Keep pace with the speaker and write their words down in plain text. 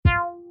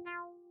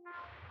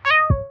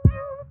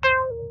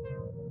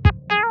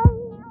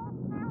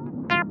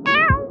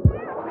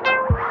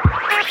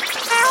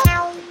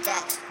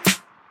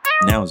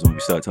now is when we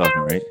start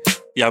talking, right?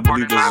 Yeah, I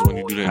believe this is when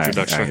you do the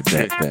introduction. All right,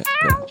 bet.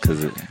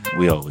 Because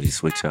we always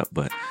switch up.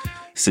 But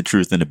it's the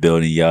truth in the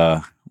building,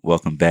 y'all.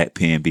 Welcome back,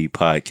 PNB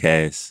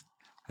Podcast.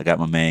 I got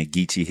my man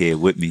Geechee here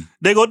with me.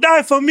 They gonna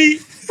die for me.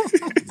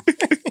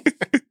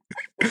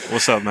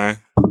 What's up, man?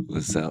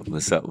 What's up?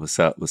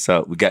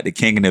 We got the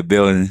king in the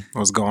building.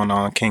 What's going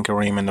on? King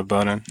Kareem in the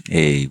building.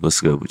 Hey,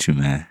 what's good with you,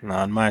 man?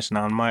 Not much,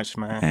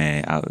 man.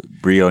 And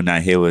Brio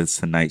not here with us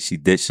tonight. She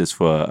ditched us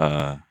for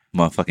a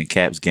motherfucking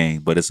Caps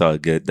game, but it's all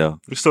good though.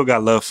 We still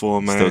got love for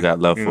her, man. Still got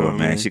love You for know her, what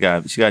man. I mean? She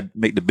got to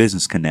make the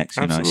business connects.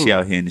 You know, Absolutely. she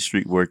out here in the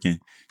street working.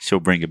 She'll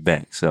bring it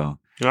back. So,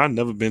 I've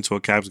never been to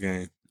a Caps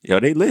game. yo,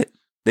 they lit.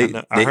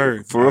 I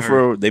heard. For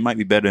real, they might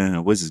be better than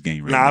a Wizards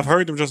game right Nah, now. I've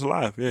heard them just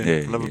alive. Yeah,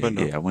 I've never been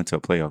there. Yeah, I went to a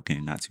playoff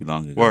game not too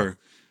long ago. Word.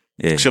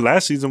 Yeah. Shit,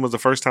 last season was the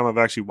first time I've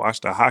actually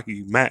watched a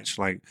hockey match,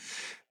 like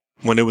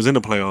when it was in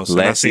the playoffs.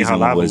 And I Last seen how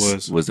season live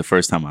it was the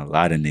first time a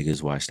lot of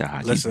niggas watched the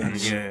hockey Listen,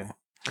 match. yeah.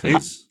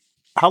 'Cause-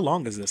 How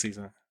long is this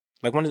season?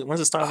 Like when's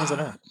it start? When's it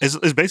end? It's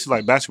basically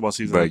like basketball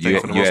season. Bro, I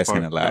think, for the you're most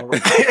asking a part. lot.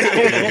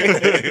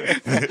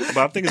 But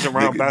I think it's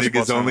around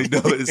basketball Niggas time. only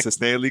know it's a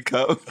Stanley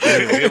Cup.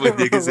 Yeah. When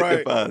niggas Right.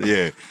 hit the final.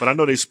 Yeah. But I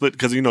know they split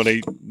because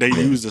they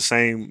use the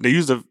same. They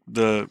use the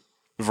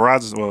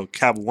Verizon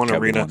Capital One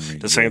Capital Arena One Arena,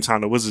 the same yeah.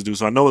 time the Wizards do.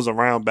 So I know it's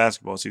around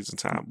basketball season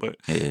time. But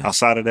Yeah.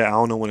 outside of that, I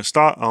don't know when it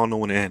start. I don't know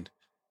when it end.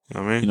 You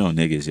know what I You mean?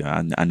 know niggas,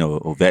 yeah. I know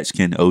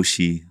Ovechkin,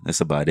 Oshie.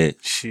 That's about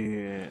it.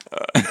 Shit.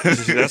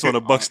 That's when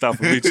the buck stopped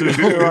for me too.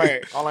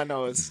 Right. All I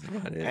know is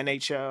About it.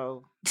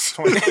 NHL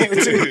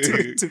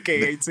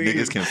 2K18.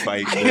 Niggas can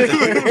fight.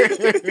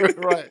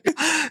 Right.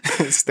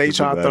 Stay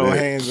trying to about throw it.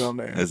 hands on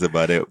there. That's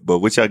about it. But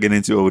what y'all get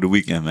into over the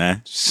weekend,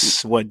 man?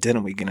 What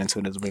didn't we get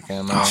into this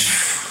weekend, man?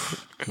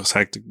 It was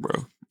hectic,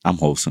 bro. I'm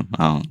wholesome.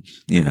 I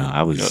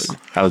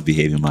was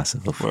behaving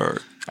myself Word.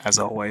 As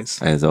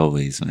always. as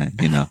always, man.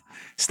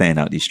 Staying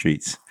out these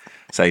streets.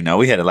 So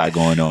we had a lot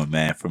going on,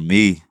 man. For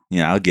me,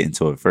 I'll get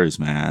into it first,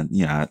 man.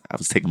 I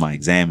was taking my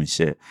exam and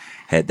shit.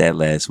 Had that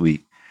last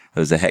week. It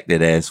was a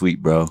hectic ass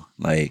week, bro.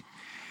 Like,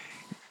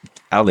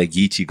 I'll let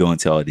Geechee go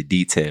into all the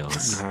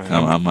details.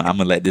 I'm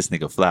gonna let this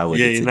nigga fly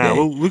with it today.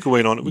 we can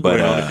wait on it. We can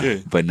wait on it.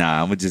 Yeah. But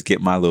nah, I'm gonna just get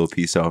my little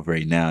piece off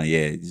right now.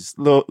 Yeah, just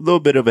a little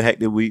bit of a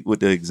hectic week with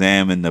the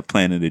exam and the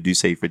planning to do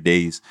safe for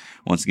days.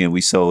 Once again,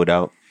 we sold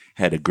out.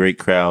 Had a great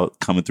crowd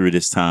coming through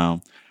this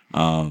time,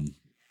 and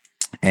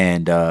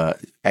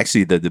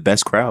actually the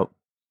best crowd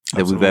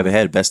that we've ever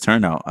had, best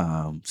turnout.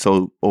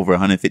 Sold over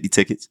 150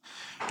 tickets.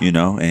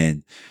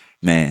 And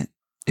man,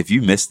 if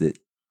you missed it,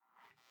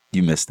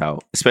 you missed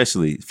out.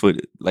 Especially for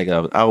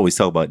I always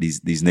talk about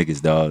these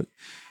niggas, dog.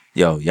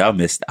 Yo, y'all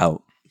missed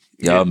out.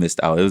 Y'all missed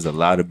out. It was a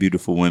lot of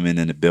beautiful women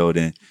in the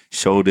building.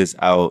 Shoulders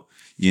out.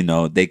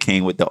 They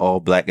came with the all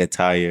black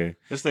attire.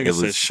 This nigga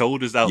said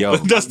shoulders out. Yo,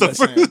 That's the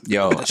Listen, first.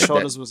 Yo, The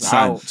shoulders was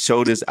son, out.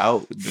 Shoulders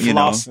out.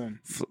 Flossing.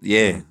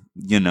 Yeah.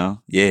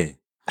 Yeah.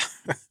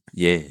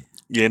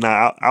 Yeah,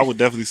 nah, I would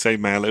definitely say,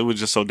 man, it was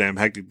just so damn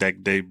hectic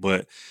that day.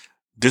 But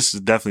this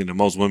is definitely the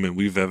most women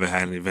we've ever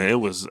had in an event. It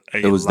was a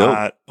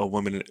lot of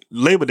women.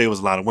 Labor Day was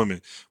a lot of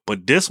women,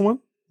 but this one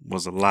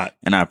was a lot.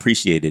 And I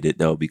appreciated it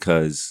though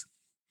because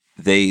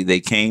they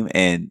came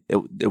and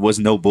it was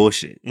no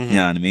bullshit. Mhm. You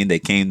know what I mean? They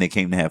came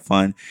to have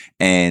fun,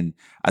 and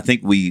I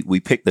think we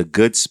picked a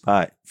good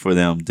spot for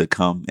them to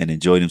come and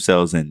enjoy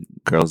themselves. And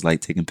girls like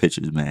taking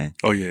pictures, man.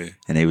 Oh yeah,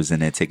 And they was in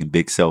there taking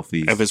big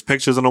selfies. if it's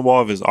pictures on the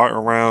wall, if it's art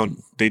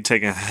around, they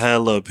taking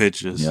hella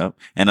pictures. Yep.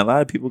 And a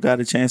lot of people got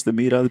a chance to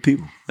meet other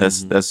people.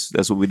 That's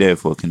what we there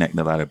for, connecting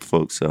a lot of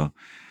folks. So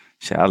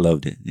shit, I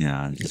loved it.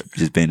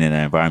 Just being in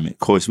that environment. Of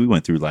course, we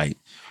went through like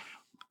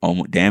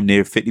almost damn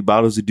near 50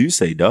 bottles of Douce,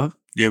 dog.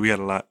 Yeah, we had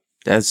a lot.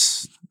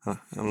 That's And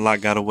a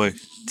lot got away,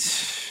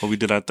 but we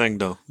did our thing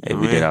though. hey,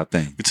 we did our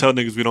thing. We tell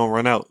niggas we don't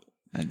run out.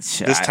 And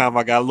shit, This time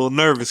I got a little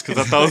nervous because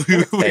I thought we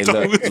hey,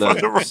 thought we was about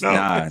to look, run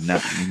out. nah,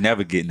 you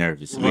never get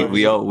nervous. Right.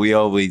 We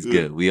always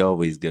good. We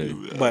always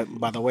good. But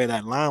by the way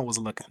that line was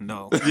looking,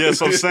 though. Yeah,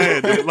 so I'm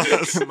saying.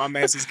 My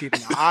man's was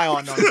keeping an eye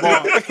on the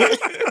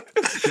ball.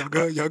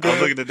 Y'all good? I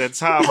was looking at that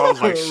time. I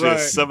was like, shit, Right.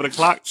 7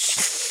 o'clock.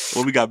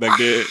 What we got back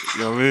there? You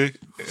know what I mean?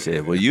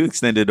 Shit, well, you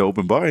extended the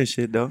open bar and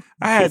shit though.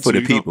 I had for to,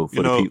 the people.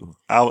 For the people.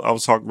 I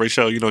was talking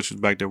Rachel. She was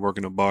back there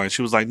working the bar, and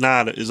she was like,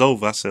 "Nah, it's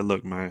over." I said,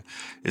 "Look, man,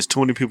 it's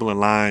 20 people in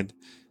line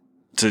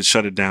to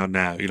shut it down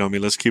now. You know what I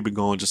mean? Let's keep it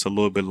going just a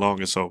little bit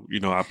longer." So,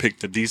 I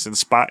picked a decent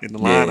spot in the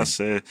line. Yeah. I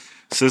said,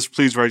 "Sis,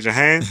 please raise your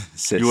hand.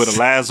 Sis. You were the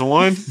last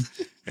one,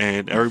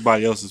 and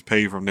everybody else is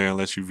paid from there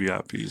unless you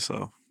VIP."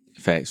 So,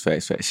 Facts.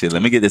 Shit,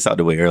 let me get this out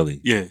the way early.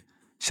 yeah,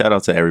 Shout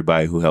out to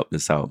everybody who helped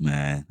us out,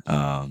 man.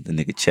 The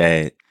nigga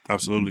Chad,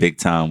 absolutely. big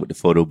time with the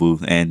photo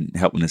booth and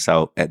helping us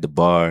out at the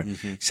bar.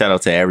 Mhm. Shout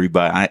out to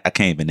everybody. I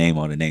can't even name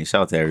all the names.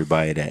 Shout out to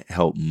everybody that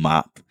helped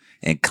mop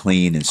and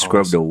clean and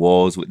scrub the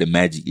walls with the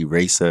magic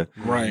eraser.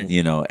 Right.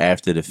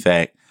 After the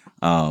fact.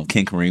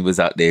 King Kareem was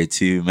out there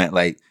too, man.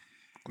 Like,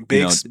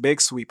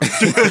 Big sweeper.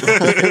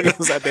 It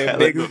was out there,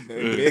 big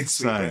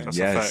sweeper. That's a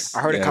yes.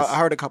 fact. I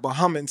heard a couple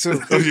humming too.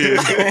 Oh, yeah.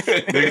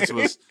 Niggas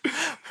was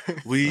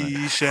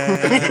We shall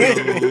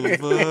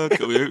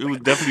overcome. It was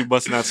definitely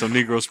busting out some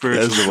Negro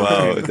spirituals. That's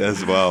wild.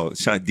 That's wild.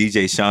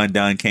 DJ Sean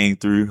Dunn came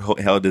through,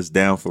 held us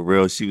down for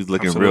real. She was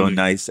looking real Absolutely.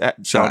 nice.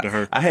 Shout out to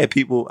her. I had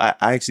people. I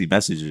actually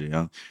messaged her. You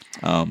know,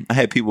 I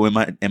had people in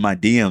my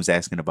DMs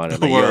asking about it.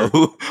 Like, yo,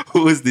 Word.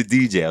 who is the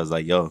DJ? I was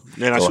like, yo,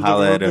 Yeah, go she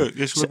holla look at real her. good.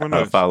 Yeah, she look real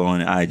nice. Follow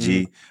on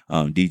IG.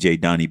 DJ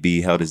Donnie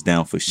B held us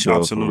down for sure.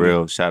 Absolutely. For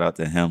real. Shout out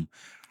to him.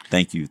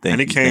 Thank you. And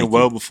it came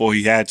well before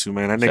he had to,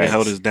 man. That nigga Facts.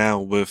 held us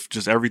down with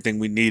just everything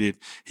we needed.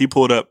 He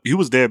pulled up. He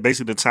was there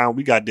basically the time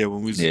we got there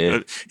when we was. Yeah.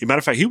 Matter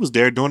of fact, he was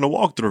there during the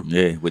walkthrough.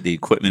 Yeah, with the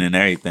equipment and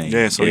everything.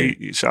 Yeah, so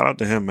he shout out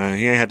to him, man.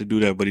 He ain't had to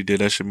do that, but he did.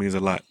 That shit means a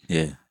lot.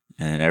 Yeah.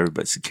 And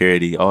everybody,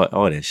 security, all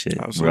that shit.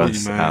 Absolutely,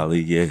 Russ, man. Ali,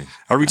 yeah.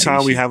 Every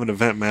time we Aisha. have an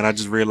event, man, I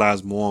just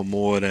realize more and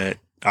more that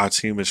our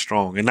team is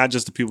strong, and not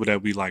just the people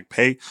that we like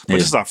pay, but Yeah.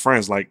 just our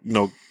friends. Like, you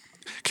know,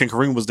 Ken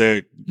Kareem was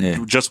there Yeah.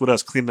 just with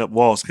us, cleaning up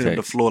walls, cleaning up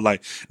the Facts. floor.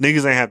 Like, niggas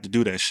ain't have to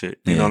do that shit.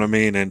 You Yeah. know what I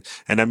mean? And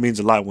that means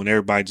a lot when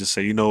everybody just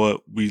say, you know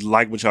what, we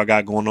like what y'all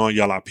got going on.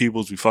 Y'all our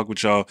peoples. We fuck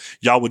with y'all.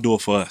 Y'all would do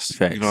it for us.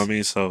 Facts. You know what I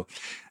mean? So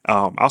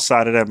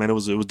outside of that, man, it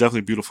was definitely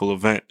a beautiful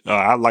event.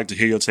 I'd like to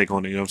hear your take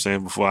on it. You know what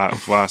I'm saying?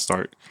 Before I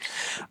start.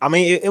 I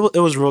mean, it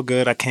was real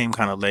good. I came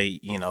kind of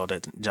late, you know,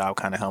 that job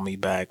kind of held me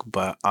back.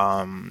 But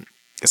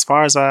as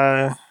far as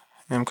I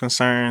am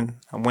concerned,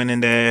 I went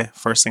in there.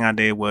 First thing I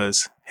did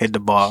was hit the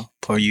ball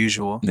per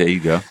usual. There you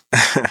go.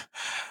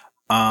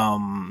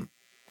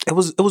 It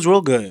was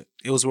real good.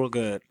 It was real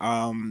good.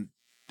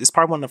 It's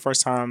probably one of the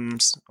first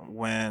times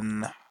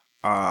when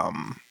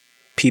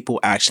people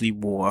actually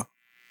wore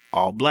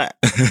all black.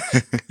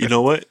 You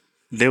know what?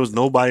 There was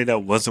nobody that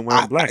wasn't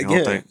wearing black. I don't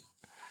yeah. think.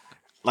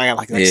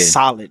 Like Yeah.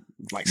 solid,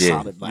 Yeah.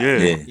 solid black.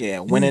 Yeah. Yeah.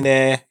 Went in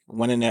there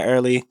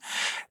early,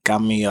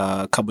 got me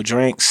a couple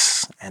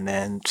drinks, and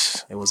then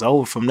it was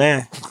over from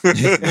there. My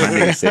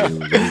nigga said it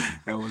was over.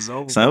 It was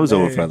over. So it from was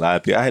over there. for a lot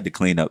of people. I had to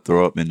clean up,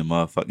 throw up in the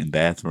motherfucking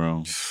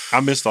bathroom. I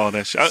missed all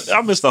that shit.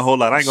 I missed a whole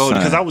lot. I ain't gonna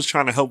because Son. I was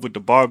trying to help with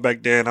the bar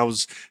back then. I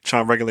was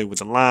trying to regulate with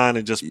the line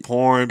and just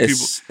pouring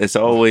people. It's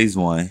always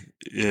one.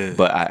 Yeah,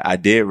 But I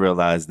did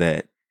realize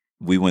that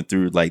we went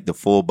through like the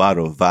full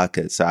bottle of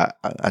vodka. So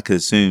I could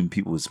assume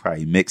people was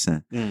probably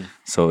mixing. Mm.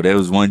 So there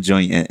was one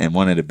joint in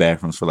one of the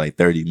bathrooms for like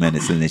 30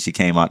 minutes. And then she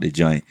came out the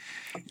joint.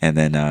 And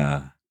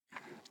then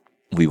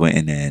we went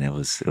in there and it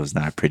was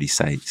not a pretty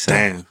sight. So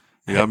damn.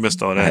 Yeah, I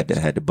missed all I that.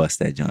 had to bust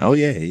that joint. Oh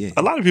yeah, yeah.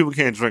 A lot of people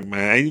can't drink,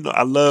 man. And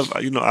I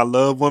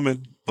love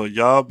women, but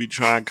y'all be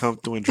trying to come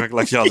through and drink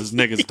like y'all is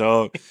niggas,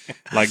 dog.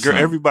 Like, girl,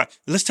 Son. everybody,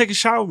 let's take a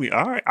shot with me.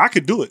 All right, I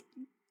could do it,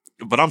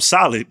 but I'm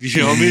solid.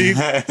 You know what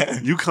I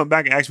mean? You come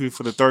back and ask me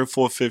for the third,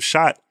 fourth, fifth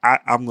shot, I'm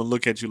gonna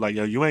look at you like,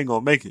 yo, you ain't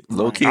gonna make it.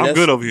 Low key, I'm that's-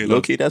 good over here. Low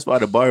Though. key, that's why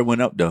the bar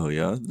went up though,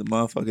 yo. The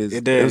motherfuckers.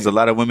 It did. There was a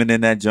lot of women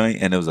in that joint,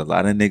 and there was a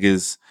lot of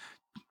niggas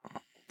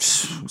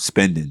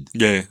spending.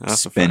 Yeah,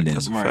 that's Spending. a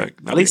fact. That's a Right.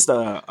 fact. At least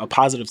a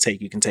positive take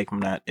you can take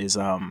from that is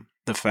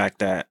the fact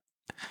that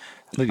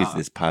Look at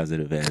this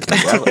positive ass.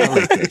 I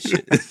like that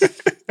shit.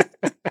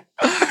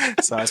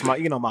 so it's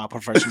my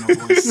professional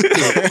voice.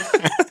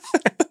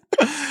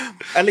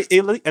 at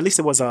least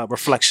it was a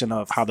reflection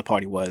of how the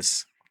party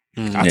was.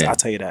 Mm. I'll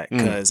tell you that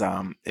because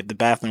if the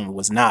bathroom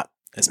was not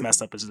as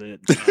messed up as it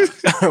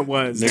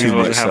was, Niggas Too wasn't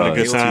much having a sauce.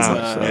 good Too time.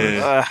 much sauce.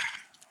 Yeah.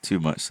 Too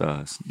much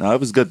sauce. No, it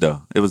was good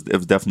though. It was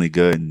definitely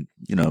good, and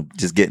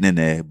just getting in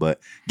there. But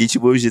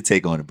what was your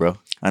take on it, bro?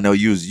 I know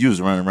you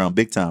was running around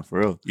big time for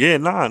real. Yeah,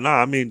 nah.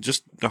 I mean,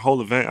 just the whole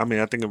event. I mean,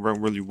 I think it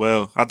went really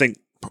well. I think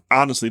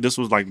honestly, this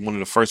was like one of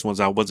the first ones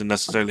I wasn't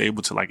necessarily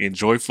able to like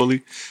enjoy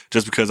fully,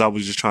 just because I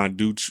was just trying to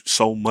do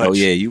so much. Oh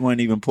yeah, you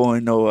weren't even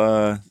pouring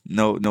no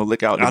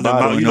lick out the I know,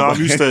 bottle. I'm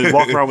used to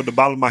walking around with the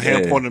bottle in my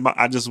hand, Yeah. pouring it.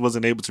 I just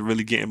wasn't able to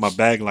really get in my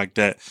bag like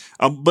that.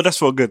 But that's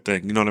for a good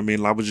thing. You know what I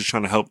mean? Like, I was just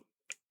trying to help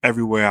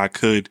everywhere I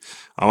could.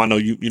 I know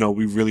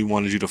we really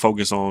wanted you to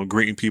focus on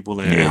greeting people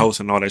and Yeah.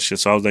 hosting all that shit.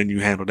 So I was letting you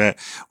handle that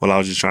while I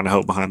was just trying to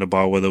help behind the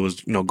bar, whether it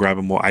was,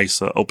 grabbing more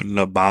ice or opening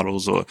up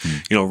bottles or,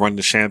 running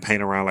the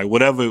champagne around, like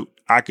whatever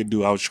I could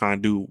do, I was trying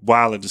to do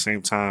while at the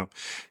same time,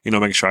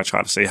 making sure I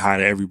try to say hi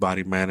to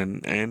everybody, man.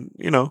 And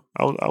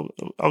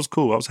I was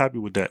cool. I was happy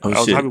with that. I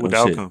was happy with the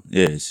outcome.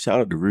 Yeah, shout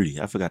out to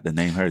Rudy. I forgot to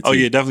name her. Oh too.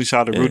 yeah, definitely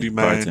shout out to Yeah, Rudy,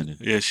 man. bartender.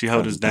 Yeah, she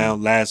held us Bartender.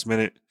 down last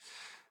minute.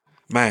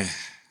 Man,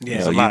 Yeah.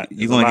 it's Yo, a lot. you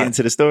It's a gonna lot. get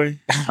into the story?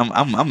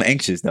 I'm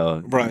anxious though.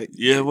 right.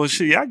 Yeah, well,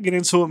 shit, y'all get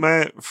into it,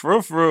 man. For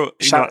real.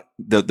 Shout-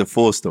 The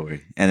full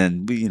story, and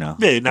then we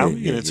Yeah, now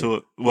we get into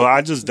it. Well,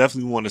 I just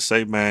definitely want to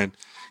say, man,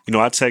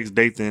 I text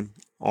Dathan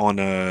on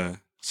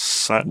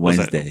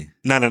Wednesday.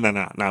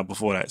 No,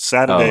 before that.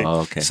 Saturday. Oh,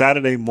 okay.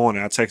 Saturday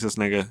morning, I text this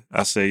nigga.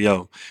 I said,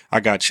 yo, I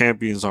got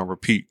Champions on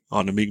repeat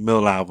on the Meek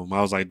Mill album.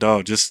 I was like,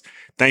 dog, just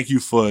thank you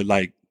for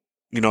like,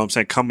 what I'm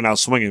saying, coming out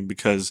swinging,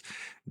 because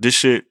this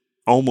shit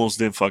almost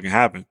didn't fucking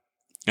happen.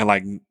 And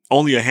like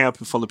only a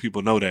handful of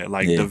people know that.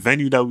 Like Yeah. the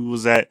venue that we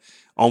was at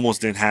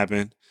almost didn't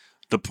happen.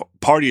 The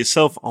party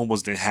itself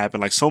almost didn't happen.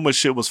 Like so much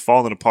shit was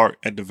falling apart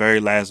at the very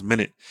last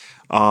minute.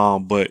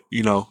 But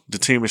the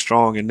team is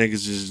strong and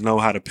niggas just know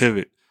how to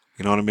pivot.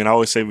 You know what I mean? I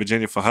always say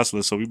Virginia for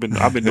hustlers. So I've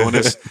been doing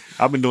this.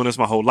 I've been doing this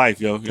my whole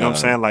life, yo. You know what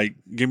I'm saying? Like,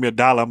 give me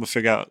 $1, I'm gonna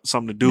figure out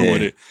something to do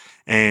with it.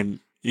 And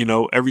you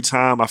know, every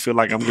time I feel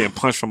like I'm getting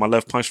punched from my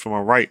left, punched from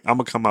my right, I'm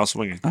gonna come out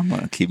swinging. I'm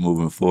gonna keep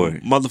moving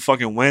forward.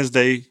 Motherfucking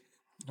Wednesday.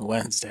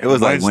 It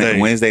was like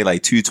Wednesday,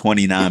 like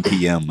 2:29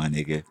 p.m. My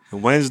nigga.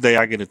 Wednesday,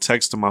 I get a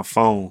text to my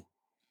phone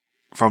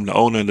from the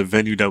owner of the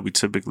venue that we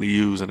typically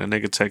use, and the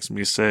nigga texted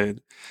me and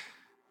said,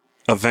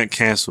 "Event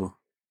cancel."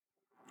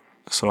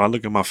 So I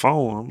look at my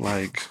phone. I'm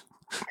like,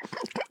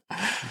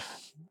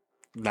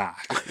 nah.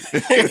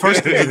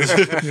 First,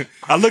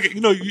 I look at,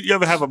 you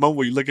ever have a moment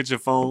where you look at your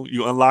phone,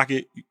 you unlock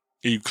it,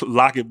 and you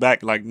lock it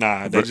back, like,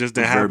 nah, that just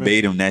didn't happen.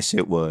 Verbatim, that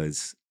shit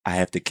was, I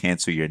have to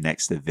cancel your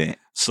next event.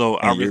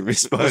 So your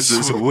response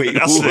is, wait,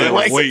 I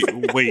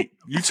said, wait.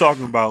 You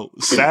talking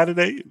about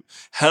Saturday?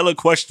 Hella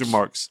question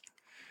marks.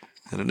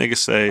 And the nigga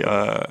say,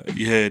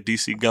 yeah,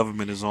 DC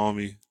government is on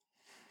me.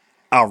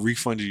 I'll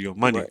refund you your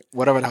money. Right.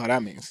 Whatever the hell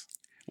that means.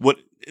 What?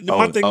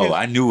 My thing is,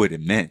 I knew what it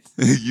meant.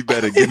 You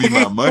better give me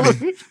my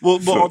money. Well,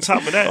 but on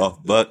top of that,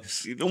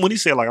 bucks. When he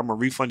said like I'm gonna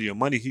refund you your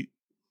money,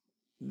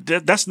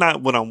 that's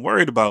not what I'm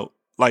worried about.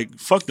 Like,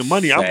 fuck the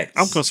money.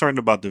 I'm concerned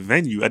about the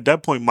venue. At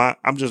that point,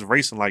 I'm just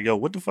racing like, yo,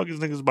 what the fuck is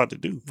niggas about to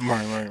do?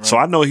 Right. So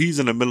I know he's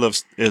in the middle of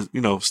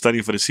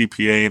studying for the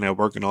CPA and at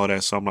work and all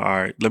that. So I'm like,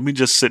 all right, let me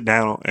just sit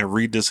down and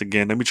read this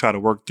again. Let me try to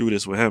work through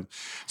this with him.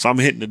 So I'm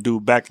hitting the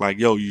dude back like,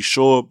 yo, you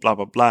sure? Blah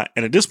blah blah.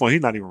 And at this point,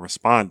 he's not even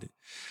responding.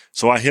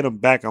 So I hit him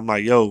back. I'm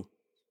like, yo,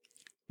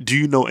 do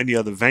you know any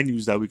other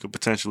venues that we could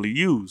potentially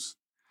use?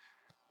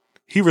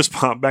 He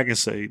respond back and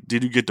say,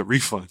 did you get the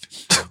refund?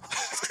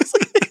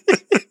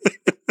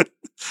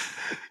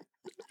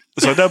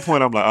 So at that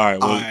point, I'm like, all right,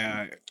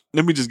 well,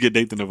 let me just get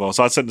Nathan involved.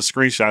 So I sent the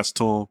screenshots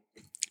to him,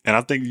 and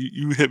I think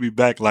you hit me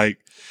back like,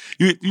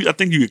 I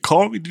think you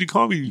called me. Did you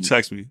call me? You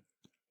text me.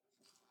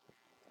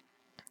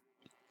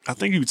 I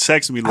think you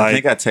text me like. I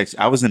think I texted.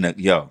 I was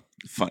in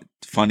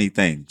funny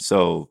thing.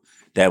 So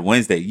that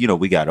Wednesday,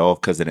 we got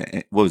off because of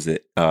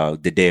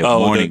the day of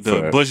mourning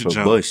for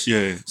Bush.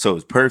 Yeah. So it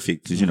was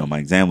perfect because, my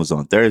exam was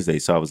on Thursday.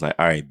 So I was like,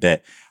 all right,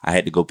 bet. I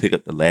had to go pick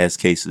up the last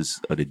cases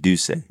of the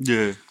Duce.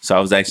 Yeah. So I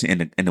was actually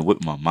in the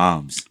with my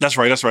mom's. That's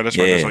right. That's all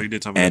you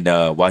did tell me. And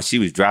while she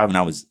was driving,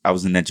 I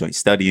was in that joint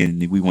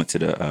studying. We went to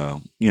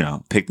the,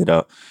 picked it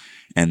up.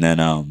 And then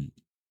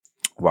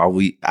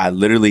I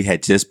literally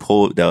had just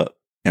pulled up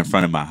in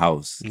front of my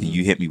house. Mm-hmm. And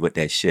you hit me with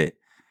that shit.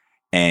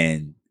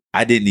 And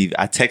I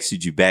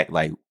texted you back.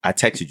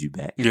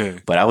 Yeah.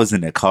 But I was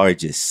in the car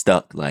just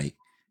stuck like,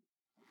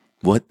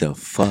 what the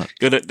fuck?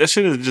 Yeah, that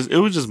shit it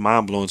was just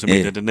mind blowing to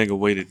me that the nigga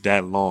waited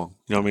that long.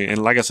 You know what I mean?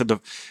 And like I said,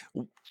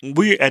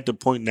 we're at the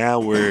point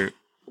now where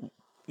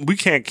we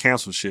can't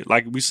cancel shit.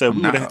 Like we said,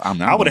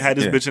 I would have had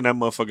this bitch in that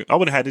motherfucker. I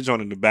would have had this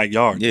joint in the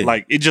backyard. Yeah.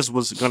 Like it just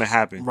was gonna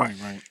happen. Right.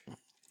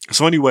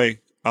 So anyway,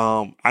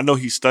 I know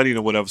he's studying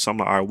or whatever, so I'm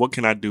like, all right, what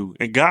can I do?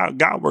 And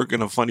God worked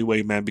in a funny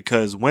way, man,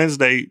 because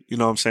Wednesday, you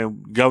know what I'm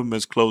saying,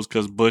 government's closed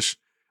because Bush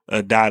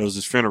died. It was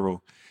his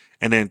funeral.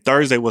 And then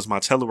Thursday was my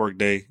telework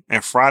day,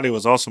 and Friday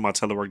was also my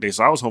telework day.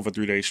 So I was home for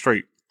 3 days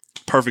straight.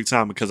 Perfect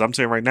time, because I'm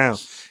saying right now,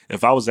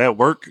 if I was at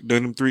work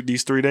during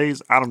these 3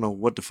 days, I don't know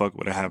what the fuck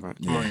would have happened.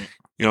 Yeah. Right.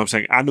 You know what I'm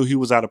saying? I knew he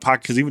was out of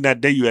pocket, because even that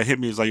day you had hit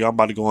me, it's like, yo, I'm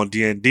about to go on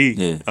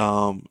D&D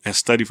and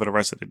study for the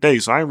rest of the day.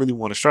 So I didn't really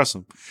want to stress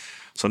him.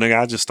 So, nigga,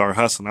 I just start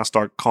hustling. I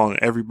start calling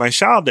everybody.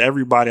 Shout out to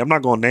everybody. I'm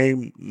not going to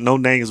name no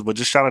names, but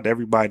just shout out to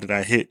everybody that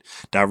I hit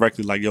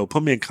directly. Like, yo,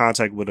 put me in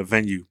contact with a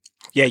venue.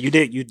 Yeah, you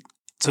did.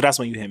 So that's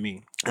when you hit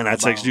me. And I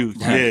text you.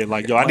 Yeah,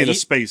 like, yo, I need a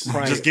space.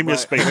 Just give me a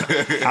space.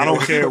 I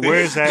don't care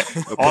where it's at.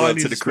 All I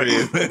need is a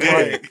space.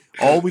 Right.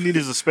 All we need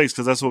is a space,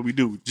 because that's what we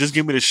do. Just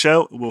give me the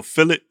shell. We'll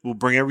fill it. We'll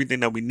bring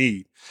everything that we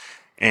need.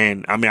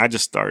 And, I mean, I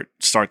just start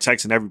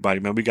texting everybody,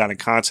 man. We got in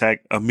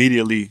contact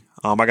immediately.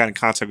 I got in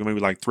contact with maybe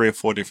like 3 or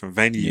 4 different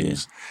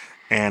venues.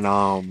 Yeah.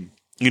 And,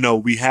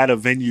 we had a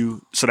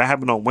venue. So that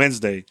happened on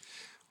Wednesday.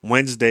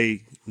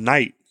 Wednesday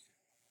night,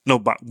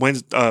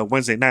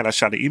 I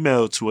shot an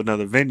email to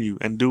another venue,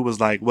 and dude was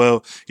like,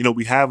 well,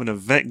 we have an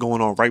event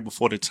going on right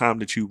before the time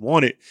that you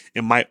want it.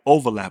 It might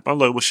overlap. I'm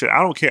like, well, shit,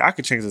 I don't care. I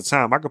could change the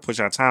time. I could push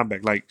our time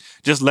back. Like,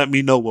 just let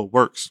me know what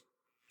works.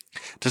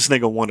 This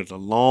nigga wanted a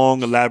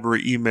long,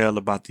 elaborate email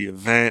about the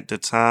event, the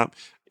time.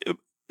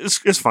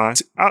 It's fine.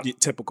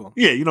 Typical.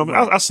 Yeah,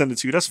 I'll send it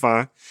to you. That's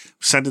fine.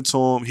 Send it to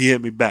him. He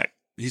hit me back.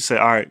 He said,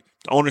 all right,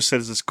 the owner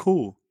says it's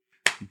cool.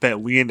 Bet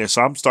we in there.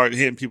 So I'm starting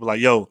hitting people like,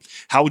 yo,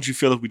 how would you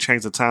feel if we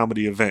changed the time of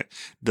the event?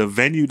 The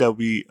venue that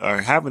we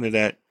are having it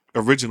at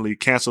originally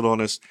canceled on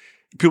us.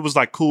 People was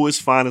like, cool, it's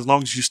fine as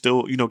long as you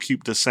still,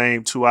 keep the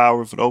same 2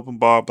 hour for the open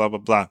bar, blah, blah,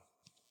 blah.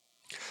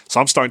 So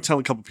I'm starting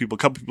telling a couple people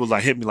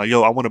like hit me like,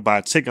 yo, I want to buy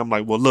a ticket. I'm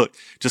like, well, look,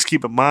 just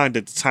keep in mind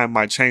that the time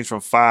might change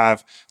from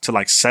 5 to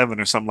like 7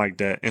 or something like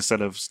that.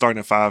 Instead of starting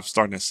at 5,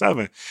 starting at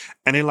 7.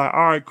 And they're like,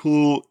 all right,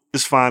 cool.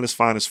 It's fine.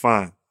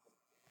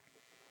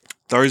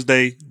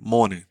 Thursday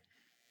morning,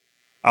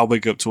 I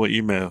wake up to an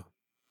email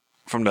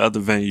from the other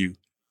venue.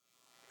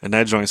 And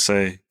that joint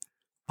say,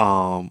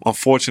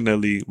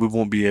 unfortunately, we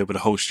won't be able to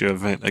host your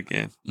event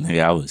again.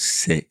 Nigga, I was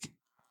sick.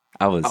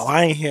 I was. Oh,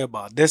 I ain't hear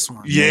about this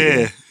one.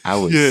 Yeah. I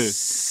was Yeah.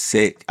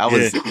 sick.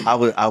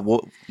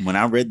 When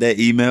I read that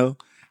email,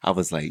 I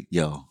was like,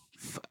 yo,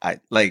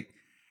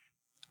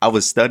 I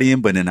was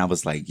studying, but then I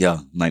was like, yo,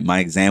 like my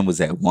exam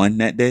was at 1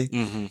 that day.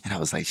 Mm-hmm. And I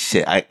was like,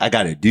 shit, I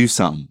got to do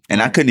something.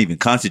 And I couldn't even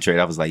concentrate.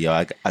 I was like, yo,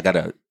 I got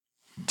to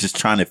just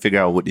trying to figure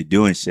out what to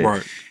do and shit.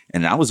 Right.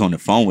 And I was on the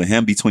phone with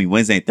him between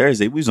Wednesday and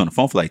Thursday. We was on the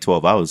phone for like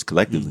 12 hours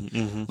collectively,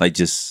 Mm-hmm. like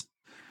just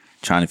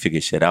trying to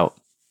figure shit out.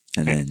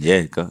 And then,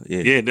 yeah.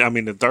 Yeah, I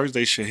mean the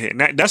Thursday shit hit, and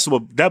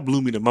that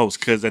blew me the most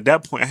because at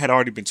that point I had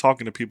already been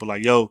talking to people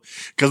like, yo,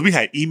 because we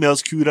had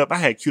emails queued up. I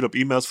had queued up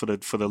emails for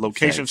the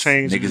location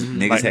change.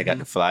 Niggas Like, had got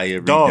the flyer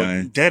dog,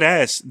 redone. dead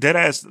ass,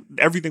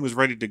 everything was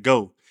ready to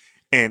go.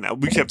 And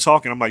we kept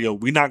talking. I'm like, yo,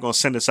 we're not going to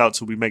send this out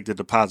till we make the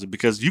deposit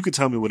because you can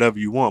tell me whatever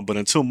you want, but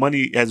until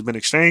money has been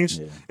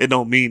exchanged, it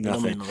don't mean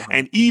nothing.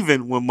 And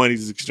even when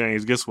money's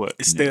exchanged, guess what?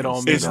 It still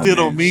don't mean It still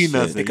don't mean Shit.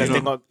 nothing. because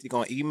you know? they're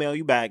gonna email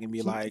you back and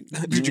be like,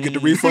 "Did you get the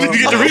refund? Did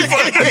you get the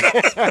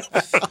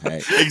refund?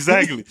 Right.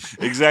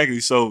 Exactly.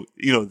 So,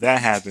 that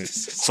happened.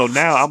 So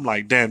now I'm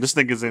like, damn, this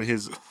nigga's in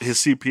his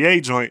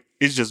CPA joint.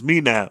 It's just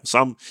me now.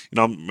 So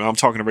I'm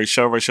talking to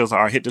Rachel. Rachel's like,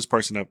 all right, hit this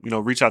person up,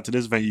 reach out to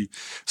this venue.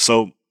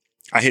 So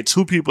I hit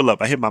 2 people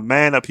up. I hit my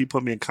man up. He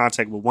put me in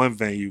contact with one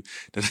venue.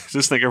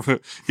 This nigga,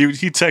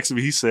 he texted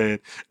me. He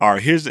said, all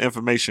right, here's the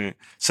information.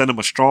 Send him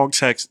a strong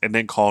text and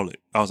then call it.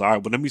 I was like, all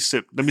right, but let me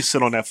sit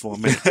on that for a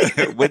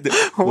minute.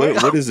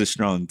 What is a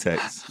strong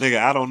text? Nigga,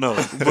 I don't know.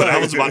 But I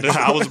was about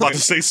to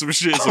say some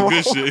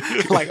good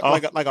shit.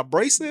 like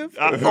abrasive.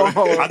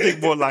 I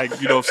think more like,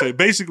 what I'm saying?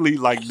 Basically,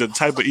 like the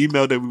type of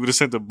email that we would have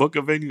sent to book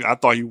a venue. I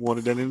thought he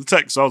wanted that in the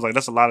text. So I was like,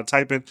 that's a lot of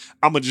typing.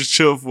 I'm going to just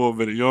chill for a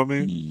minute. You know what I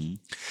mean? Mm-hmm.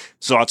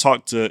 So I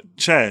talked to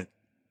Chad.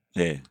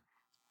 Yeah.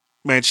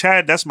 Man,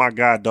 Chad, that's my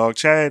guy, dog.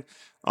 Chad,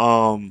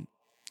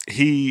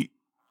 he,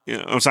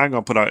 I'm saying I'm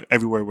gonna put out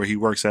everywhere where he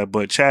works at,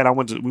 but Chad,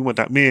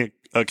 me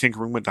and King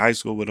Kareem went to high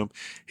school with him.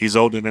 He's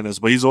older than us,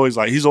 but he's always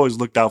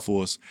looked out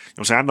for us. You know what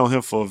I'm saying? I know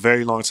him for a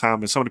very long time,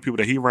 and some of the people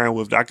that he ran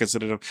with, I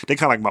consider them, they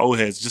kind of like my old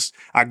heads. Just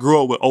I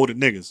grew up with older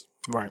niggas,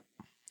 Right.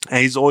 and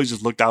he's always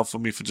just looked out for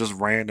me for just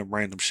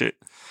random shit.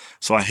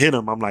 So I hit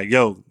him. I'm like,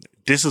 yo,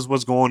 this is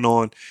what's going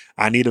on.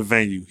 I need a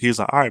venue. He's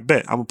like, all right,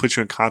 bet. I'm gonna put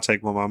you in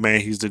contact with my man.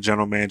 He's the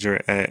general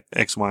manager at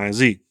X, Y, and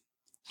Z.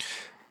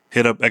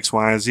 Hit up X,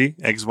 Y, and Z.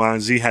 X, Y,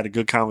 and Z had a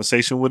good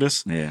conversation with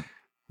us. Yeah.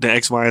 Then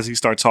X, Y, and Z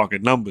start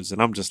talking numbers,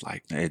 and I'm just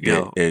like,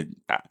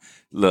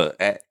 Look,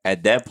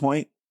 at that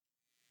point,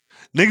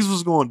 niggas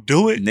was gonna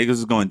do it. niggas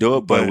was going to do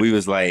it, but But- we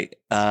was like,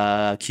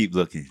 keep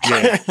looking.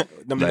 Yeah,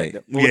 What yeah.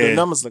 the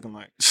numbers looking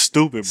like?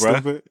 stupid, bro.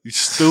 Stupid.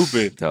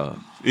 Stupid. Dog.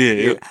 Yeah,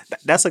 Yeah,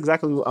 that's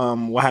exactly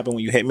what happened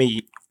when you hit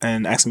me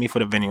and asked me for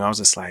the venue. I was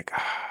just like,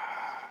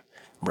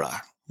 bruh,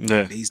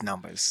 yeah. these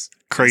numbers.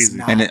 Crazy. It's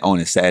not- And then on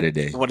a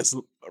Saturday, what is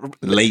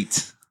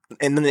late.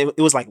 and then it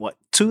was like what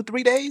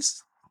 2-3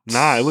 days?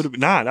 Nah, it would have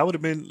been that would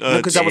have been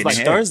Because that was like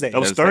yeah. Thursday. that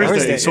was That was Thursday,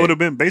 Thursday. so it would have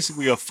been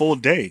basically a full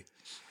day.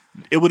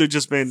 It would have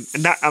just been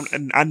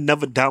and I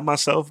never doubt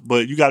myself,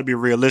 but you got to be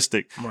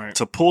realistic. Right.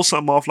 To pull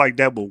something off like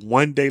that with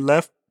 1 day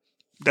left,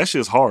 that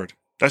shit is hard.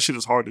 That shit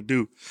is hard to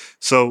do.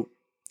 So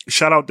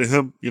shout out to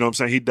him. You know what I'm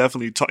saying? He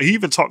definitely he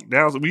even talked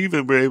down. We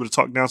even were able to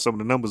talk down some of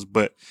the numbers,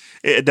 but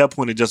at that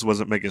point, it just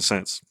wasn't making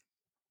sense.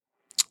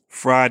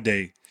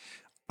 Friday,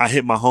 I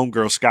hit my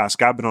homegirl, Scott.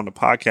 Scott been on the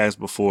podcast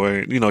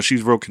before.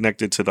 She's real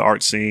connected to the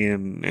art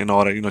scene and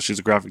all that. She's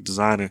a graphic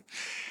designer.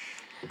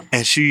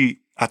 And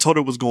I told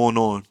her what's going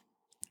on.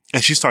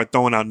 And she started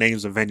throwing out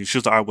names of venues. She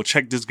was like, all right, well,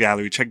 check this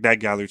gallery, check that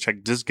gallery,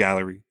 check this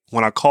gallery.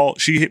 When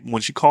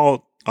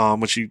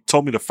she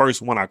told me the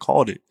first one, I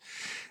called it.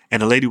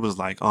 And the lady was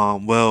like,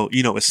 well,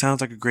 it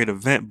sounds like a great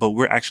event, but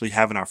we're actually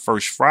having our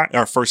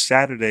first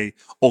Saturday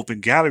open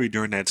gallery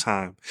during that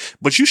time.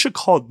 But you should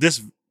call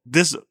this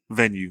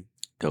venue.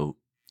 Dope.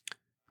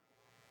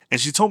 And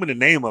she told me the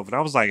name of it.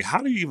 I was like, how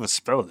do you even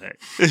spell that?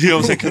 You know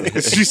what I'm saying?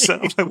 'Cause she said,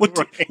 I'm like,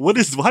 why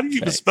do you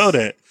even spell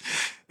that?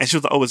 And she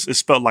was like, oh, it's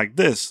spelled like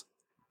this.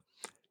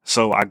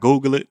 So I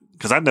Google it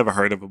because I never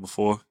heard of it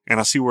before. And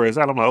I see where it's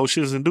at. I'm like, oh,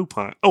 shit is in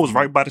DuPont. Oh, it's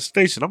right by the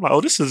station. I'm like,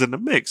 oh, this is in the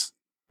mix.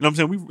 You know what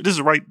I'm saying? This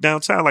is right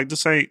downtown. Like,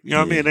 this ain't, you know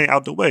what I mean? It ain't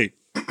out the way.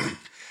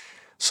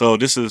 So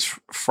this is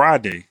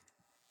Friday.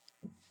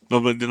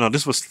 No,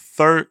 this was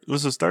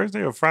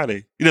Thursday or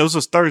Friday? This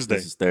was Thursday.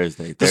 This is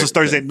Thursday. This was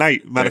Thursday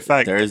night. Matter of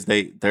fact.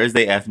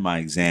 Thursday after my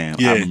exam.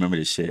 Yeah. I remember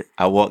this shit.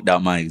 I walked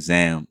out my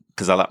exam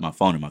because I left my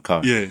phone in my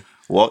car. Yeah.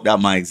 Walked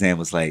out my exam,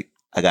 was like,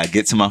 I gotta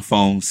get to my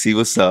phone, see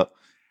what's up,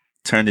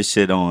 turn this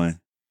shit on,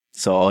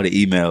 saw all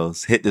the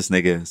emails, hit this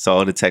nigga, saw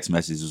all the text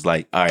messages, was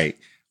like, all right,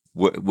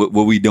 what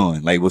we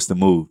doing? Like, what's the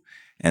move?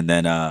 And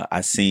then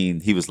I seen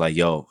he was like,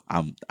 yo,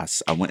 I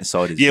went and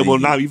saw this. Yeah, well,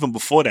 venue. not even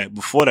before that.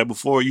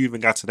 Before you even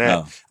got to that,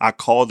 Oh. I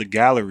called the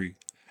gallery,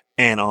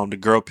 and the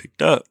girl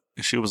picked up,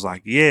 and she was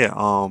like, "Yeah,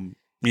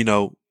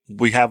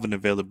 we have an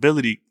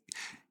availability.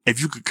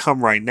 If you could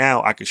come right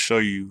now, I could show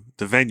you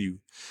the venue."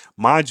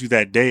 Mind you,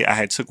 that day I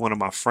had took one of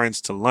my friends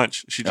to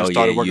lunch. She just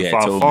started working you for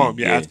had our told farm.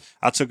 me, Yeah, yeah.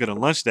 I took her to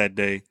lunch that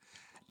day,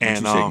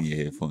 And you shaking your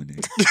head for,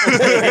 nigga?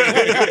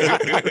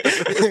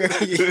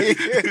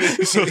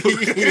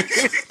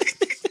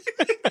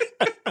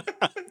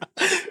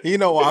 You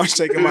know why I'm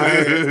shaking my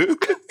head.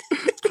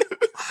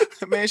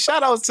 Man,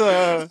 shout out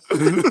to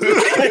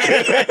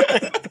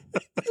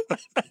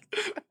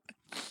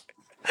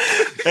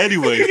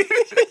anyway,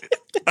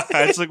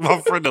 I took my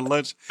friend to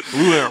lunch.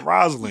 We were in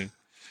Roslyn.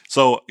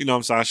 So, you know what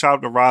I'm saying? I shot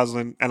up to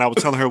Roslyn and I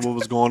was telling her what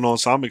was going on.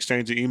 So I'm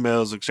exchanging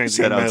emails.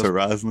 Shout out to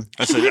Roslyn.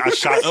 I said, I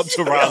shot up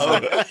to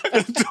Roslyn.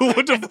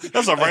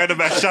 That's a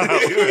random ass shout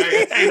out.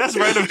 Hey, that's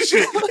random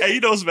shit. Hey, you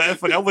know what's bad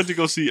funny? We went to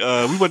go see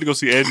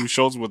Andrew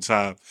Schultz one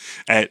time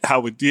at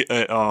DC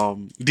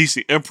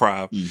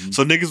Improv. Mm-hmm.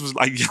 So niggas was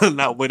like yelling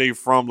out where they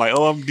from, like,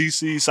 oh, I'm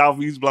DC,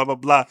 Southeast, blah, blah,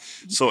 blah.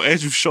 So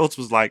Andrew Schultz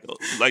was like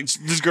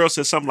this girl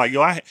said something like,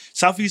 yo,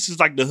 Southeast is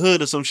like the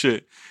hood or some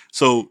shit.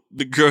 So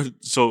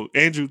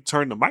Andrew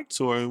turned the mic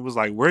to her and was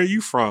like, "Where are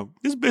you from?"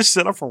 This bitch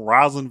said, "I'm from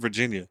Roslyn,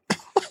 Virginia."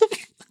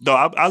 No,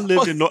 I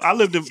lived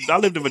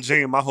in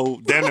Virginia my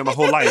whole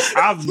life.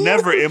 I've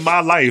never in my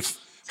life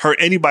heard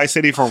anybody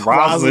say they from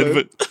Roslyn.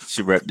 But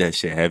She rep that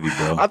shit heavy,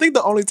 bro. I think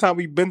the only time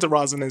we've been to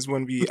Roslyn is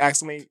when we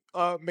accidentally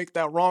make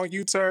that wrong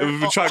U-turn.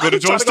 we try to go to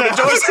Georgetown.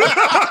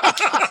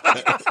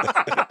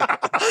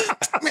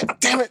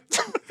 Damn it.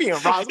 Being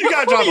Roslyn. You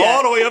gotta drive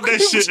all the way up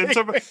that shit.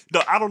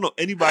 No, I don't know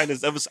anybody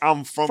that's ever. I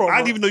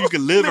didn't even know you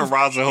could live in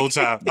Roslyn the whole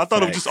time. I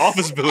thought it was just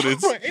office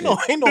buildings. Ain't no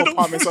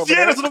apartments over there.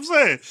 Yeah, that's what I'm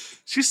saying.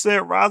 She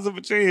said Roslyn,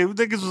 Virginia.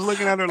 Niggas was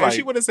looking at her If like.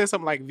 she would have said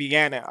something like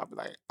Vienna, I'd be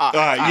like,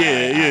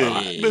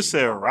 yeah. Bitch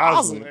said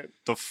Roslyn.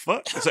 The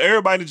fuck? So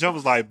everybody in the jump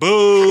was like,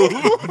 boo.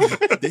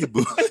 They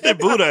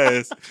booed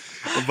ass.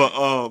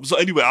 But so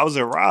anyway, I was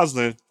in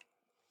Roslyn,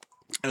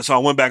 and so I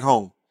went back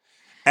home.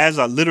 As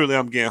I'm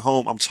getting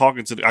home, I'm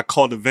talking to I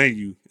called the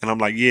venue and I'm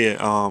like, yeah,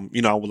 I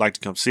would like to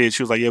come see it.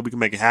 She was like, yeah, we can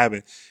make it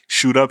happen.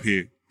 Shoot up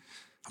here.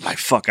 I'm like,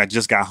 fuck, I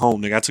just got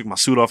home, nigga. I took my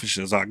suit off and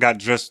shit. So I got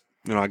dressed,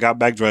 I got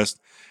back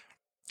dressed.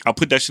 I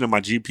put that shit in my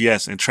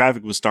GPS and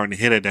traffic was starting to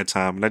hit at that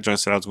time. And that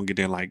joint said I was going to get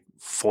there in like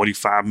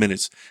 45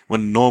 minutes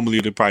when normally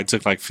it probably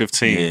took like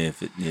 15.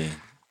 Yeah.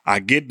 I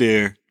get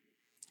there.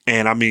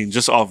 And I mean,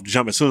 just off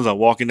jump, as soon as I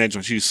walk in that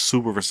joint, she's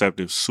super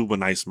receptive, super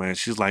nice, man.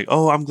 She's like,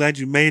 oh, I'm glad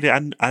you made it.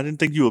 I didn't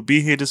think you would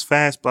be here this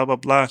fast, blah, blah,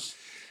 blah.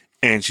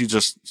 And she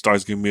just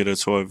starts giving me the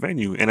tour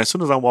venue. And as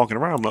soon as I'm walking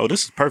around, I'm like, oh,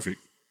 this is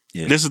perfect.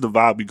 Yeah. This is the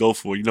vibe we go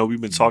for.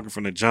 We've been talking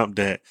from the jump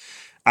that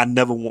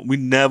we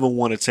never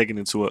want to take it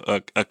into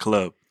a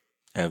club.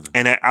 Ever.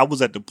 And I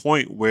was at the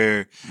point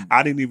where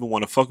I didn't even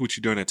want to fuck with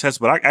you during the test,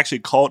 but I actually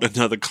called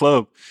another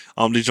club,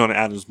 the joint at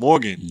Adams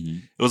Morgan. Mm-hmm.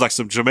 It was like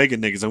some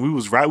Jamaican niggas, and we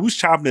was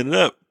chopping it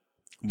up.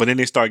 But then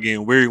they started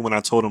getting weary when I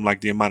told them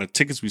like the amount of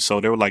tickets we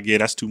sold. They were like, yeah,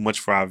 that's too much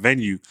for our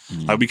venue.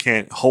 Mm-hmm. Like we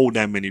can't hold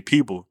that many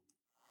people.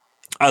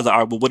 I was like,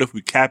 all right, but what if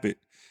we cap it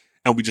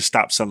and we just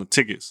stop selling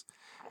tickets?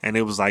 And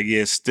it was like,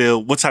 yeah,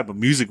 still, what type of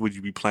music would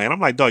you be playing? I'm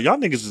like, dog, y'all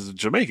niggas is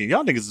Jamaican.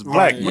 Y'all niggas is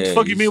black. Right. What the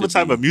fuck you mean? What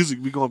type of music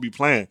we gonna be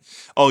playing?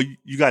 Oh,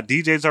 you got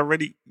DJs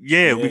already?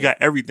 Yeah, we got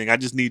everything. I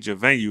just need your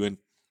venue. And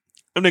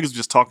them niggas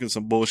just talking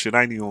some bullshit.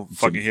 I ain't even gonna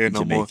fucking hear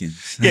no more.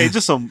 Yeah,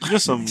 just some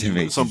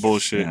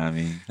bullshit. You know what I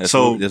mean? That's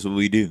what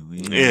we do.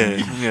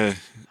 Yeah.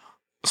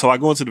 So I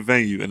go into the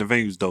venue and the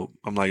venue's dope.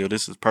 I'm like, yo,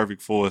 this is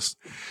perfect for us.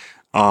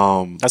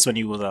 That's when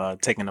you was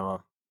taking the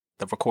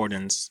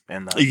recordings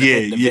and the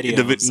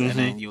videos, and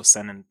then you was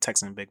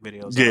texting big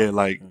videos.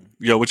 Yeah,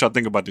 yo, what y'all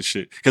think about this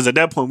shit? Because at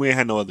that point we ain't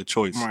had no other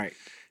choice. Right.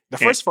 The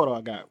first photo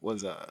I got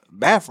was a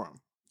bathroom.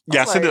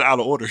 I sent it out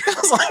of order.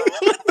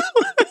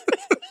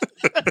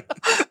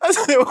 I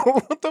said,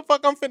 what the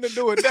fuck I'm finna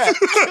do with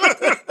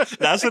that?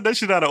 I sent that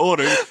shit out of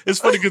order. It's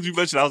funny because you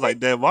mentioned, I was like,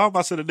 damn, why am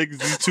I sending niggas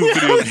these 2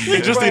 videos?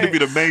 It just need to be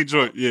the main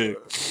joint. Yeah.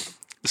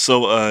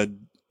 So,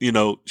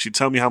 she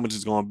tell me how much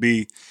it's going to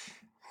be.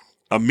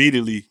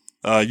 Immediately,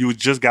 you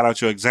just got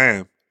out your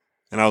exam.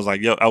 And I was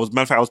like, yo, matter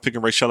of fact, I was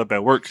picking Rachel up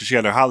at work because she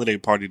had her holiday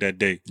party that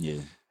day.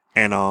 Yeah.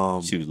 And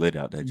she was lit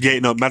out that day. Yeah,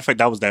 no, matter of fact,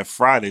 that was that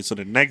Friday. So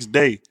the next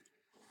day,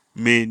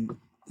 nah.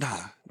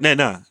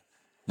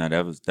 No,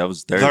 that was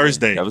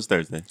Thursday. That was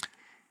Thursday.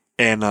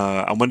 And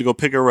I went to go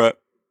pick her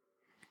up.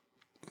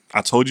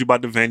 I told you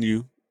about the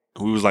venue.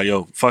 We was like,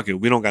 yo, fuck it.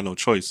 We don't got no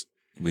choice.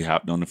 We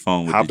hopped on the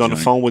phone with the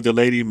phone with the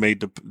lady,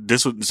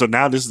 so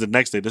now this is the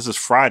next day. This is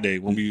Friday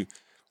when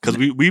because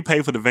we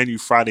paid for the venue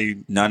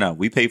Friday. No,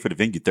 we paid for the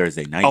venue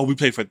Thursday night. Oh, we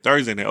paid for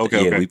Thursday night.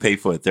 Okay, yeah, we paid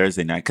for it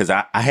Thursday night because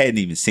I hadn't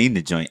even seen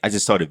the joint. I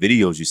just saw the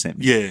videos you sent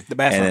me. Yeah, the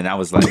bathroom. And then I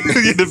was like,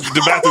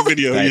 the bathroom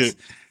video. Nice. Yeah.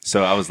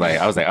 So I was like,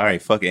 all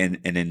right, fuck it.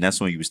 And then that's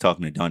when you was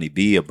talking to Donnie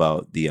B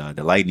about the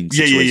lighting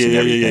situation and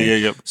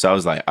everything. Yeah. So I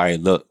was like, all right,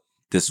 look,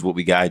 this is what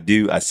we gotta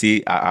do. I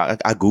see. I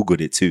Googled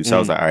it too. So I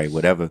was like, all right,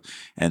 whatever.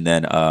 And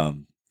then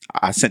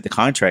I sent the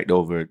contract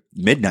over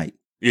midnight.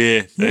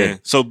 Yeah.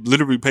 So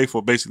literally pay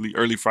for basically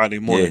early Friday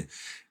morning.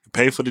 Yeah.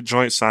 Pay for the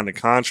joint, sign the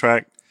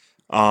contract.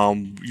 I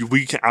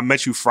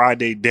met you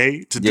Friday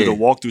day to do the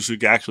walkthrough so you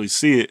could actually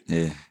see it.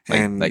 Yeah,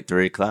 like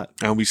 3:00.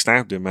 And we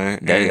stamped it, man.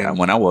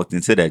 When I walked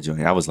into that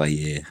joint, I was like,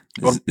 yeah,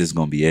 this is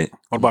gonna be it.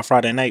 What about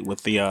Friday night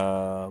with the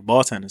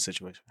bartending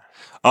situation?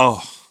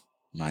 Oh,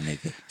 My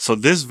nigga. So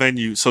this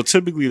venue, so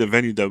typically the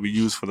venue that we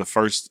use for the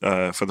first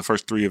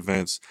 3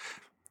 events,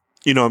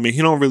 you know, what I mean,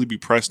 he don't really be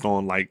pressed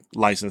on like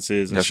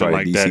licenses and That's shit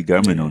right. like DC that.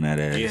 government on that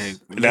ass. Yeah,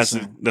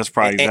 That's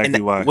probably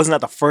exactly why. Wasn't that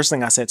the first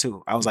thing I said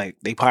too? I was like,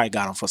 they probably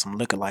got him for some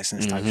liquor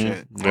license type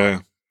shit. Yeah.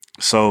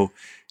 So,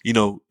 you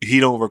know, he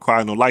don't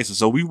require no license.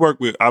 So we work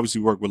with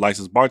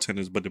licensed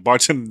bartenders, but the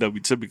bartender that we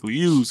typically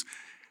use,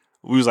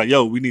 we was like,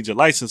 yo, we need your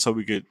license so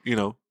we could, you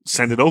know,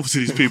 send it over to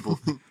these people.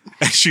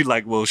 And she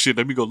like, well, shit,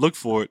 let me go look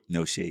for it.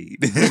 No shade.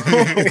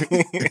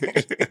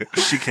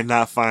 She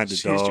cannot find it,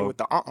 She hit you dog. with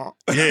the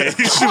Yeah,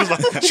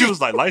 she was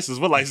like, license,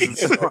 what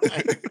license?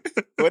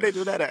 Where they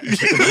do that at?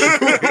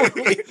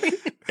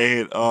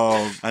 And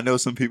I know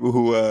some people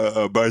who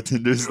are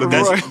bartenders.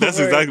 that's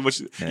exactly what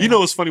Yeah. you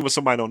know. It's funny when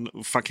somebody don't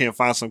if I can't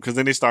find some because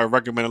then they start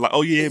recommending like,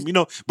 oh yeah, you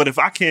know. But if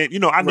I can't, you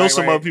know, I know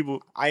some other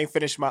people. I ain't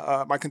finished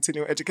my my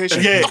continuing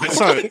education. Yeah,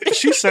 so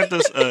she sent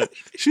us a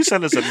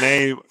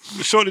name.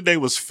 The shorty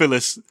name was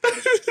Phyllis.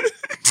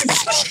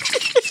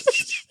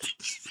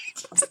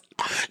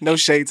 No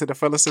shade to the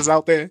Phyllises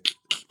out there.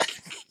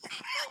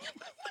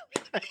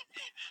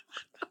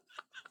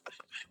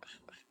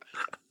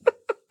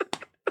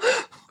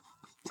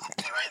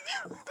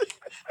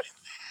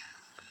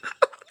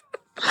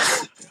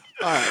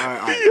 All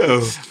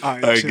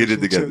right, Get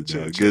it together,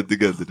 dog. Get it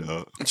together,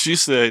 dog. She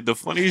said the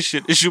funniest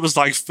shit is she was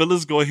like,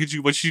 Phyllis gonna hit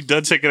you when she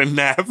done taking a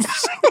nap.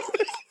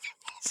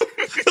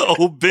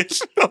 Oh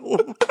bitch.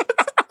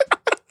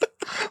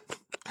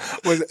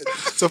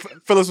 So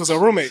Phyllis was a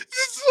roommate,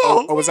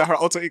 or was that her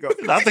alter ego?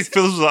 I think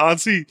Phyllis was an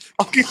auntie.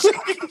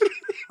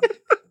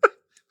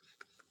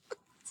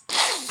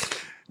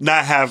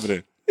 Not having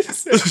it.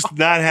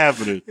 Not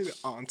having it.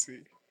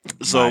 Auntie.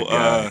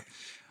 So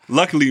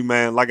luckily,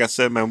 man, like I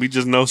said, man, we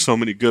just know so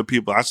many good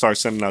people. I started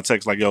sending out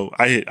texts like, yo,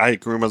 I hit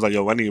Kareem. I was like,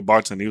 yo, I need a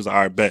bartender. He was like,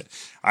 all right, bet.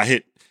 I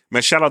hit,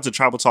 man, shout out to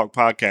Tribal Talk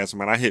Podcast,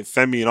 man. I hit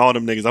Femi and all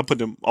them niggas. I put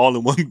them all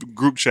in one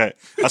group chat.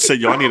 I said,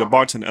 yo, I need a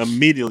bartender.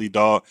 Immediately,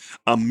 dog.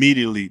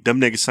 Immediately.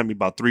 Them niggas sent me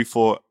about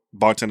 3-4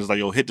 bartenders like,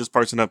 yo, hit this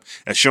person up.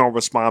 And she don't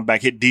respond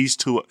back. Hit these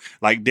two.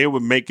 Like, they were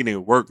making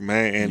it work,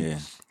 man. And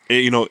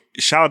you know,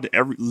 shout out to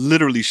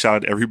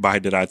everybody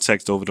that I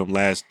text over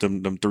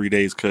them 3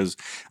 days. Cause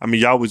I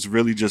mean, y'all was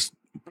really just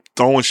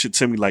throwing shit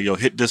to me like, yo,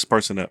 hit this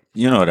person up.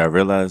 You know what I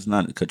realized?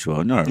 Not to cut you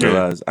off. No, I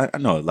realized I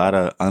know a lot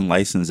of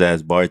unlicensed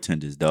ass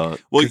bartenders, dog.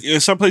 Well, in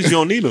some places you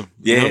don't need them.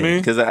 Yeah, You know what I mean?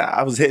 because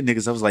I was hitting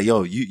niggas. I was like,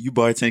 yo, you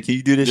bartend, can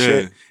you do this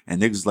shit?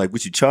 And niggas was like,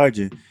 what you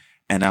charging?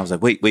 And I was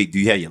like, wait, do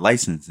you have your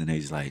license? And they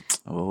was like,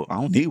 oh, I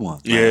don't need one.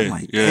 Like, Yeah, I'm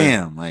like, yeah.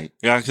 damn, like,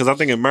 Yeah, because I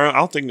think in Maryland,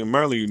 I don't think in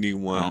Maryland you need I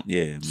one. don't-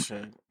 yeah,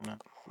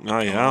 No,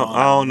 yeah,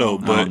 I don't know,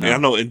 but I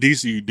know in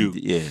DC you do.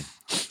 yeah.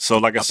 So,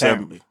 like I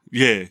Apparently.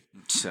 said,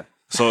 yeah.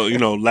 So, you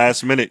know,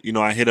 last minute, you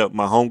know, I hit up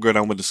my homegirl that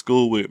I went to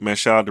school with, man.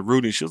 Shout out to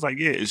Rudy. She was like,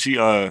 yeah, she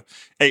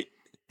hey,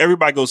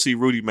 everybody go see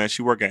Rudy, man.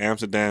 She work at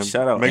Amsterdam.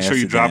 Shout out Make sure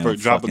you drop a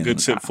Amsterdam, good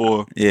tip for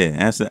her. Yeah,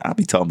 Amsterdam. I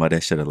be talking about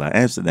that shit a lot.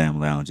 Amsterdam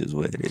Lounge is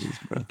what it is,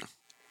 bro.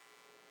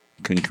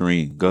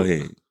 Kareem, go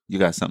ahead. You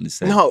got something to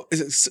say? No,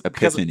 it's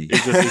Epiphany.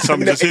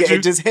 Something just hit you?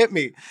 It just hit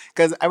me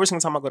because every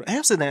single time I go to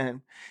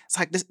Amsterdam, it's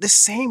like this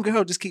same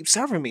girl just keeps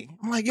serving me.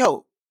 I'm like,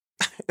 yo,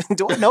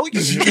 do I know you?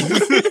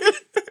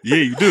 Yeah,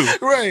 you do.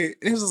 Right.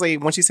 And it was just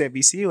like when she said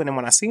VCU, and then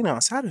when I seen her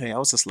on Saturday, I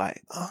was just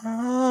like, okay,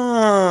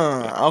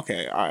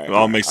 all right. It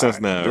all makes sense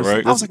now,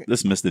 right?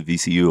 This Mr.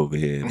 VCU over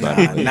here. By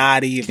the way.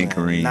 Not even. King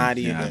Kareem, Not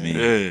you even. know what I mean?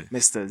 Yeah.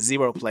 Mr.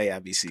 Zero Play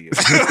at VCU.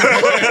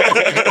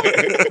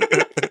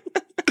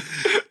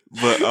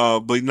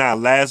 But nah,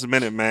 last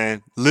minute,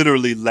 man.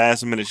 Literally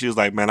last minute, she was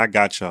like, man, I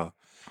got y'all.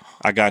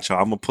 I'm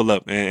gonna pull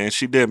up. And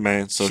she did,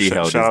 man. So She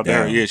held shout us out to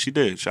her. down. Yeah, she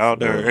did. Shout out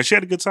to her. And she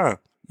had a good time.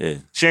 Yeah.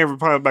 She ain't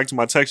replying back to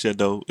my text yet,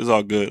 though. It's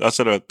all good. I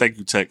sent her a thank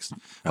you text.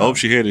 I hope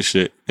she hear this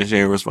shit. And she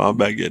ain't respond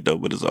back yet, though.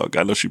 But it's all good.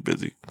 I know she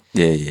busy.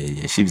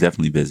 Yeah. She was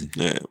definitely busy.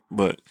 Yeah.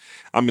 But,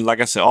 I mean,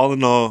 like I said, all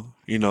in all,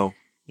 you know,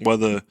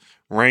 whether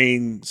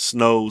rain,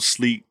 snow,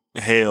 sleet,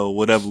 hail,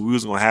 whatever, we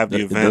was going to have the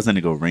event. Doesn't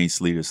it go rain,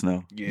 sleet, or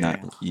snow?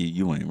 Yeah.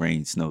 You ain't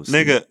rain, snow,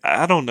 sleet. Nigga,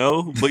 I don't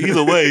know. But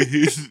either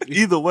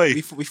way,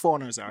 we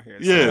foreigners out here.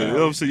 So. Yeah, you know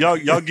what I'm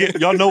saying?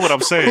 Y'all know what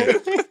I'm saying.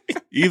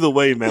 Either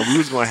way, man, we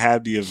was gonna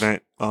have the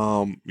event.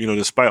 You know,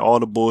 despite all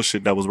the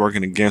bullshit that was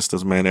working against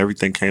us, man,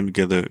 everything came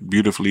together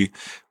beautifully.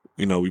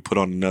 You know, we put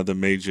on another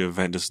major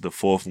event. This is the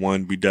 4th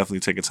one. We definitely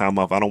taking time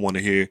off. I don't want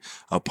to hear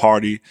a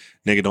party.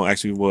 Nigga, don't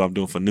ask me what I'm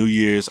doing for New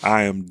Year's.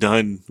 I am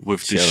done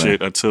with this Chillin'.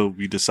 shit until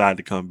we decide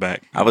to come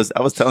back. I was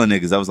telling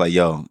niggas, I was like,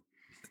 yo,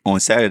 on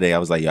Saturday, I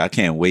was like, yo, I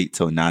can't wait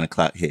till 9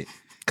 o'clock hit.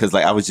 Cause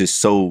like I was just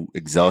so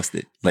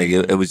exhausted. Like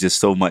it was just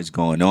so much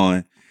going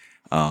on.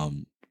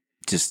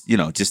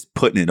 Just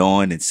putting it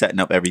on and setting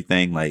up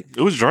everything. Like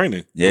It was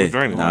draining. yeah, It was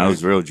draining. it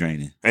was real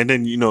draining. And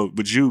then, you know,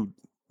 but you've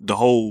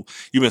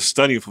been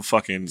studying for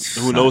fucking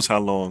who knows how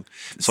long.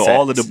 So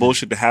all of the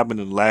bullshit that happened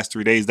in the last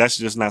 3 days, that's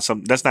just not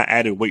something, that's not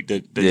added weight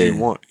that you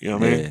want. You know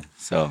what I mean?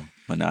 So,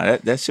 but no,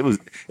 that shit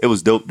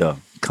was dope though.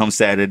 Come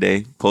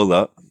Saturday, pull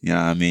up. You know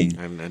what I mean?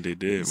 And they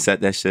did. Set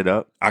that shit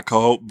up. I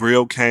hope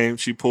Brio came.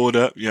 She pulled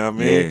up. You know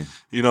what I mean? Yeah.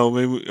 You know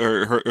what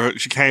I mean?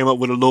 She came up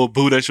with a little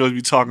boo that she was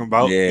be talking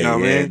about. Yeah, you know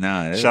what I mean?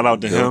 Nah, Shout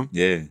out to him.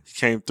 Yeah. He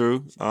came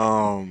through.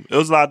 It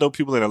was a lot of dope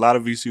people, and a lot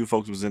of VCU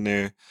folks was in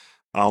there.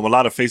 A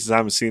lot of faces I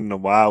haven't seen in a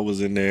while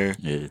was in there.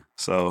 Yeah.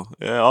 So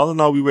yeah, all in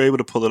all, we were able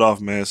to pull it off,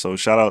 man. So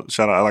shout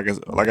out.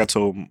 Like I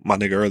told my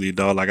nigga earlier,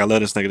 dog. Like I love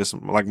this nigga. This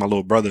like my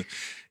little brother.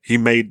 He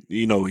made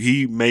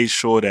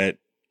sure that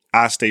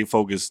I stayed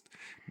focused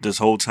this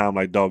whole time.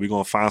 Like, dog, we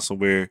gonna find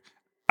somewhere.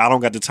 I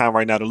don't got the time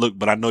right now to look,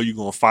 but I know you're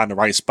gonna find the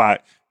right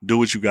spot. Do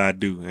what you gotta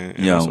do. And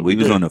Yo, we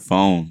was on the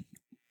phone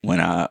when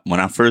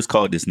I first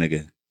called this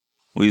nigga.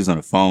 We was on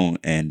the phone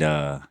and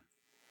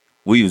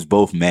we was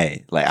both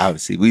mad. Like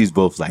obviously, we was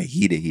both like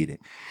heated.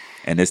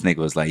 And this nigga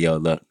was like, "Yo,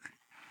 look,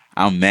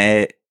 I'm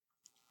mad,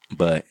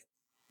 but."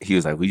 He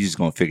was like, "We just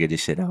gonna figure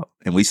this shit out,"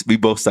 and we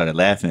both started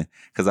laughing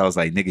because I was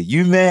like, "Nigga,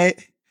 you mad?"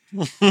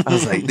 I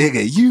was like,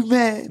 "Nigga, you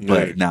mad?"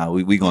 But nah,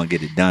 we gonna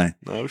get it done,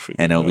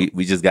 and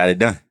we just got it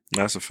done.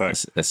 That's a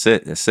fact. That's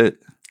it.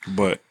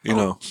 But you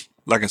know,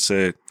 like I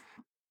said,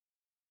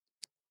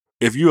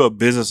 if you're a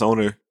business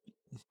owner,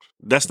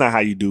 that's not how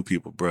you do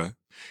people, bruh.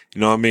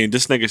 You know what I mean?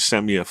 This nigga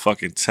sent me a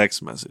fucking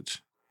text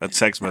message. A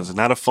text message,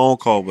 not a phone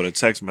call, but a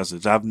text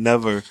message. I've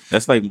never.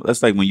 That's like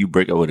when you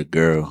break up with a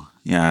girl.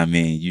 You know what I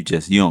mean? You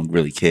don't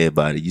really care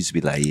about it. You just be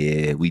like,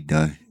 yeah, we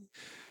done.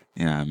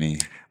 You know what I mean?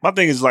 My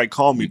thing is like,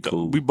 call me.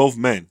 Cool. We both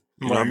men.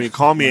 You know what I mean?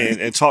 Call me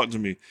and talk to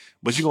me.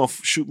 But you gonna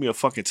shoot me a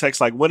fucking text?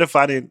 Like, what if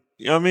I didn't?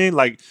 You know what I mean?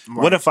 Like,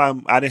 what if I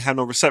didn't have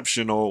no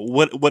reception or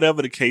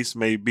whatever the case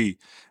may be?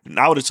 And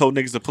I would have told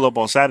niggas to pull up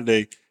on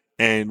Saturday,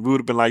 and we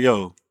would have been like,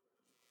 yo,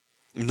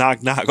 knock,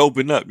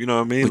 open up. You know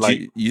what I mean? But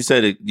like you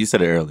said it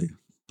earlier,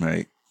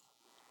 right?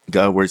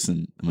 God works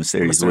in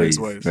mysterious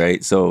ways,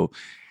 right? So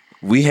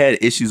we had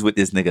issues with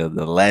this nigga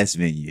the last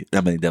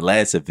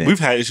event. We've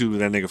had issues with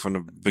that nigga from the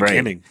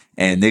beginning. Right.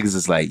 And niggas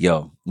is like,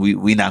 yo,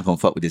 we not gonna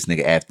fuck with this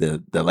nigga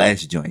after the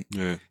last joint.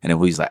 Yeah. And then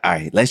we was like, all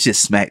right, let's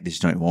just smack this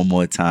joint one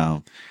more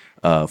time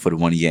for the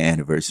 1 year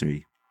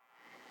anniversary.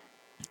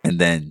 And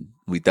then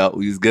we thought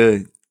we was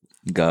good.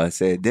 God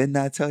said, didn't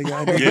I tell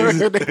y'all?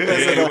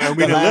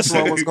 The last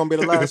one was gonna be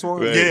the last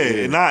one. Right.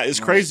 Yeah, and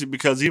it's crazy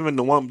because even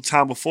the one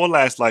time before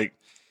last, like,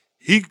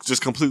 he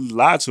just completely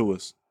lied to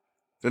us.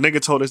 The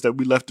nigga told us that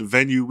we left the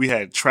venue, we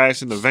had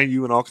trash in the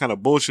venue and all kind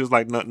of bullshit.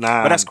 Like, nah.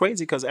 But that's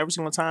crazy because every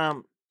single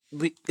time,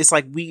 it's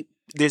like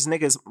there's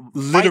niggas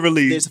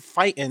literally there's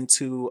fighting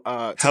to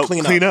help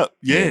clean up.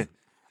 Yeah.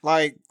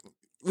 Like,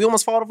 we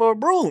almost fought over a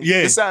broom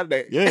this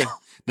Saturday. Yeah.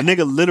 The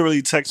nigga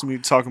literally texted me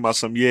talking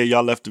about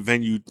y'all left the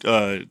venue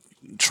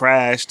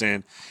trashed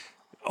and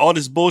all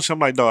this bullshit. I'm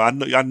like,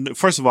 dog, I know,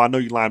 first of all, I know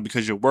you lying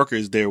because your worker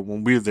is there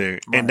when we're there.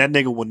 Right. And that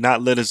nigga would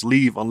not let us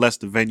leave unless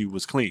the venue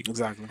was clean.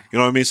 Exactly. You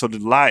know what I mean? So the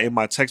lie in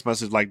my text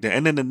message like that.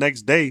 And then the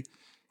next day,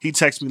 he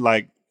texted me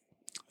like,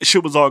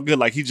 shit was all good.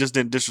 Like, he just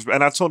didn't disrespect.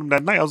 And I told him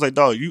that night, I was like,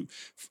 dog, you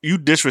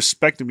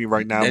disrespecting me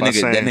right now by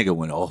saying. That nigga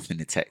went off in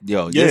the text.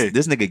 Yo,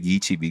 this nigga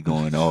Geechee be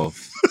going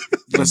off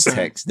in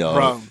text, dog.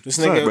 Bro, this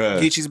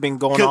nigga Geechee's been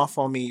going off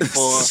on me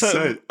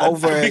for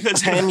over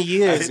 10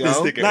 years,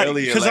 yo.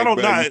 Because I'm going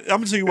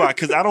to tell you why.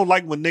 Because I don't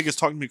like when niggas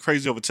talk to me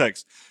crazy over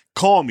text.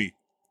 Call me.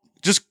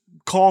 Just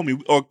call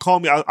me or call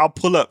me. I'll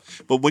pull up.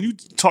 But when you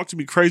talk to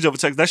me crazy over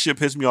text, that shit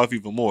pisses me off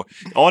even more.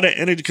 All that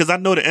energy, because I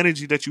know the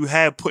energy that you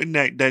have putting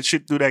that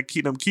shit through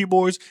them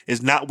keyboards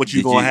is not what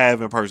you're going to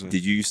have in person.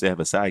 Did you used to have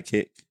a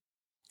sidekick?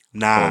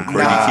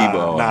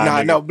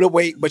 Nah. No, but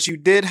wait, but you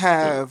did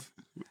have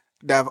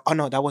that. Oh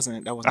no, that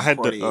wasn't I had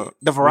the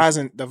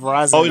Verizon.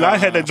 Oh, I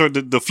had that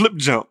joint, the flip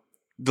jump,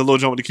 the little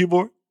jump with the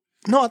keyboard.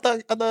 No, I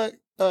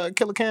thought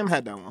Killer Cam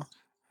had that one.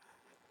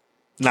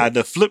 Nah,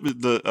 the flip,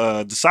 the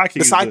sidekick. The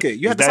sidekick.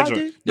 You had the sidekick?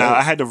 Joint. Nah,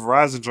 I had the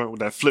Verizon joint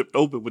with that flipped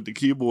open with the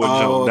keyboard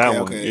jump.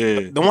 That one.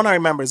 Yeah. The one I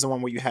remember is the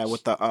one where you had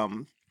with the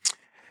one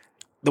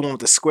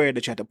with the square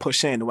that you had to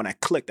push in, the one that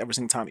clicked every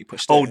single time you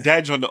pushed it. Oh,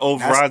 that joint, the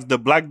old Verizon, the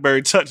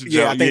BlackBerry Touch jump.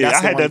 Yeah,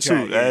 I had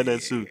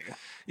that too.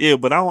 Yeah,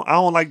 but I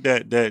don't like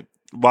that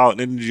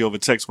wild energy over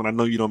text when I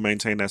know you don't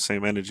maintain that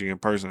same energy in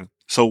person.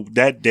 So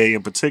that day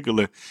in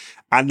particular,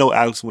 I know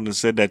Alex wouldn't have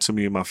said that to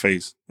me in my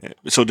face.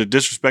 So to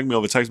disrespect me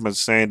over text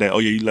message saying that, oh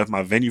yeah, you left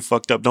my venue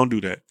fucked up, don't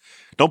do that.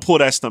 Don't pull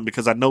that stunt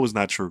because I know it's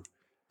not true.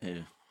 Yeah.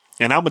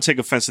 And I'm going to take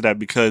offense to that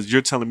because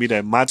you're telling me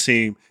that my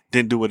team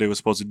didn't do what they were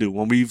supposed to do.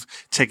 When we've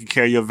taken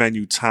care of your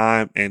venue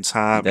time and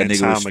time that and nigga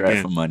time was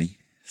again. For money.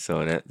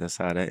 So that's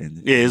how that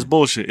ended. Yeah, it's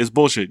bullshit. It's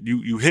bullshit.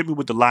 You hit me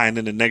with the lie and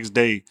then the next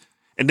day,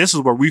 and this is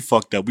where we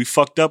fucked up. We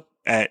fucked up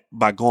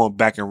by going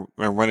back and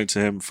running to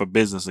him for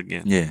business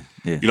again. Yeah.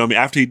 You know what I mean?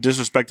 After he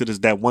disrespected us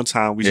that one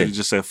time, we should have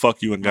just said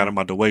fuck you and got him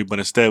out the way. But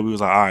instead, we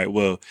was like, all right,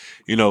 well,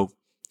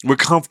 we're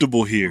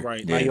comfortable here.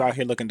 Right. Now you out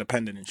here looking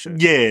dependent and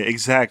shit. Yeah,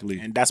 exactly.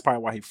 And that's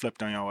probably why he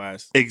flipped on your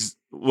ass.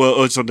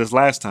 So this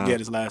last time. Yeah,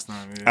 this last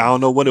time. Yeah. I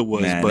don't know what it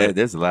was, but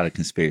there's a lot of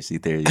conspiracy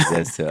theories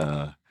as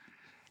to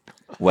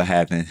what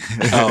happened.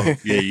 Oh,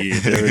 yeah.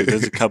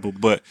 There's a couple.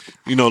 But,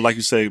 like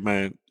you say,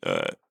 man,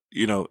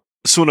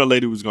 sooner or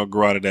later we was going to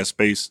grow out of that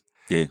space.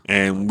 Yeah.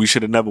 And we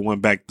should have never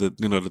went back the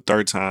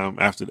third time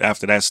after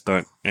that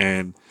stunt.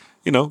 And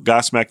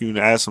God smack you in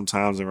the ass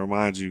sometimes and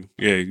remind you,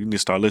 yeah, you need to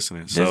start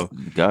listening. So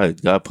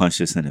God punched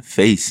us in the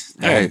face.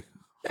 Yeah.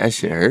 That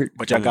shit hurt.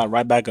 But y'all got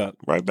right back up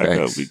right back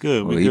up, we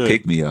good. Well, We he good.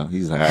 picked me up.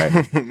 He's like, all right,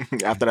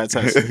 after that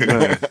test.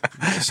 Yeah.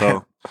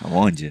 So I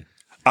warned you.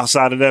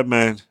 outside of that,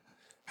 man,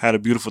 had a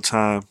beautiful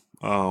time.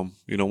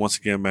 Once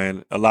again,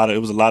 man, it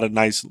was a lot of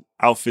nice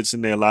outfits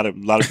in there. A lot of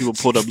people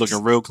pulled up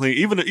looking real clean.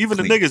 Even the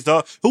niggas,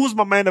 dog. Who was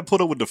my man that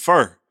pulled up with the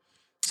fur?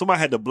 Somebody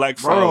had the black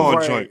fur on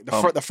Right. joint.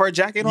 The fur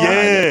jacket on?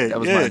 Yeah. That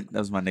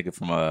was my nigga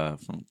from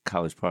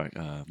College Park.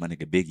 My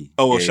nigga Biggie.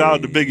 Oh, well, Yeah, shout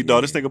out to yeah, Biggie, dog.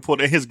 yeah. This nigga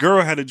pulled, and his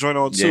girl had a joint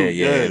on too.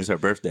 Yeah. It was her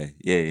birthday.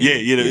 Yeah.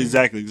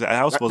 Exactly.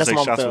 I was supposed to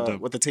take shots with them.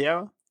 With the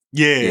tiara?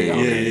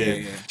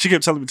 Yeah. She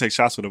kept telling me to take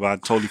shots with her, but I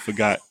totally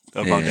forgot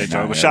about that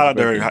joint. But shout out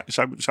to her.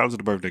 Shout out to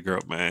the birthday girl,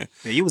 man.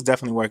 Yeah, you was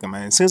definitely working,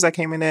 man. As soon as I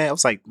came in there, I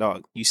was like,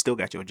 dog, you still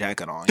got your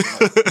jacket on.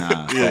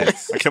 Yeah.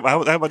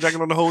 I had my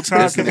jacket on the whole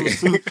time. This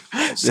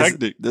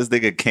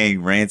nigga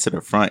King ran to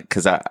the front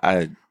because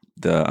the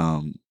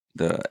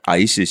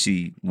Aisha,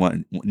 she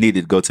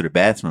needed to go to the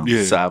bathroom.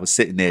 Yeah. So I was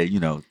sitting there,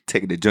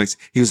 taking the joints.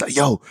 He was like,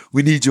 yo,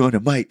 we need you on the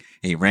mic.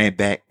 And he ran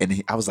back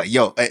and I was like,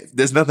 yo,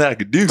 there's nothing I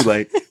could do.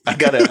 Like,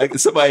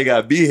 somebody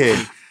got to be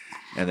here.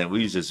 And then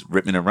we was just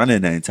ripping and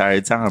running the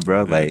entire time,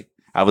 bro. Like,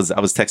 I was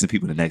texting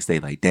people the next day,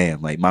 like,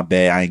 damn, like, my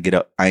bad, I ain't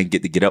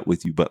get to get up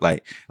with you, but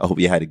like, I hope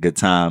you had a good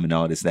time and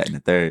all this, that, and the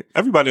third.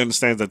 Everybody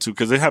understands that too,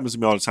 because it happens to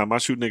me all the time. I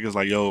shoot niggas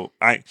like, yo,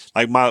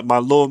 my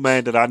little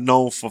man that I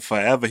know for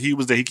forever. He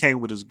was there. He came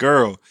with his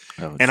girl,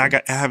 and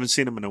I haven't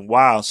seen him in a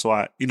while.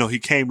 So he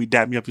came, he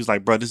dapped me up. He's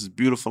like, bro, this is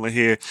beautiful in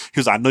here. He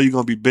was like, I know you're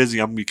gonna be busy.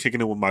 I'm gonna be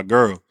kicking it with my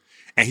girl,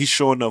 and he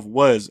sure enough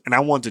was. And I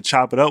wanted to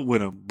chop it up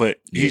with him,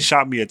 but he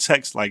shot me a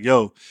text like,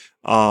 yo,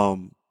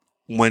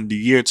 when the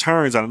year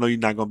turns, I know you're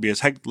not going to be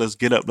as hectic. Let's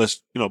get up.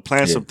 Let's,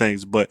 plan some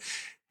things. But,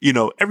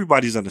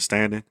 everybody's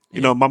understanding.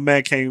 My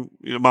man came,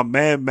 my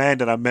man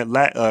that I met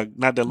not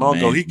that long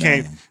ago, he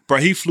came, bro,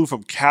 he flew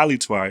from Cali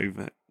to our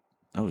event.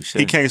 Oh,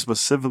 shit. He came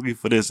specifically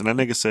for this. And that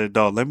nigga said,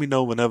 dog, let me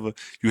know whenever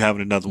you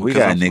having another one. We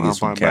got niggas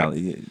from Cali.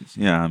 You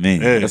know what I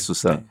mean? Yeah. That's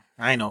what's up.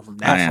 I ain't know from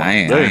that far. I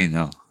ain't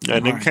know. Yeah,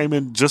 nigga came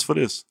in just for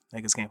this.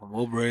 Niggas came from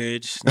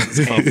Woodbridge.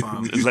 Niggas came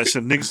from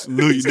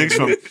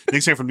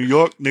Niggas came from New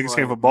York. Niggas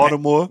came from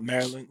Baltimore.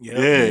 Maryland.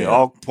 Yeah,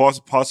 all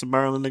parts of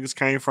Maryland niggas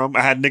came from.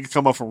 I had niggas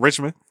come up from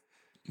Richmond.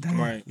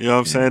 Right. You know what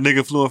I'm saying?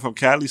 Nigga flew in from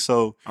Cali,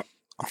 so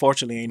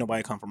unfortunately ain't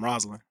nobody come from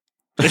Roslyn.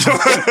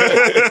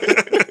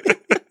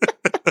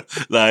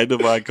 Nah, ain't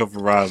nobody come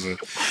from Roslyn.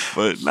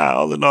 But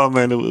all in all,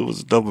 man, it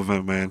was a dope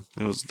event, man.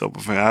 It was a dope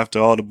event. After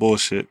all the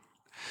bullshit,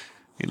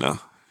 it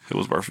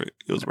was worth it.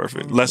 It was worth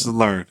it. Lessons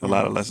learned. A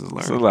lot of lessons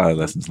learned. It's a lot of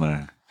lessons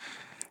learned.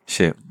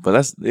 Shit. But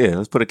let's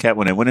put a cap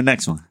on it. When the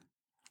next one?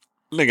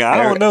 Nigga,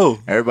 I don't know.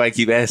 Everybody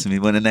keep asking me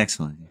when the next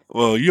one.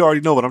 Well, you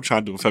already know what I'm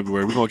trying to do in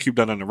February. We're gonna keep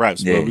that on the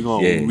wraps, but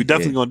we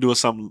definitely gonna do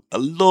something a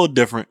little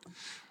different.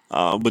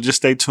 But just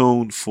stay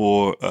tuned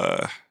for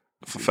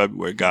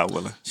February, God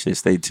willing. Shit,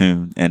 stay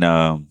tuned. And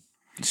I'm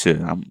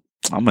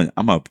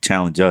gonna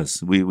challenge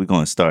us. We're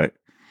gonna start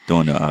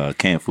doing a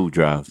canned food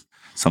drive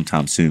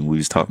sometime soon. We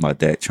was talking about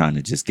that, trying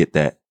to just get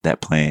that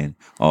plan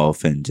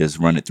off and just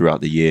run it throughout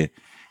the year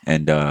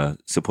and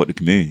support the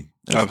community.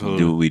 Absolutely.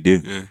 Do what we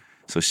do. Yeah.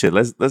 So shit,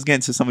 let's get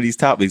into some of these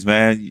topics,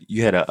 man.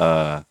 You had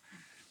a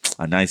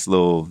nice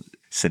little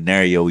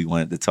scenario we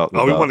wanted to talk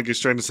about. Oh, we want to get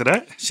straight into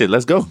that? Shit,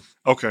 let's go.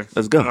 Okay.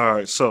 Let's go. All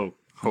right, so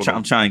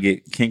I'm trying to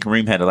get King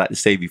Kareem had a lot to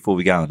say before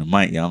we got on the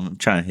mic, y'all. I'm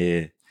trying to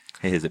hear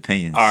his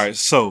opinions. All right,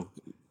 so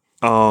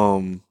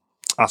I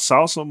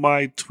saw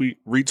somebody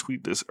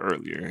retweet this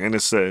earlier, and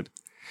it said,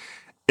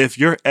 if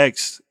your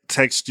ex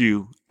texts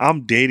you,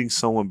 I'm dating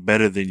someone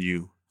better than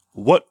you,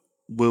 what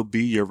will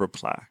be your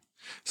reply?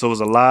 So it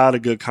was a lot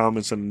of good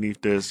comments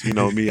underneath this. You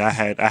know me, I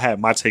had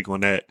my take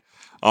on that.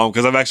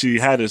 Because I've actually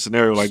had a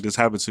scenario like this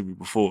happen to me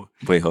before.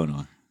 Wait, hold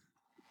on.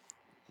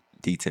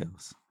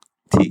 Details.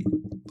 Oh,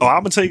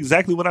 I'm gonna tell you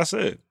exactly what I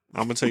said.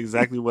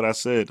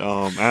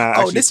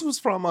 This was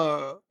from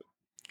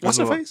what's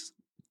her face?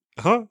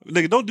 Huh?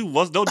 Nigga, don't do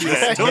that. Don't do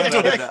that. Don't do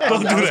that.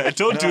 Don't do that.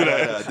 Don't do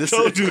that.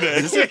 Don't do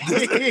that. Don't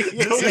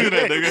do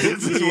that, nigga.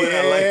 This is what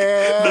I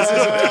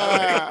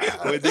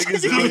like. When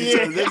niggas do each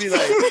other, they be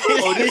like,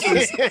 oh,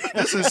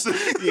 this is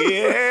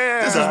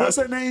what's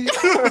her name?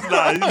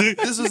 Nah,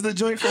 this was the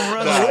joint from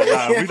Run.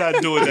 Nah, we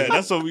not doing that.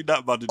 That's what we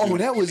not about to do. Oh,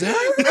 that was her?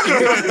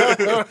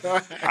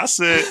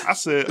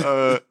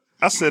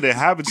 I said it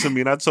happened to me,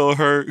 and I told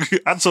her,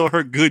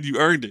 good, you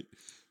earned it.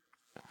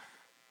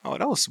 Oh,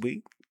 that was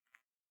sweet.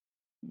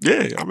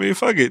 Yeah, I mean,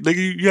 fuck it.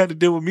 Nigga, you had to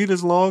deal with me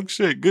this long.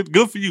 Shit,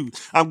 good for you.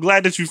 I'm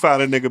glad that you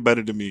found a nigga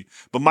better than me.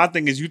 But my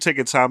thing is you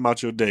taking time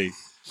out your day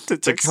to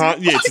text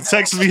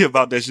me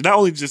about that shit. Not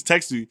only just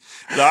text me.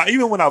 Like,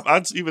 even when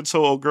I even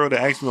told old girl that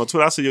asked me on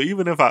Twitter, I said, yo,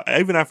 even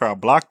after I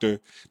blocked her,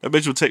 that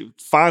bitch would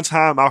find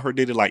time out her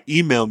day to like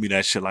email me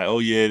that shit. Like, oh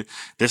yeah,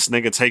 this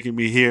nigga taking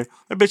me here.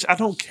 That bitch, I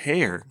don't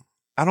care.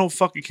 I don't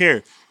fucking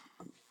care.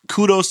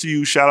 Kudos to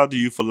you. Shout out to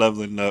you for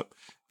leveling up.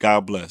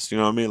 God bless. You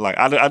know what I mean? Like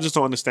I just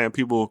don't understand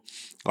people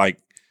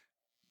like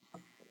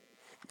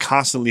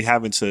constantly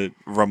having to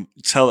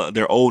tell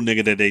their old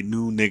nigga that they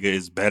new nigga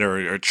is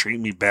better or treat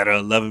me better,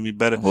 or loving me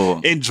better.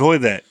 Well, enjoy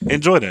that.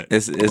 Enjoy that.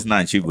 it's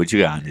not you, but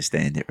you gotta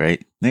understand it,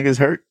 right? Niggas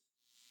hurt.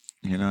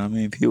 You know what I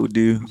mean? People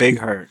do Big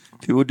hurt.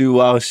 People do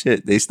wild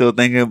shit. They still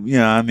thinking, you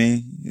know what I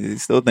mean? They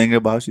still thinking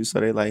about you, so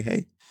they like,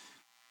 hey.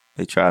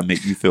 They try to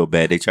make you feel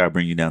bad. They try to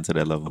bring you down to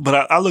that level.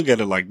 But I look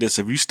at it like this: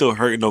 if you still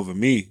hurting over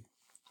me,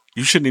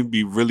 you shouldn't even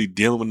be really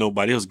dealing with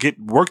nobody else.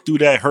 Work through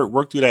that hurt,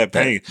 work through that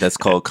pain. That's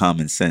called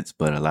common sense,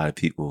 but a lot of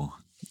people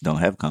don't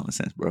have common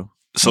sense, bro.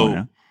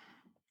 So,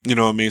 you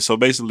know what I mean? So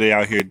basically, they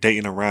out here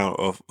dating around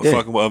or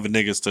fucking with other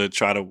niggas to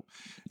try to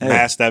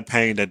mask that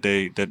pain that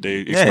they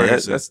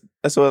experience.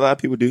 That's what a lot of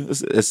people do.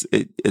 It's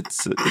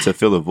a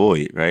fill a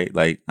void, right?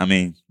 Like, I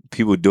mean,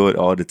 people do it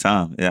all the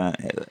time. Yeah,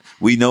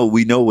 we know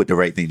what the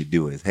right thing to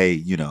do is. Hey,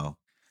 you know,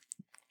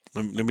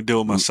 let me deal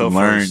with myself.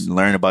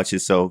 Learn about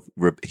yourself,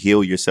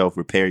 heal yourself,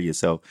 repair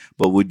yourself.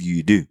 But what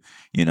do?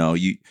 You know,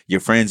 your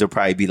friends will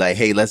probably be like,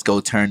 "Hey, let's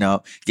go turn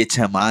up, get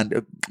your mind."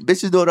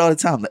 Bitches do it all the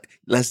time.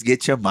 Let's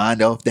get your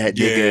mind off that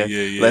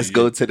nigga. Let's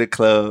go to the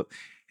club.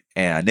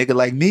 And a nigga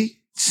like me,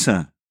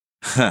 son,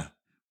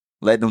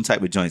 let them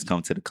type of joints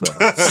come to the club.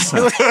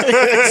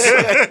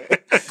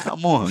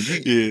 Come on,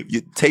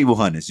 you table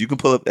hunters. You can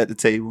pull up at the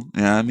table.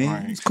 You know what I mean?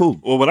 Right. It's cool.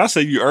 Well, when I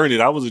say you earned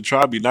it, I wasn't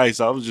trying to be nice.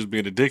 I was just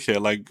being a dickhead.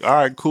 Like, all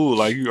right, cool.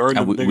 Like, you earned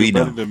it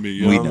better than me.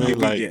 You know what I mean?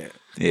 Like,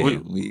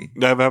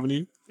 that ever happened to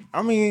you?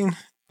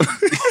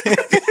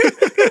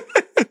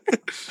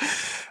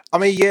 I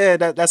mean, yeah,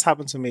 that's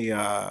happened to me.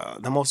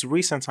 The most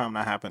recent time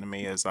that happened to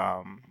me is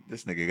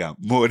this nigga got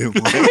more than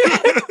one.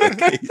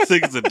 This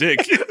nigga's a dick.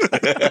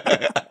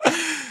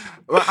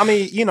 Well, I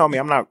mean, you know me.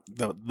 I'm not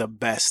the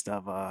best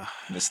of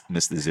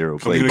Mr. Zero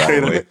Play, by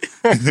the way.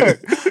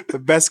 The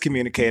best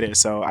communicator.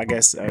 So I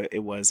guess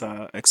it was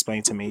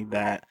explained to me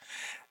that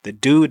the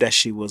dude that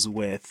she was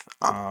with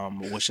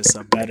was just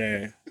a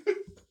better.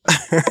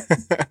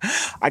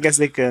 I guess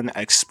they can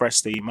express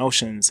the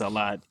emotions a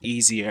lot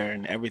easier,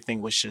 and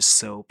everything was just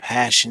so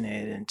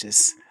passionate and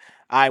just.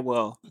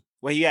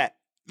 Where you at?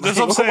 That's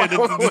what I'm saying.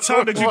 The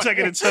time that you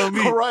taking to tell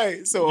me.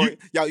 Right. So,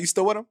 you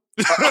still with him?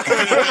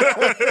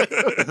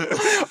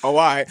 Oh, all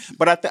right.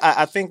 But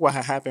I think what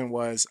had happened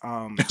was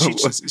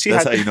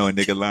that's how you know a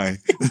nigga lying.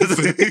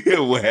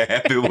 What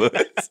happened was.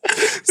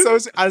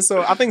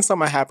 So I think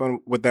something happened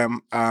with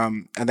them.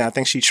 And then I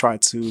think she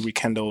tried to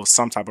rekindle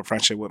some type of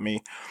friendship with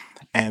me.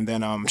 And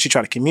then she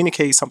tried to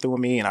communicate something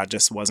with me, and I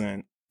just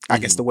wasn't. I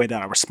guess the way that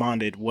I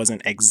responded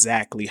wasn't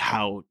exactly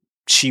how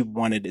she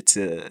wanted it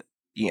to.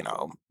 You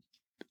know.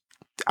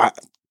 I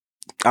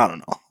don't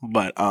know,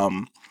 but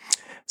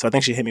so I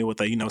think she hit me with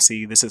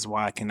see, this is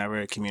why I can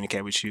never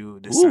communicate with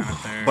you. This and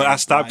third. But I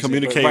stopped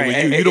communicating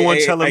with you. You the one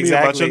telling me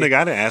about your nigga.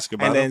 I didn't ask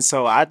about him. And then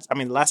so I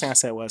mean, the last thing I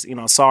said was,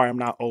 sorry, I'm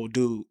not old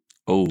dude.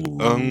 Oh,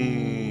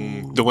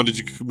 the one that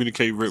you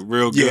communicate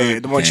real good. Yeah,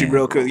 the one she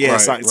real good. Yeah,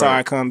 sorry,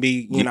 I couldn't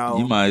be. You know,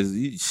 you might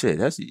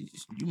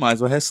as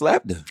well have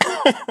slapped her.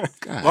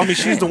 Well, I mean,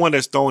 she's the one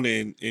that's throwing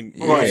it in.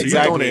 Right, so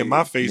you're throwing it in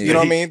my face. You know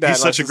what I mean? He's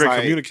such a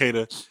great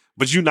communicator.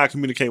 But you're not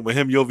communicating with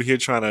him. You're over here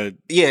trying to...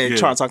 Yeah,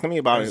 trying to talk to me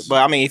about it.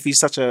 But, I mean, if he's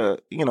such a,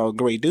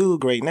 great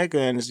dude, great nigga,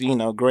 and is,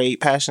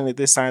 great, passionate,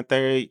 this, and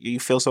third, you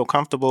feel so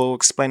comfortable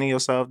explaining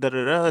yourself,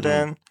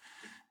 then,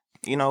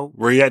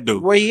 Where you at,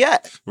 dude? Where you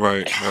at?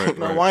 Right.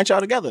 Why aren't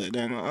y'all together?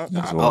 Then,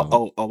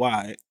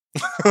 why?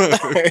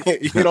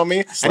 You know what I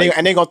mean?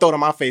 And they gonna throw it in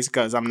my face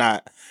because I'm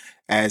not...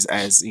 As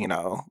as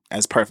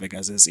perfect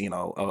as this,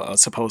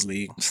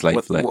 supposedly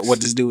what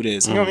this dude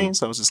is. You know what I mean?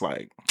 So it's just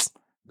like...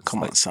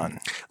 Come on, son.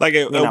 Like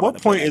at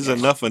what point is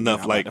enough?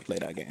 Like to play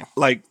that game.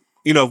 Like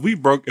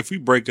if we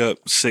break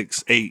up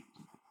 6, 8,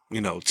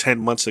 10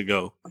 months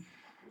ago,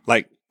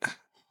 like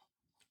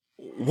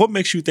what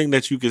makes you think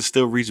that you can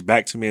still reach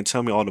back to me and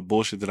tell me all the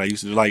bullshit that I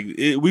used to do? Like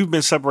we've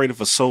been separated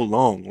for so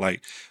long.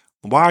 Like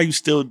why are you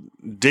still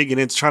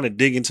trying to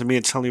dig into me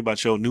and tell me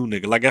about your new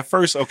nigga? Like at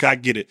first, okay, I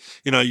get it.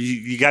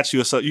 You got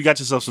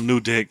yourself some new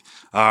dick.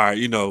 All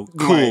right,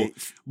 cool. Right.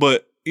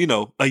 But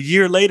a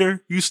year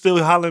later, you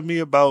still hollering at me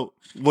about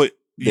what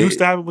used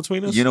to happen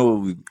between us? You know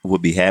what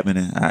would be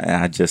happening?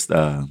 I just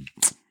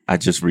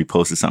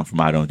reposted something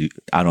from I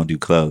don't do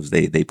clubs.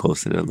 They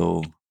posted a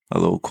little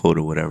quote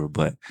or whatever.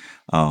 But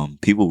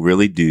people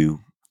really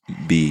do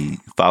be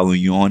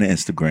following you on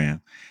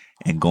Instagram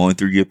and going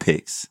through your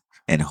pics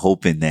and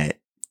hoping that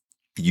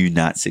you're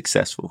not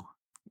successful.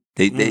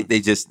 They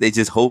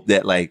just hope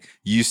that like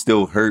you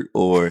still hurt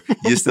or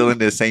you're still in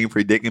the same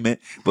predicament.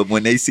 But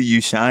when they see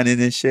you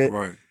shining and shit,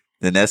 right,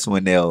 then that's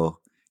when they'll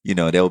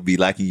be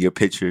liking your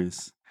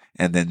pictures,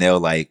 and then they'll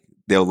like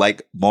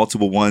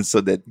multiple ones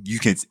so that you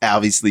can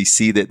obviously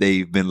see that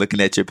they've been looking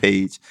at your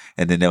page,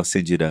 and then they'll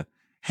send you the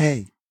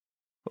hey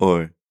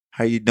or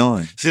how you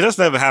doing. See, that's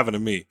never happened to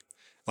me.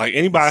 Like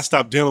anybody I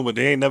stop dealing with,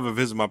 they ain't never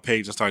visit my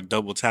page and start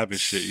double tapping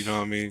shit. You know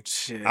what I mean?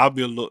 Shit. I'll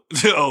be a little.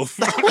 Oh,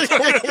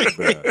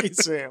 He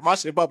said, "My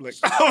shit public."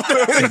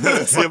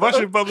 yeah, my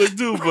shit public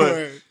too,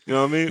 but you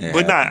know what I mean. It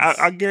But nah, happens.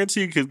 I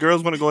guarantee you, because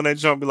girls want to go in that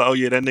jump, and be like, "Oh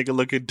yeah, that nigga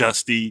looking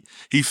dusty.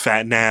 He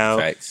fat now.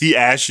 Facts. He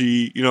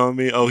ashy." You know what I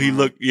mean? Oh, he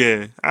look.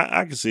 Yeah,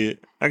 I can see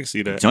it. I can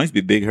see that. Joints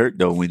be big hurt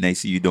though when they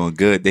see you doing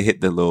good. They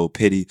hit the little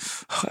pity.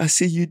 "Oh, I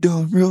see you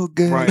doing real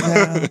good Right.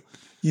 now.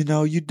 You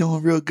know, you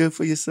doing real good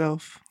for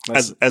yourself."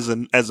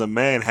 As a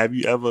man, have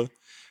you ever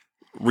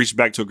reached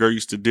back to a girl you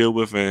used to deal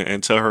with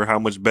and tell her how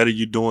much better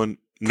you're doing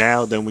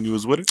now than when you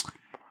was with her?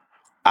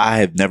 I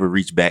have never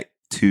reached back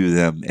to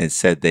them and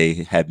said they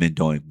have been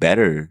doing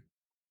better,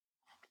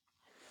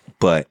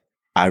 but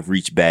I've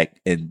reached back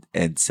and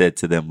said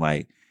to them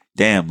like,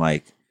 "Damn,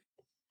 like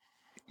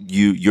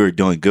you're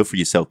doing good for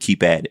yourself.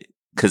 Keep at it."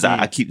 Because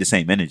I keep the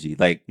same energy.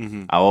 Like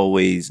Mm-hmm.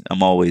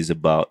 I'm always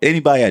about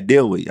anybody I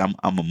deal with.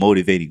 I'm a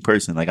motivating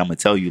person. Like I'm gonna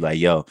tell you, like,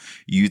 yo,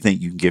 you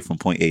think you can get from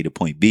point A to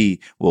point B?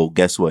 Well,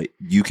 guess what?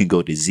 You can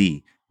go to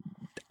Z.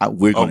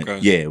 We're gonna,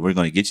 Okay. we're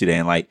gonna get you there.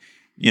 And like,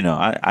 you know,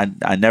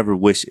 I never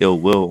wish ill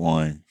will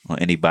on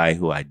anybody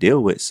who I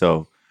deal with.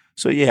 So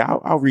yeah,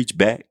 I'll reach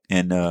back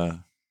and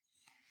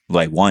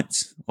like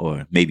once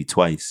or maybe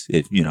twice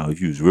if you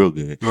was real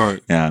good.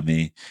 Right. You know what I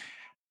mean?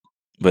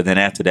 But then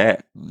after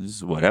that,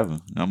 it's whatever.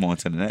 I'm on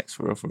to the next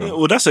for real. Yeah,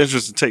 well, that's an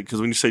interesting take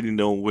because when you say you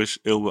don't wish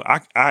ill will,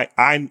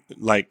 I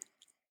like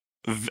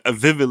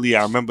vividly.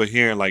 I remember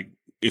hearing like,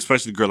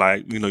 especially the girl I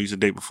used to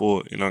date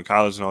before, in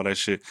college and all that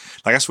shit.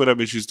 Like I swear that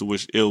bitch used to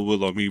wish ill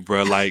will on me,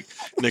 bro. Like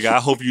nigga,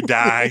 I hope you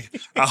die.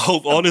 I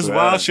hope all this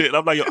wild shit. And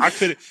I'm like,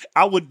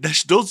 yo,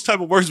 those type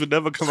of words would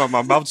never come out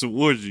my mouth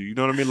towards you. You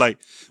know what I mean? Like,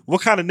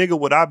 what kind of nigga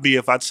would I be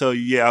if I tell you,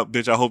 yeah,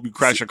 bitch, I hope you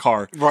crash your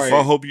car, Right. or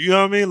I hope you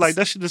know what I mean? Like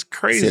that shit is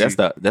crazy. See,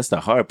 that's the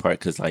hard part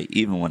because like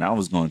even when I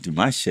was going through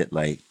my shit,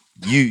 like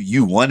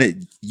you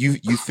wanted you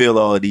feel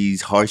all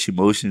these harsh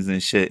emotions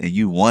and shit, and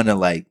you want to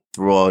like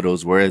throw all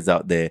those words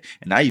out there.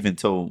 And I even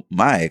told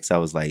my ex, I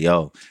was like,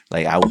 yo,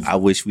 like I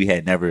wish we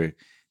had never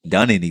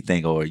done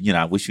anything, or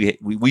I wish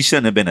we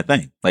shouldn't have been a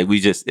thing. Like we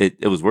just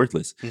it was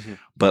worthless. Mhm.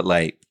 But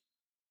like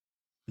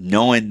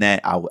knowing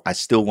that I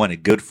still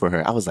wanted good for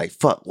her, I was like,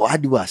 fuck, why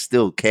do I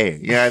still care?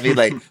 You know what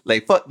I mean?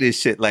 Like fuck this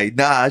shit. Like,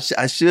 nah,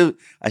 I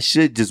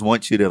should just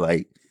want you to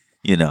like,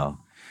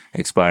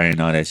 expire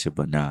and all that shit.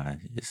 But nah,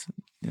 it's,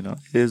 it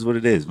is what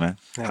it is, man.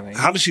 I mean,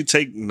 How did she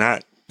take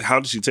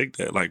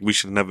that? Like we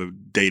should have never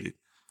dated.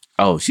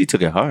 Oh, she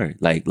took it hard.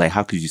 Like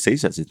how could you say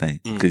such a thing?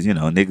 Mm. Because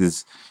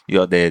niggas,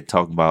 you out there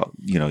talking about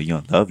you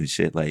in love and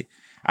shit. Like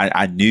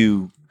I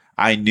knew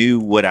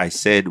what I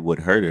said would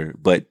hurt her,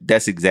 but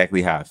that's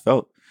exactly how I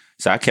felt.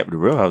 So I kept it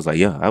real. I was like,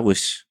 yo, I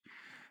wish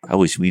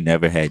we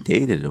never had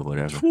dated or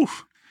whatever. Whew.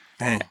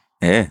 damn.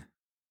 Yeah,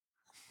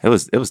 it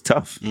was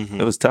tough. Mhm.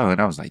 It was tough, and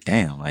I was like,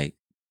 damn, like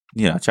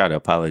I tried to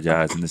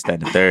apologize and this, that,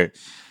 and the third.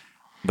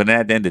 But then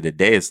at the end of the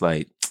day, it's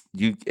like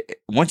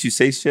once you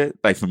say shit,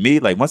 like for me,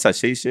 like once I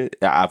say shit,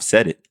 I've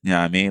said it. You know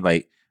what I mean?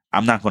 Like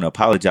I'm not going to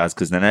apologize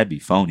because then that'd be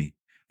phony.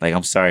 Like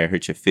I'm sorry I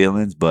hurt your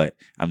feelings, but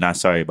I'm not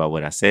sorry about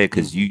what I said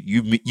because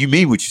you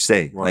mean what you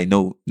say. Right.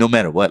 Like no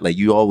matter what, like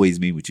you always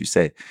mean what you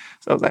say.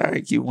 So I was like, all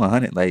right, keep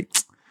 100. Like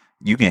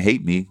you can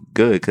hate me,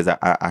 good, because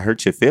I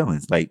hurt your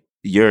feelings. Like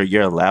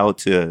you're allowed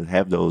to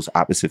have those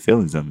opposite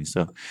feelings of me.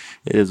 So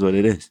it is what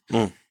it is.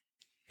 Mm.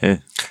 Yeah.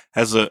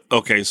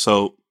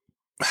 So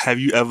have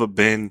you ever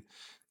been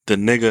the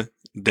nigga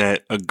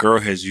that a girl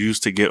has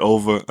used to get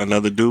over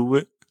another dude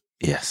with?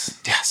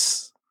 Yes.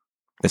 Yes.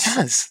 Yes.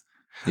 Yes.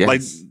 Yes.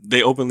 Like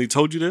they openly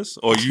told you this,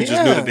 or you just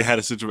knew that they had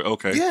a situation?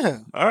 Okay, Yeah.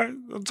 all right,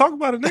 talk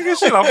about it, nigga.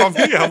 Shit, I'm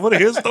here. I want to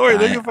hear a story,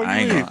 nigga. Fuck I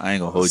you ain't mean?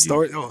 gonna hold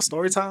Story. you. Oh,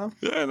 story time.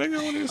 Yeah, nigga,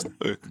 I want to hear a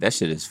story. That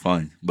shit is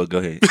fun. But go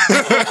ahead.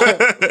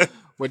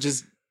 We're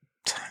just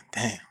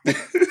damn.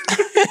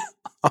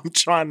 I'm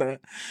trying to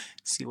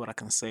see what I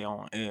can say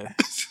on air.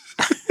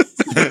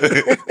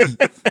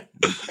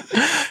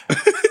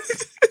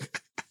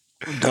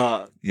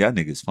 Dog. Y'all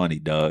niggas funny,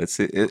 dog.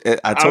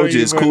 I don't told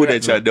you it's even cool remember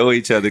that y'all know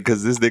each other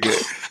because this nigga,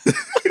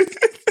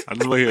 I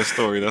just want to hear a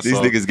story. That's these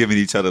all. niggas giving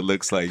each other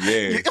looks like,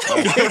 yeah,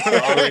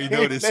 I already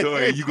know this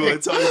story. You going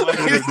to talk about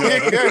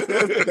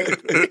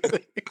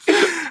it?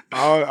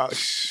 Oh,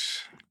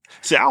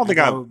 See, I don't think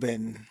I've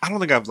been.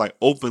 like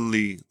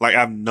openly, like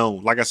I've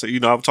known, like I said,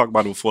 I've talked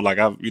about it before. Like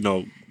I've,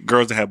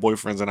 girls that had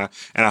boyfriends and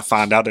I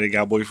find out that they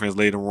got boyfriends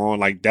later on.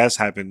 Like that's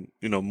happened,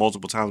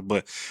 multiple times.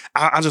 But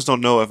I just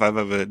don't know if I've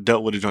ever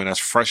dealt with a joint that's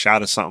fresh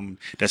out of something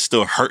that's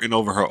still hurting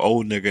over her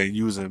old nigga and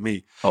using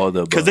me. All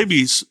the Because they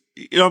be,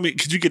 what I mean?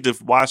 Because you get the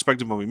wide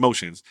spectrum of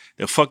emotions.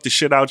 They'll fuck the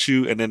shit out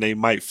you, and then they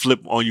might flip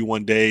on you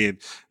one day and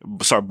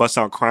start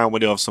busting out crying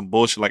with it off some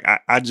bullshit. Like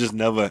I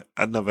never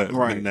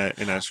Right. been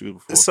in that shoe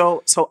before.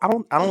 So I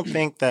don't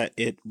think that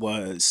it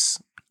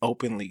was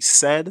openly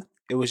said.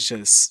 It was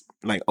just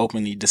like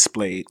openly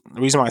displayed.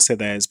 The reason why I said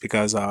that is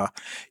because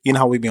you know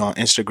how we be on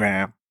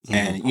Instagram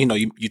and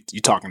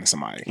you talking to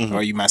somebody Mhm.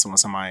 or you messing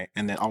with somebody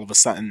and then all of a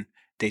sudden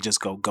they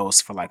just go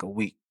ghost for like a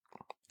week.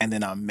 and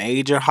then a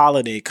major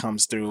holiday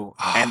comes through,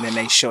 and then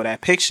they show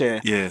that picture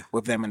Yeah.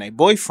 with them and their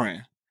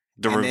boyfriend.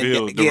 The And then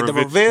reveal. the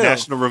reveal.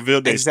 National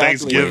Reveal Day. Exactly. Wait,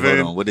 Thanksgiving.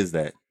 hold on. What is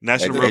that?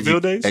 National Reveal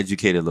Days.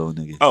 Educated little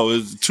nigga. Oh,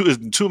 it's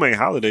two main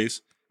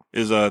holidays.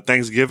 Is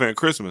Thanksgiving and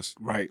Christmas.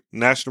 Right.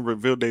 National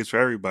Reveal Days for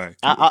everybody.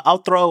 I'll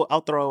throw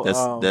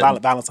That-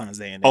 Valentine's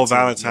Day in there. Oh, too.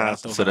 Valentine's. Yeah, I'll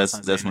throw So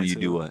Valentine's that's Day when in you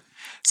there, do too. what?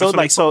 So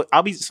That's like what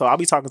I'll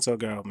be talking to a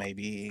girl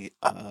maybe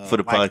For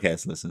the like,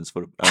 podcast listeners.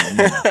 For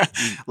the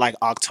like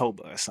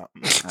October or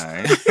something. all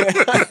right.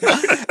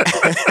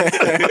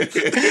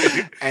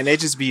 And they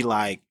just be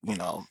like, you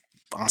know,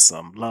 on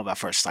some love at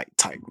first sight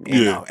type,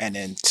 you Yeah. know, and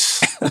then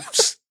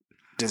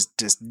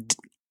just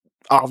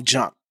off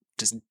jump,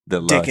 just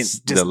The dicking,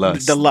 lust.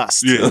 just The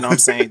lust. Yeah. you know what I'm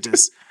saying?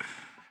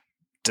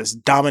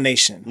 Just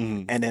domination.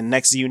 Mhm. And then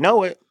next thing you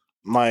know it,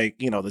 like,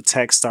 you know, the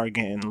texts start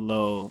getting a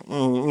little,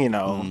 you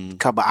know, Mm. a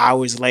couple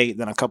hours late,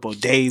 then a couple of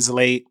days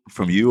late.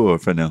 From you or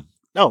from them?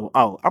 No,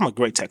 I'm a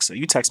great texter.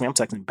 You text me, I'm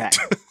texting back.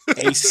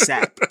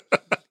 ASAP.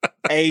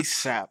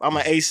 ASAP. I'm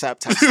an ASAP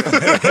texter.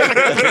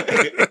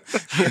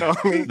 You know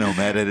what I mean? No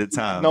matter the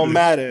time. No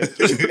matter.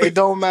 It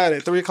don't matter.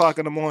 3:00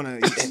 in the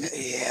morning.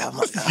 Yeah,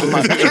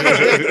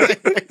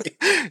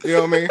 you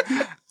know what I mean?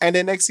 And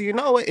then next thing you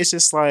know, it's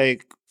just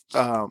like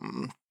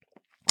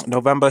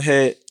November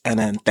hit, and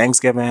then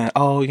Thanksgiving.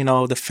 Oh, you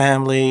know, the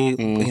family,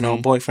 you know,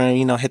 boyfriend,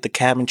 you know, hit the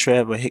cabin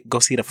trip or go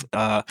see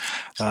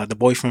the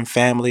boyfriend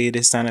family.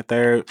 This and the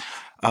third.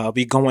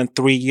 Be going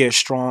 3 years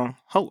strong.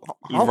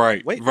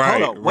 Right, Wait,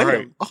 right, hold on,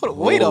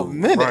 wait a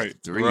minute. Right.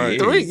 3 right.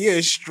 years. 3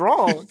 years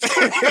strong.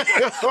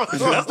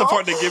 That's the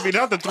part that give me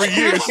not the 3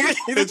 years.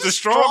 It's the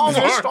strong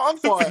part. Strong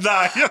part.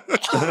 Nah.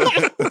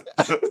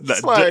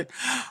 It's like,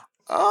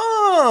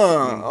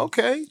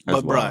 okay. That's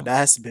But bro, wild.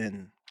 that's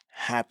been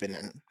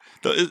happening.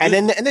 And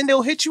then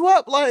they'll hit you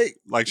up like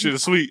like shit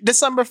is sweet.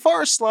 December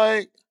 1st,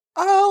 like,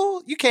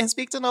 oh, you can't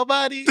speak to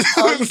nobody.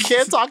 Oh, you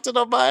can't talk to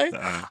nobody.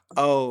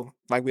 Oh,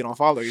 like we don't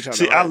follow each other.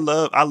 See,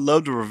 right? I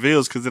love the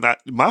reveals because then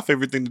my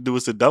favorite thing to do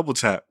is to double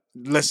tap.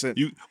 Listen.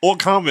 Or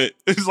comment.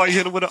 It's like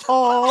hit it with a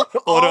oh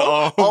or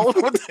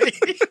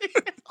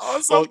oh,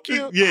 so oh,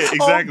 cute. Yeah,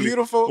 exactly. Oh,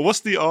 beautiful. What's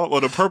the or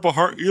the purple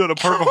heart? You know the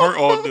purple heart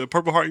or the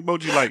purple heart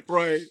emoji. Like,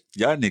 Right.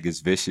 Y'all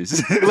niggas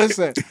vicious.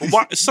 Listen.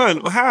 why,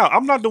 son? How?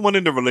 I'm not the one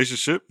in the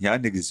relationship. Y'all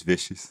niggas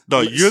vicious. No,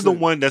 you're the Listen.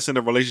 one that's in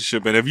the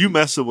relationship, and if you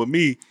messing with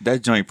me,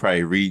 That joint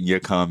probably reading your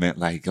comment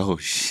like, oh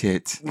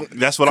shit.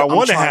 that's what I I'm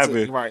want to trying have to-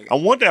 it. right. I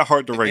want that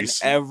heart to And race.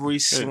 every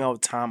single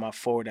time I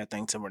forward that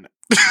thing to Renee,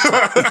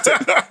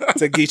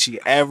 to Geechee,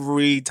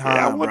 every time,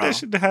 Yeah, I want bro. that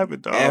shit to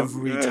happen, dog.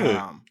 Every Yeah.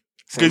 time.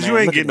 Say, Because you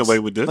man, ain't look at getting this. away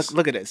with this.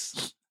 Look at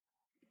this.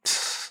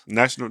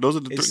 National. Those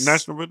are the It's-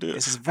 national reveals.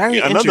 This is very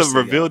Yeah, another interesting.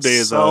 reveal yo. day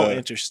is, so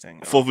interesting.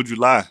 yo. 4th of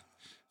July.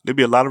 There'd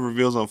be a lot of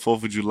reveals on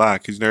 4th of July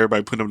because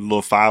everybody putting up the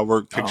little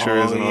firework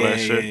pictures Oh, and all yeah, that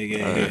shit.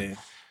 Yeah.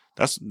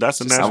 That's a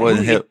Just- I national.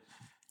 wasn't hip.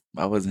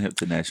 I wasn't hip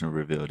to National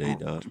Reveal Day,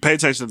 Oh. dog. Pay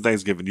attention to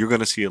Thanksgiving. You're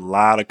gonna see a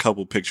lot of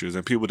couple pictures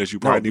and people that you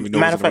probably didn't even know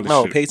matter was of in a fact, no.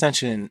 relationship. Pay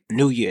attention.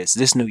 New Year's.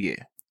 This New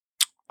Year.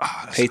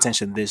 That's, Pay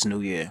attention. This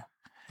New Year.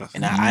 that's,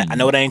 And I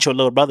know that ain't your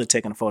little brother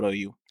taking a photo of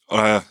you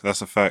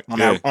that's a fact. on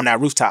Yeah. that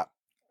rooftop.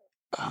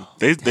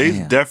 They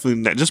Damn.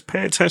 definitely just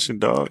pay attention,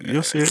 dog.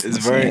 You'll see it. It's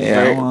very,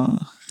 Yeah, very,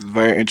 well,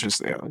 very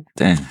interesting.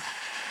 damn.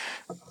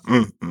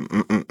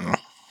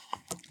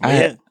 I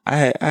Yeah.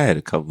 had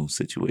a couple of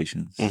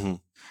situations. Mhm.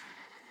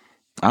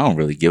 I don't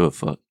really give a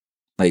fuck.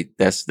 Like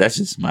that's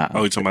just my.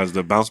 Oh, you talking about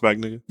the bounce back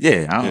nigga?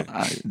 Yeah,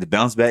 the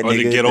bounce back Or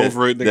nigga, the get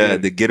over it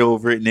nigga. the get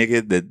over it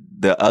nigga,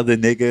 the other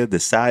nigga, the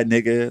side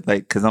nigga.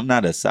 Like, cause I'm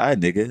not a side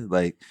nigga.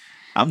 Like,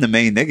 I'm the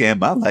main nigga in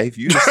my life.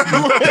 You,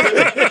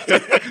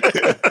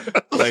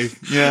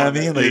 like, you know what I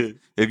mean? Like,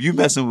 if you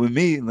messing with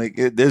me, like,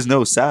 there's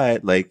no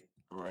side. Like,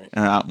 Right.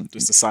 I'm,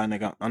 Just a sign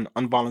nigga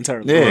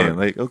involuntarily. yeah, Right.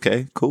 like,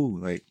 okay, cool.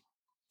 Like,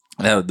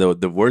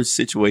 the worst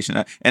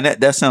situation, and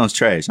that sounds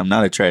trash. I'm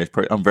not a trash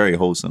person. I'm very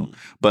wholesome,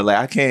 but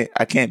like,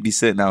 I can't be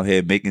sitting out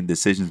here making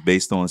decisions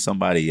based on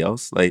somebody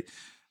else. Like,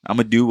 I'm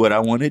gonna do what I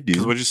want to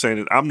Because do. what you're saying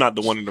is I'm not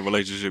the one in the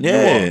relationship.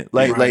 Yeah, You are.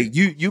 like Right.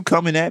 you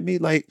coming at me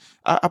like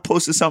I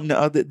posted something the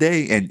other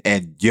day,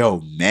 and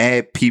yo,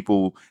 mad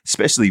people,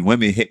 especially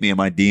women, hit me in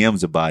my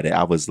DMs about it.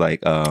 I was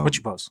like, What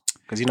you post?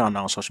 Because you know I'm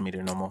not on social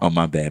media no more. oh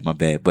my bad.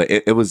 But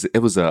it was a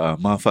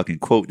motherfucking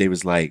quote. They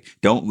was like,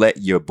 don't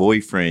let your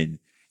boyfriend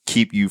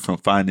keep you from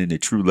finding the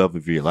true love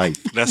of your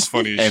life. That's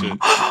funny as And shit.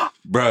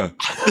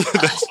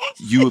 bruh,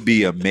 you would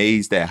be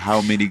amazed at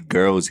how many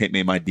girls hit me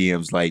in my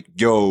DMs like,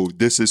 yo,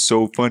 this is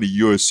so funny.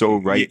 You're so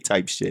right Yeah.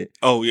 type shit.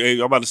 Oh, yeah,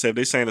 I'm about to say if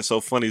they saying it's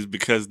so funny is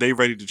because they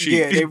ready to cheat.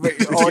 Yeah,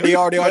 they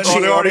already are Oh,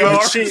 cheating. they already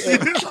are. cheating.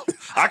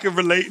 I can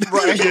relate.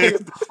 Right. Yeah.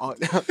 Oh,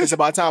 it's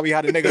about time we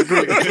had a nigga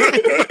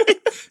agree.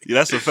 Yeah,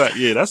 that's a fact.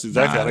 Yeah, that's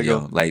exactly how they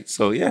yo, go. like,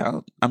 so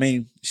yeah, I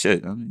mean,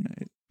 shit. I mean,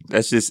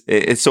 that's just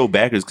it's so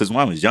backwards because when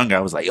I was younger, I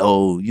was like,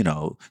 oh, you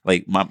know,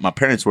 like my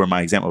parents were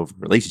my example of a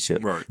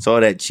relationship. Right. So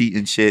all that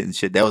cheating shit and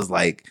shit that was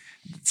like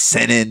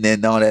sinning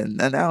and all that. And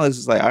now it's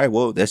just like, all right,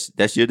 well, that's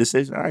your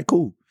decision. All right,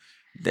 cool.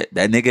 That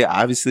nigga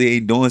obviously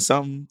ain't doing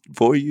something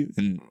for you.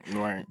 And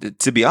Right.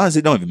 to be honest,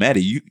 it don't even matter.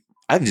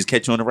 I can just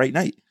catch you on the right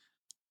night.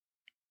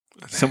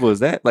 Simple as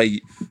that.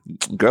 Like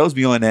girls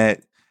be on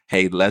that,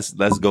 hey, let's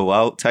go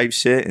out type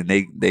shit, and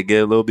they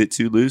get a little bit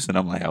too loose, and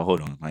I'm like, oh,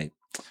 hold on, like,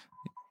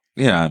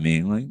 you know what I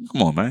mean? Like,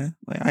 come on, man.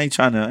 Like, I ain't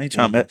trying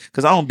to,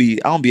 because I don't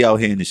be out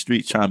here in the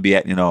streets trying to be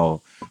acting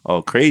all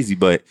crazy,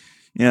 but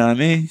you know what I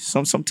mean?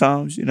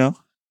 Sometimes, you know,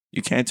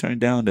 you can't turn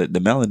down the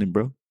melanin,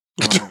 bro.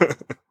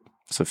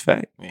 It's a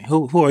fact. Man,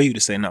 who are you to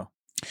say no?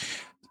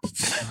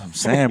 I'm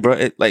saying,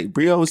 bro, like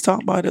Brio was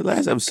talking about it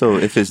last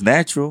episode. If it's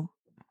natural,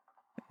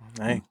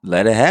 Hey,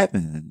 let it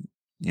happen.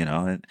 You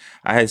know, and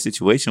I had a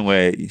situation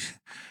where,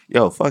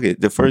 yo, fuck it.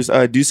 The first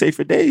do say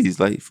for days,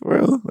 like for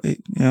real, like,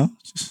 you know,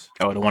 just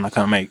the one I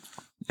couldn't make.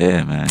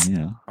 yeah, man. You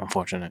know,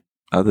 Unfortunate.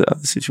 other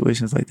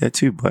situations like that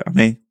too. But I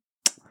mean,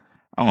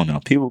 I don't know.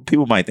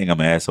 People might think I'm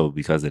an asshole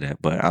because of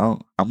that, but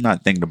I'm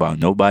not thinking about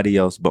nobody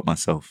else but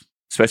myself.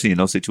 Especially in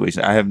those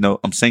situations.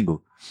 I'm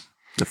single.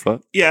 The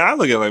fuck? Yeah, I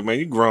look at it like, man,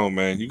 you grown,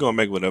 man. You're gonna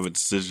make whatever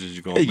decisions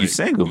you're gonna Hey, make. you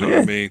single, you know man.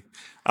 what I mean?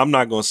 I'm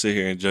not gonna sit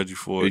here and judge you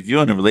for If it.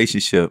 you're in a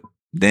relationship,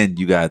 then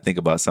you gotta think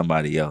about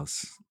somebody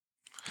else.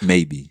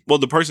 Maybe. Well,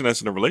 the person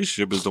that's in a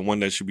relationship is the one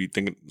that should be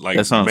thinking, like,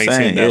 That's what I'm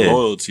maintaining saying, that yeah.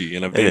 loyalty.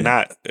 And if they're Yeah.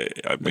 not,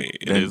 I mean,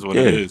 it Then- is what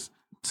yeah. it is.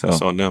 So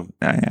It's on them.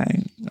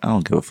 I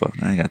don't give a fuck.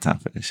 I ain't got time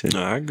for that shit.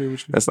 No, I agree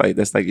with you.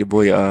 That's like your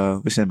boy.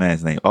 What's your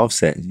man's name?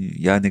 Offset.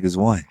 Y'all niggas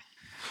won.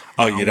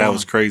 Oh yeah, that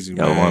was crazy,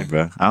 Y'all man. won,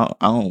 bro. I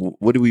don't.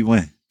 What did we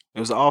win? It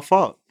was all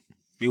fault.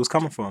 He was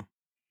coming for him.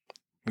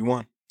 We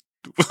won.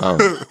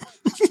 Oh.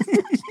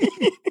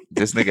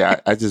 This nigga,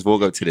 I just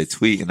woke up to the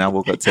tweet, and I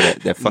woke up to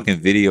that fucking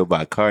video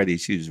by Cardi.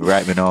 She was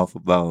rapping off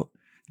about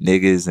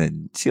niggas,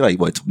 and she like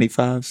what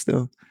 25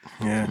 still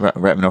Yeah.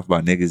 rapping off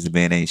about niggas and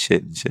being ain't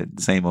shit and shit,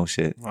 the same old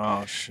shit.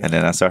 Oh shit. And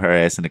then I saw her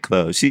ass in the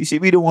club. She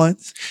be the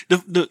ones.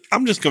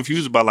 I'm just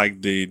confused about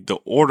like the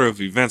order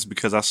of events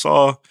because I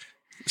saw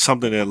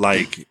something that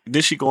like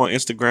did she go on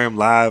Instagram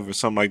Live or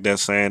something like that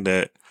saying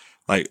that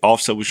like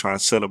Offset was trying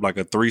to set up like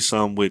a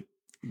threesome with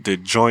the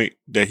joint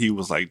that he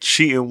was like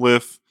cheating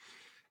with.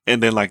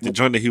 And then, like, the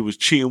joint that he was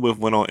cheating with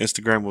went on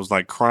Instagram was,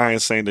 like, crying,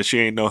 saying that she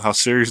ain't know how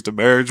serious the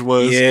marriage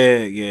was.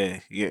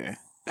 Yeah.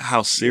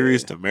 How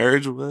serious the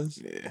marriage was.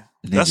 Yeah.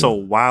 That's a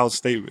Nigga, wild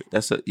statement.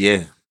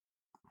 yeah.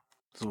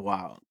 It's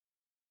wild.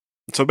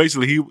 So,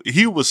 basically,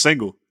 he was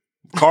single.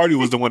 Cardi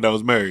was the one that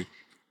was married.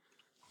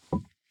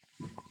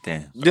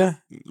 Damn. Yeah.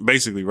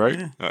 Basically,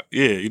 right?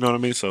 Yeah, you know what I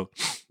mean? So,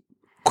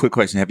 Quick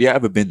question: have you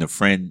ever been the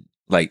friend,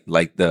 like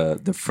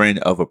the friend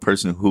of a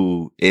person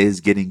who is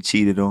getting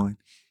cheated on?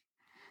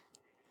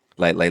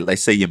 Like,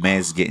 let's say your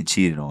man's getting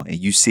cheated on, and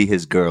you see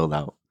his girl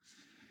out.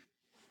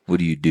 What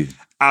do you do?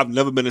 I've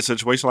never been in a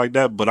situation like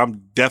that, but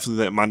I'm definitely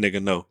letting my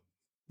nigga know.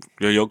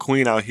 Yo, your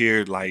queen out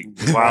here, like,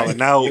 wilding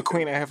out. Your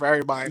queen out for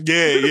everybody.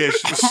 Yeah.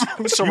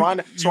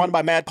 surrounded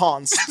by mad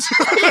pawns.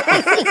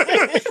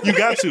 You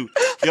got to.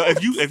 Yo,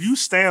 if you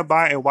stand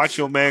by and watch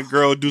your man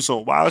girl do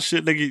some wild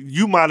shit, nigga,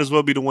 you might as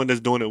well be the one that's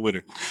doing it with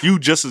her. You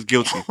just as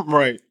guilty.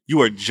 Right.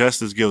 You are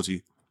just as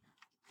guilty.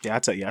 Yeah, I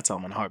tell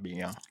him in a heartbeat,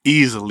 yo.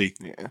 Easily.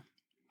 Yeah.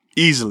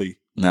 Easily.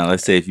 Now,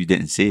 let's say if you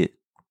didn't see it,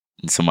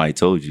 and somebody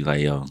told you,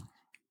 like, yo,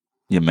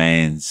 your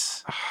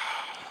man's,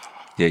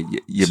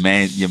 your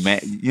man, you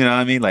know what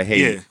I mean? Like,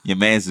 hey, Yeah. your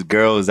man's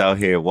girl is out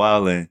here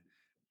wilding.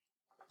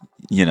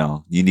 You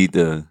know, you need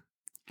to.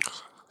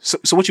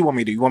 So what you want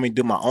me to do? You want me to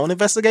do my own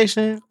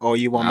investigation, or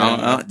you want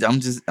me? I'm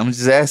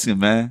just asking,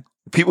 man.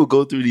 People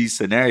go through these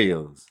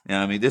scenarios. You know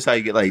what I mean? This how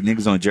you get like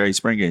niggas on Jerry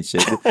Springer and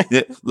shit.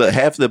 Look,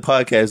 half of the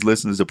podcast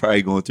listeners are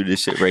probably going through this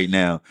shit right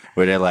now,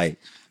 where they're like,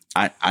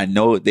 I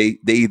know they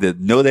either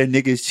know their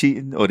niggas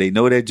cheating or they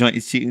know their joint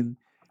is cheating,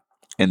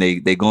 and they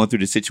going through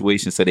the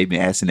situation, so they've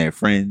been asking their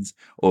friends,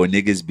 or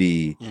niggas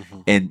be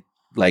and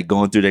like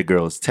going through their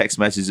girls' text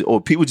messages,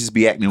 or people just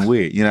be acting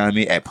weird, you know what I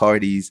mean, at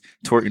parties,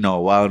 twerking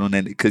all wild on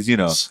that, because you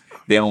know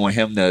they don't want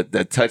him to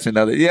touch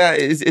another. Yeah,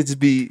 it's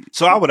be.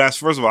 So I would ask,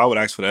 first of all, I would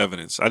ask for the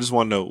evidence. I just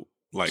want to know,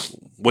 like,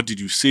 what did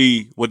you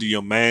see? What did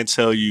your man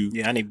tell you?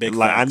 Yeah, I need big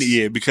like,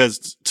 facts.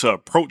 because to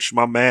approach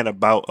my man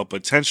about a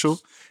potential,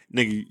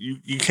 nigga,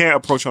 you can't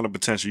approach on a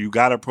potential. You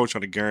got to approach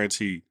on a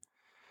guarantee.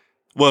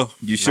 Well,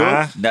 You sure?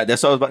 nah.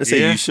 That's what I was about to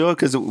say. Yeah. You sure?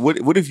 Because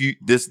what if you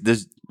this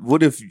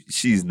what if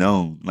she's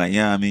known? Like, you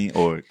know what I mean?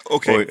 Or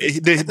Okay, or-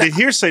 the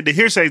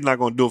hearsay is not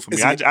going to do it for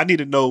me. I need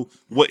to know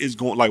what is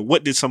going. Like,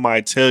 what did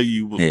somebody tell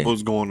you? What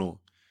was going on?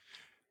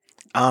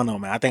 I don't know,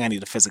 man. I think I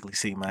need to physically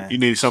see, man. You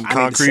need something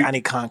I need to see- concrete. I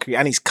need concrete.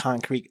 I need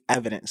concrete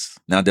evidence.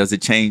 now, does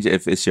it change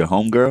if it's your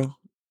homegirl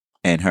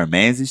and her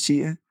man's is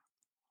cheating?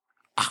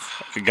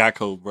 It got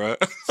cold, bro.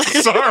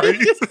 Sorry.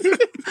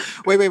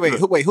 Wait.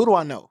 Who do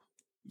I know?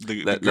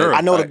 The girl.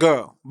 I know the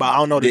girl, but I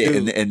don't know the Yeah,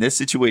 dude. in this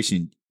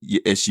situation,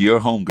 it's your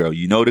homegirl.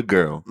 You know the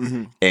girl,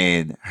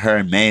 and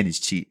her man is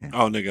cheating.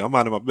 Oh, nigga, I'm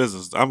minding my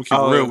business. I'm gonna keep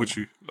Oh, it real yeah. with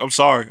you. I'm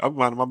sorry. I'm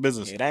minding my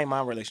business. Yeah, that ain't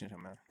my relationship,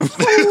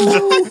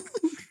 man.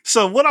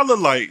 So what I look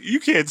like, you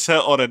can't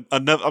tell on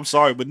another. I'm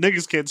sorry, but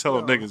niggas can't tell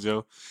on niggas,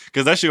 yo,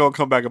 because that shit gonna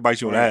come back and bite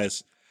you in the Right.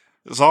 ass.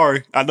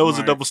 Sorry, I know it's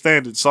a Right. double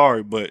standard.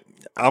 Sorry, but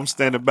I'm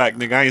standing back,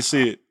 nigga. I ain't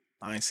see it.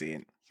 I ain't see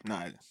it.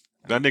 Nah.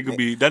 That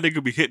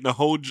nigga be hitting the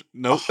whole.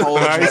 Nope. Whole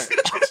Alright?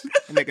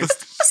 Nigga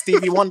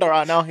Stevie Wonder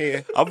right now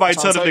here. I might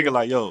tell the Tryna nigga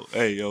like,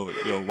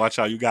 yo, watch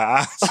out, you got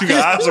eyes, you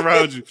got eyes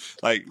around you.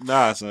 Like,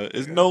 nah, son,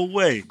 it's no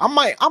way. I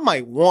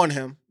might warn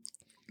him.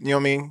 You know what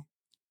I mean?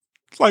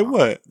 Like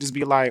what? Just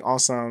be like on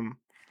some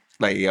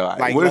Like, yo,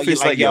 Like, what if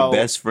it's like yo, your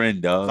best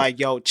friend, dog? like,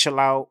 yo, chill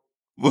out.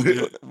 what,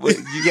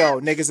 Yo,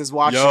 niggas is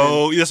watching.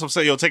 Yo, that's what I'm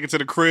saying. Yo, take it to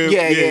the crib.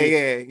 yeah.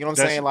 You know what I'm That's-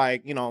 saying?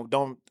 Like, you know,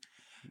 don't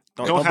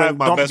have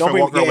my best friend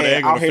walking around with an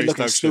egg on out the here face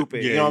looking type shit.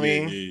 stupid. You Yeah, know what I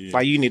yeah, mean? yeah.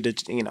 Like, you need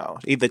to, you know,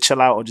 either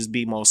chill out or just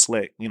be more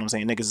slick. You know what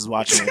I'm saying? Niggas is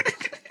watching.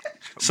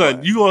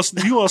 Son, you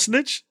gonna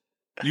snitch?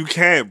 You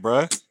can't,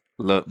 bruh.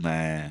 Look,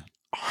 man,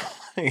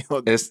 You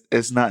know,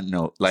 it's not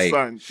no like.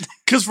 son.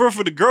 Cause for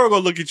the girl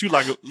gonna look at you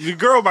like the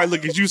girl might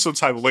look at you some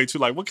type of way too.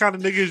 Like, what kind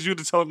of nigga is you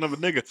to tell another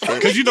nigga?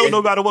 Cause you know,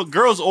 no matter what,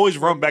 girls always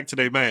run back to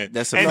their man.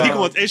 That's a and fact.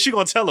 she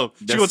gonna tell him.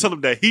 She That's- gonna tell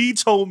him that he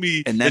told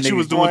me And that that you nigga,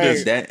 was doing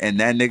this. that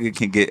nigga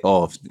can get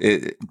off,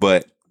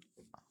 but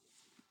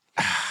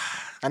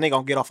And they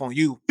gonna get off on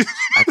you.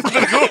 I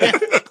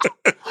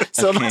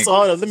So can't-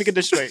 hold on, let me get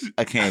this straight.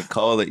 I can't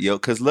call it, yo.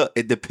 Cause look,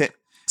 it depends.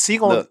 So you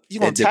gonna Look, you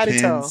tatty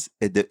tell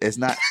It's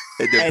not.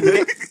 It and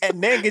depends.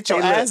 then get your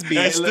Hey, look, ass beat.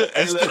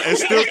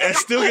 And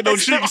still get no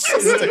cheeks.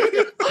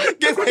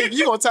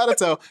 You gonna tatty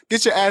tell,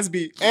 get your ass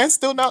beat, and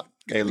still not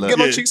Hey, look. get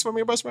no Yeah. cheeks from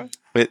your best friend.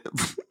 But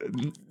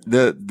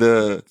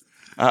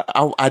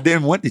I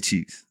didn't want the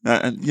cheeks.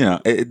 You know,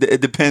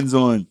 it depends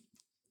on.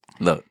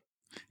 Look,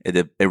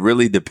 it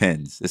really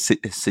depends. It's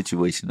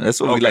situational.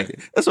 That's what we Okay.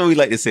 like. That's what we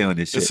like to say on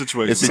this shit. It's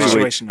situational. It's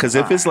Situational. Because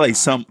if it's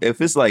Alright, like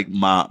if it's like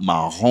my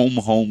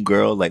home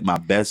girl, like my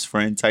best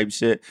friend type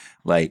shit,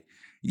 like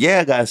yeah,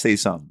 I gotta say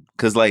something.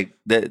 Cause like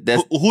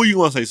that's Who you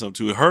gonna say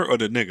something to? Her or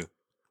the nigga?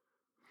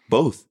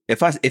 both.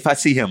 If I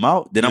see him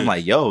out, then I'm Yeah.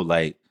 like, yo,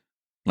 like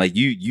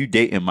you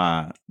dating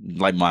my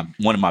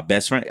one of my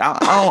best friends.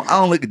 I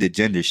don't look at the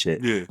gender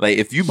shit. Yeah. Like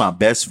if you my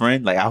best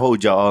friend, like I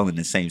hold y'all all in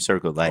the same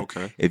circle. Like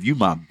Okay. if you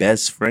my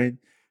best friend,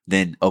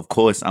 then of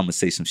course I'm gonna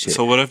say some shit.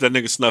 So what if that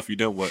nigga snuff you?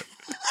 Then what?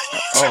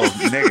 Oh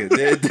nigga,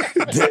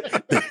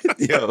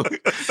 yo,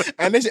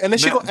 And then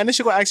she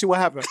gonna ask you what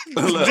happened.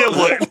 Then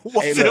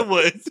what? Hey, Then look.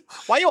 what?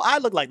 Why your eye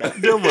look like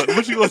that? Then what?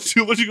 What you gonna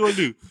do? What you gonna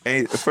do?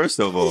 hey, first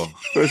of all,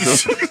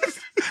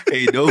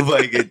 ain't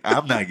nobody getting.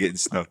 I'm not getting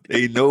snuffed.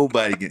 Ain't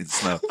nobody getting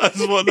snuffed. I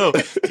just want to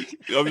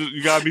know.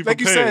 You gotta be Like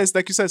you prepared.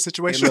 said,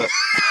 situation. Hey, look.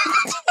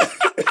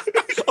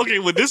 Okay,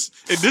 in this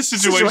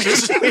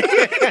situation,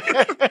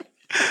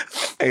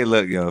 Hey,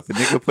 look, yo, if a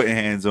nigga putting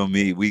hands on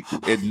me,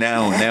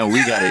 now we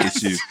got an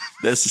issue.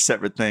 That's a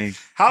separate thing.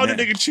 how the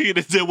Now- nigga cheat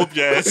and then whoop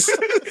your ass,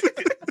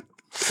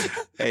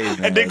 Hey,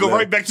 man, and then go look.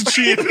 right back to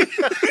cheating?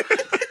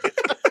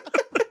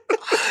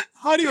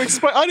 How do you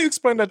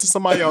explain that to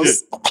somebody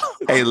else?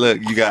 Hey, look,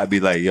 you gotta be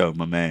like, yo,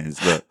 my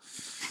man's look.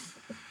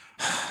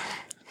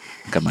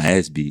 Got my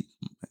ass beat.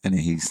 And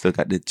then he still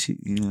got the cheat,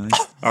 you know.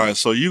 All right,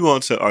 so you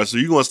gonna step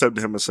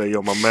to him and say,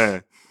 "Yo, my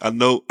man, I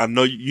know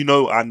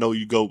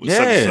you go with such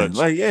and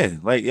such."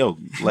 Like yo,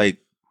 like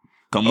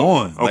come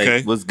on. okay.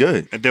 Like, what's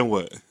good? And then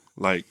what?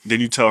 Like, then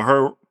you tell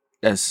her,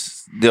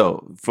 That's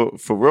yo, for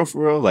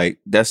real, like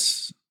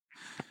that's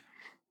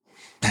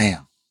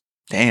damn.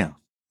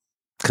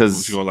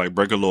 Cause you gonna like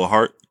break a little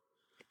heart?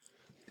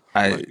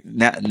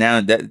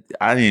 now that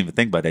I didn't even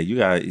think about that. You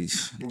got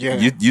Yeah.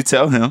 you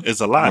tell him. It's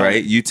a lie,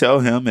 Right, you tell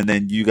him, and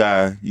then you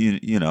got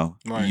you know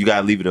Right. you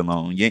gotta leave it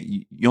alone.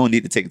 You don't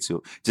need to take it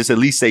to. Just at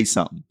least say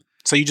something.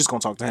 So you just gonna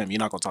talk to him? You're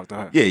not gonna talk to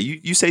her? Yeah,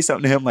 you say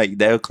something to him like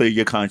that'll clear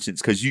your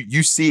conscience because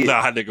you see it.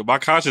 Nah, nigga, my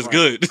conscience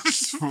good.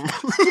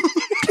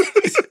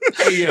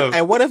 Hey, yo.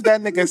 And what if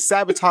that nigga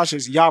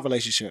sabotages y'all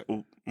relationship?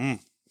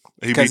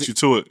 He 'Cause beat you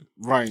to it.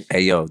 Right.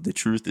 Hey yo, the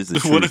truth is the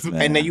What truth, if-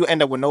 man. And then you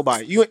end up with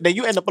nobody. Then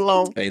you end up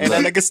alone, Hey, and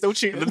that look. nigga still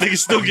cheating. The nigga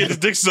still get his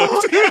dick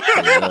sucked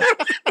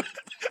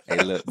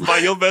Hey, look, by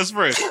your best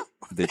friend.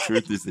 the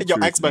truth is the Your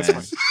truth, ex best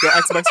man. friend. Your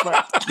ex best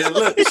friend.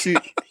 Yeah,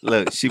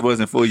 look, she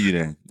wasn't for you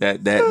then.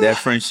 That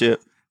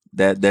friendship,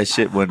 that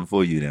shit wasn't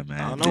for you then,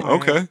 man. I don't know,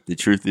 man. Okay, The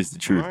truth is the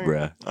truth, All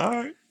bruh. all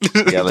right.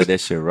 Yeah, let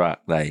that shit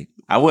rock. Like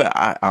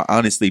I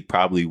honestly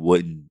probably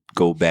wouldn't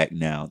go back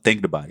now.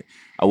 Thinking about it,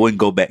 I wouldn't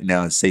go back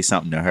now and say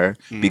something to her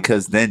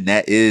because then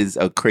that is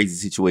a crazy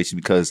situation.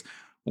 Because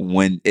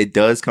when it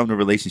does come to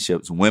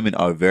relationships, women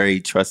are very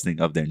trusting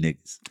of their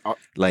niggas.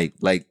 Like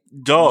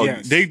Dog,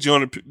 Yes. they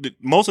gonna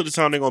most of the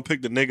time they gonna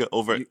pick the nigga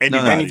over no,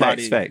 anybody.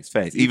 Anybody.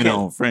 facts. Even can't-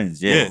 our own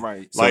friends, yeah. Yeah.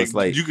 Right. So like, it's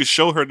like you could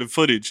show her the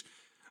footage.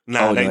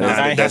 Nah, Oh, no,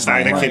 that's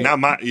not right. not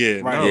my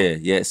Right. no.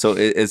 Yeah. So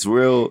it's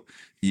real.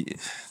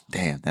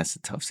 Damn, that's a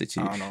tough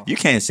situation. I don't know. You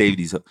can't save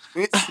these.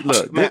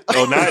 Look, Man.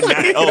 Oh,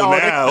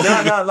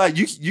 now. no, like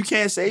you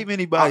can't save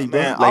anybody, Oh, bro.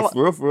 man, Like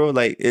all- for real,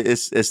 like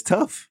it's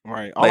tough.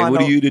 Right. Like,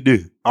 what are you to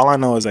do? All I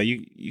know is that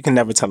you can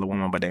never tell a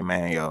woman but they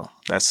man, yo.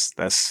 That's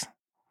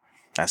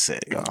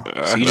it, yo.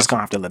 So you just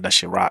gonna have to let that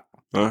shit rock.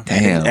 Huh?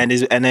 Damn. And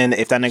then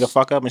if that nigga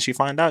fuck up and she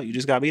find out, you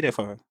just gotta be there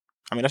for her.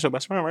 I mean, that's your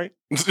best friend, right?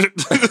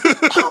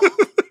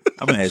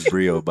 I'm gonna ask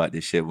Brio about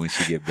this shit when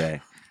she get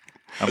back.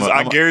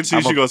 I guarantee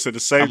you she gonna say the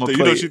same I'ma thing. You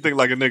know play- she think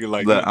like a nigga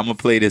like Look, that. I'm gonna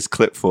play this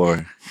clip for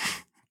her,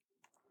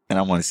 and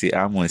I want to see.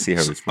 I want to see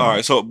her respond. All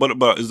right, so but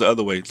it's the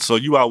other way. So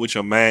you out with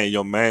your man.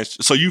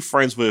 So you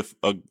friends with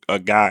a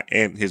guy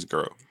and his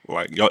girl,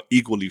 like y'all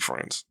equally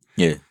friends,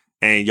 Yeah.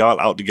 and y'all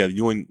out together.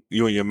 You and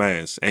your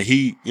man's, and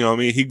he, you know what I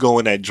mean. He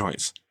going at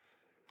joints.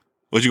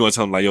 What you gonna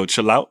tell him? Like, yo,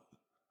 chill out.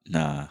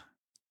 Nah.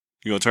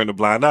 You gonna turn the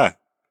blind eye?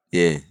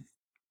 Yeah.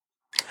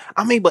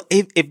 I mean, but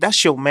if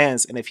that's your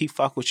man's and if he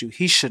fuck with you,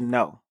 he should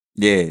know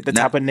Yeah. the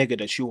type of nigga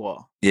that you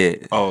are Yeah.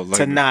 Oh, like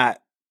to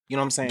not, you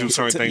know what I'm saying? do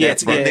certain to, things yeah, up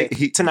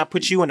front. to not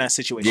put you in that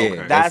situation.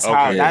 Yeah. That's Okay.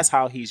 how Okay. that's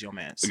how he's your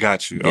man's.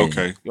 Got you. Yeah.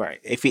 Okay. Right.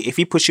 If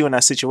he puts you in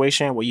that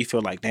situation where you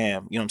feel like,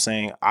 damn, you know what I'm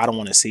saying? I don't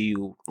want to see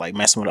you like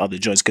messing with other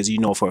joints because you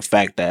know for a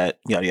fact that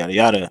yada yada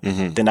yada.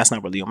 Mm-hmm. Then that's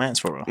not really your man's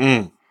for real.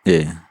 Mm.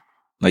 Yeah.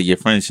 Like your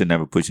friends should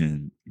never put you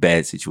in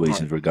bad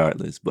situations,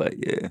 regardless. But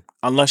yeah.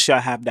 Unless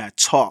y'all have that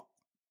talk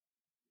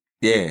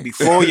Yeah.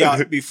 before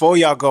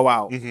y'all go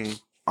out Mm-hmm.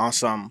 on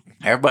some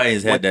Everybody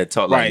has had What- that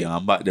talk. Like, right. yo,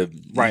 I'm about to.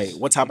 right.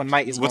 What type of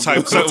night is What gonna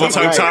type? be? What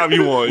type of time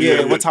you want?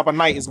 Yeah, what type of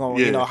night is going?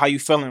 Yeah. You know, how you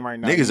feeling right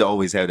now? Niggas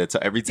always have that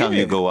talk. Every time Yeah,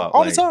 you go out.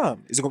 all like, the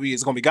time. Is it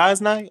gonna be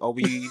guys' night or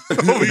we?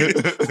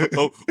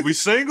 we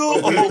single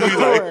or we like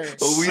Right.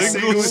 Oh,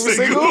 we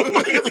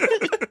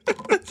single?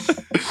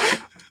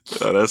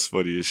 Oh, that's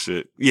funny as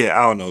shit. Yeah,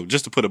 I don't know.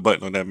 Just to put a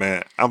button on that,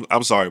 man.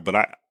 I'm sorry, but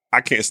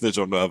I can't snitch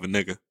on no other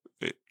nigga.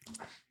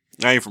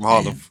 I ain't from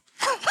Harlem.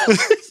 I ain't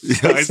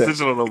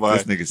snitching on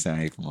nobody. This nigga sound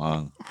hate from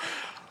Harlem.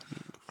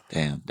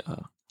 Damn,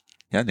 dog.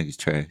 Y'all niggas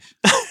trash.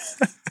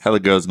 Hella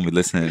girls gonna be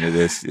listening to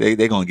this. They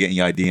gonna get in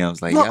your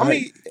DMs like, No, y'all, I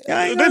mean, y'all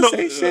ain't They gonna know.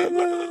 say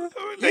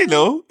shit. They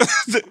know.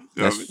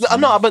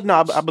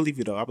 I believe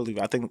you though. I believe.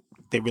 I think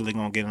they really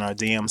gonna get in our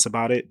DMs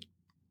about it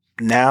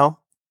now.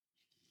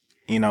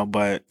 You know,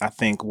 but I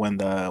think when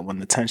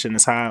the tension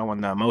is high,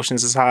 when the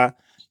emotions is high,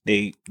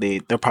 they're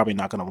probably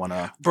not gonna want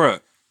to. Bruh,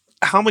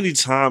 how many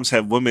times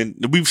have women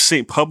we've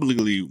seen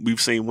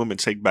women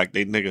take back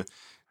their nigga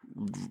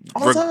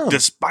All the time.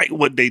 despite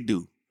what they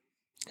do.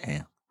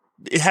 Damn,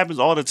 It happens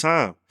all the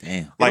time.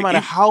 damn. No matter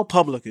if- how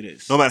public it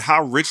is, no matter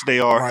how rich they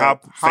are, Right. how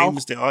How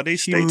famous they are, they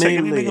stay taking the nigga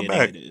humiliating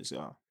back. it is.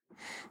 Yeah.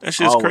 That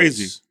shit's Always.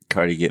 crazy.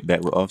 Cardi getting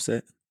back with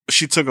Offset.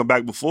 She took him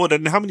back before.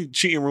 Then how many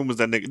cheating rumors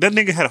that nigga? That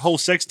nigga had a whole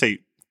sex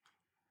tape,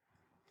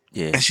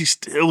 Yeah, and she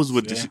still was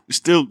with.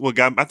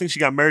 Yeah. I think she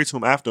got married to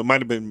him after. It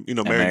might have been and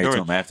married married to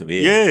during. him after.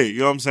 Yeah, you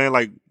know what I'm saying?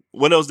 Like,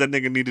 what else that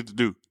nigga needed to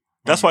do?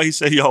 That's why he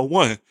said y'all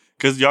won,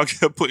 because y'all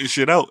kept putting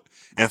shit out.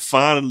 And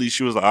finally,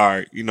 she was like, all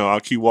right, I'll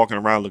keep walking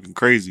around looking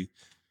crazy.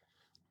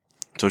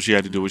 So she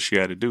had to do what she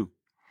had to do.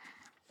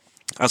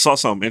 I saw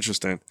something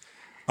interesting.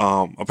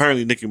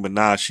 Apparently, Nicki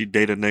Minaj, she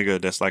dated a nigga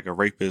that's like a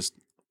rapist,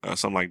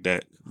 something like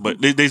that. But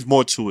there's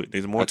more to it.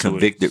 There's more A to it.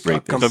 convicted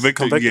rapist.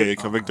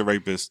 Convicted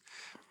rapist.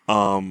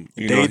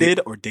 Dated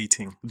or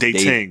dating?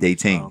 Dating.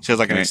 Dating. She has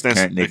like an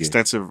Current nigga.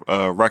 extensive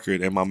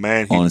record. And my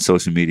man, On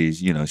social medias,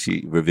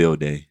 she revealed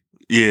day.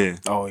 yeah.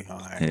 Oh, yeah. All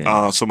right.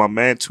 Yeah. So my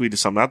man tweeted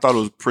something. I thought it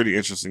was pretty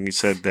interesting. He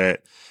said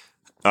that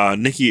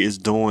Nicki is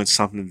doing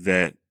something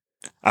that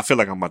I feel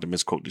like I'm about to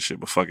misquote this shit,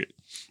 but fuck it.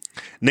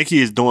 Nicki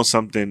is doing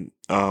something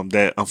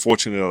that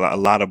unfortunately a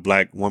lot of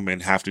black women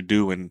have to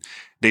do, and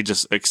they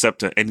just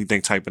accept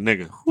anything type of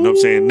nigga. You know what I'm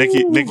saying?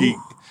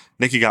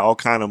 Nicki got all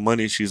kind of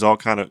money. She's all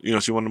kind of,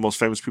 she's one of the most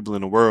famous people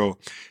in the world,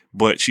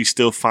 but she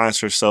still finds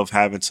herself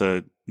having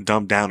to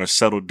dumb down or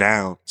settle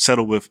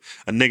with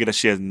a nigga that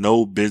she has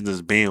no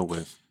business being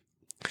with.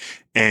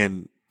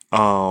 And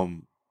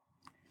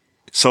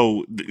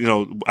so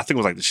I think it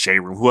was like the Shade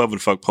Room, whoever the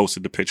fuck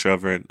posted the picture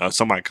of her, and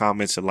somebody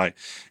commented like,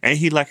 "Ain't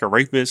he like a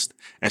rapist?"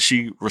 And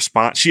she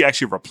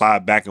actually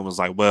replied back and was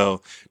like,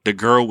 "Well, the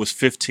girl was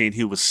 15,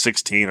 he was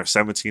 16 or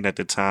 17 at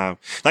the time.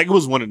 Like it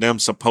was one of them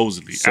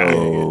supposedly."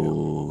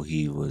 So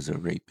he was a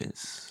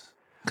rapist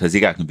because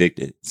he got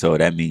convicted. So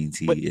that means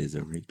he is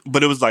a rapist.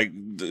 But it was like,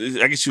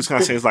 I guess she was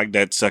kind of saying it's like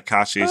that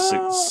Tekashi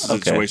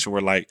situation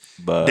where like,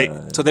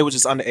 But So they were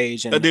just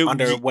underage and They-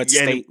 under what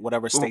yeah, state,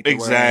 whatever state they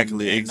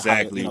exactly, were in, and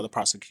exactly. how, the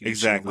prosecution.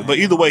 exactly. went. But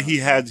either way, he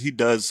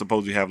does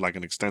supposedly have like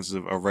an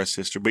extensive arrest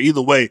history. But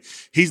either way,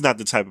 he's not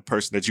the type of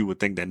person that you would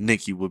think that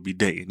Nicki would be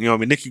dating. You know what I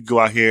mean? Nicki go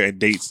out here and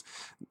dates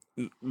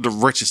the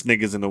richest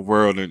niggas in the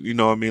world, and you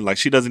know what I mean? Like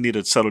she doesn't need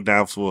to settle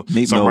down for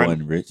Meek some no random-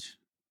 one rich.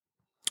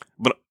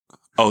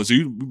 Oh, so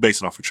you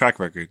basing off a track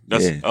record?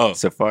 That's Yeah.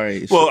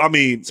 Safari. Well, I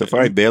mean,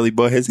 Safari barely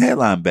bought his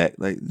headline back.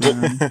 Like,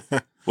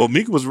 well,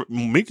 Meek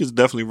is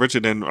definitely richer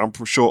than I'm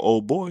sure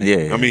Old Boy.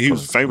 Yeah, I mean, he of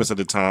was course. famous at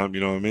the time.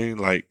 You know what I mean?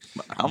 Like,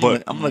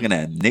 I'm looking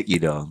at Nicki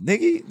though.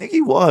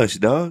 Nicki washed,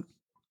 dog.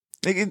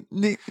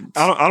 Nicki.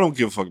 I don't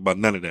give a fuck about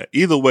none of that.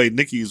 Either way,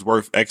 Nicki is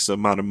worth X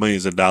amount of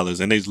millions of dollars,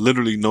 and there's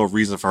literally no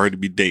reason for her to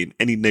be dating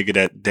any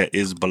nigga that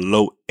is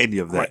below any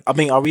of that. Right. I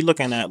mean, are we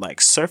looking at like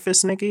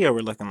surface Nicki or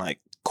we're looking like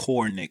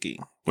core Nicki?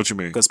 What you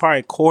mean? Because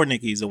probably core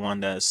Nicki's the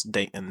one that's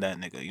dating that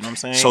nigga. You know what I'm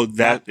saying? So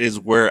that is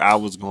where I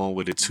was going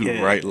with it too,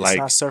 Yeah, right? it's Like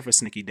not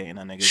surface Nicki dating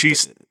that nigga.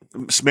 she's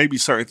maybe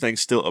certain things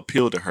still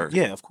appeal to her.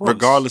 Yeah, of course.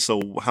 Regardless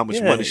of how much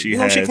money she you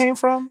know has. where she came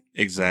from?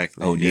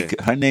 Exactly. Oh, yeah.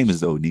 Nika. Her name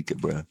is Onika,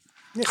 bro.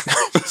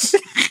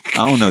 I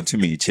don't know too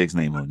many chicks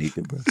named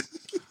Onika, bro.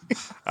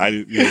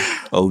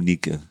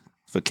 Onika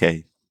for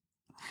K.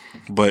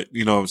 But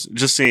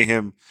just seeing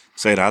him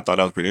say that, I thought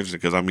that was pretty interesting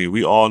because I mean,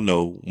 we all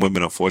know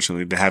women,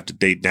 unfortunately, they have to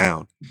date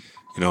down.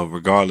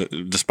 Regardless,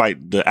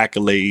 despite the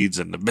accolades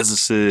and the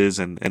businesses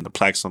and the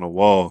plaques on the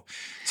wall,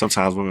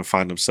 sometimes women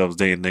find themselves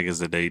dating niggas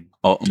that they.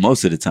 Oh,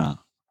 most of the time,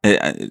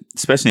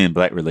 especially in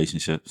black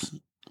relationships,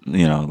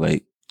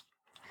 like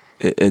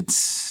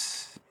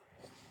it's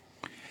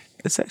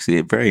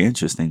actually very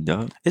interesting,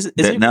 dog.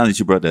 Now that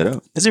you brought that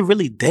up, is it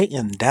really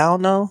dating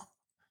down though,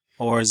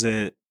 or is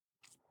it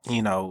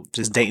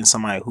just dating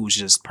somebody who's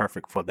just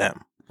perfect for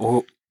them,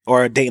 or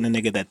dating a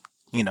nigga that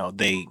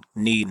they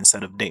need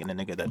instead of dating a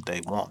nigga that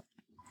they want?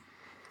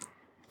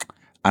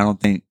 I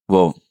don't think.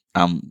 Well,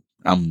 I'm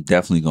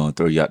definitely going to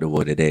throw you out the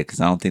water there because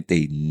I don't think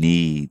they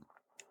need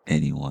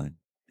anyone.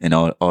 And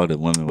all the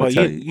women will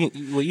tell you.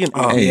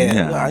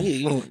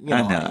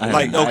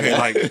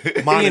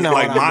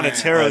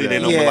 Monetarily, they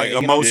know, but like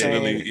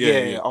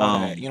emotionally, all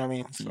that. You know what I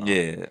mean? So.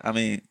 Yeah, I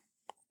mean,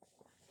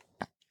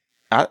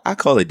 I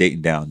call it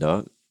dating down,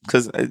 dog,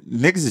 because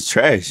niggas is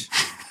trash.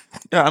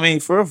 Yeah, I mean,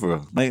 for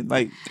real.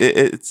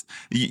 It's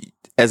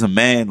as a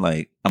man,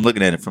 like I'm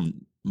looking at it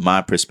from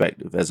my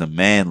perspective. As a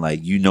man, like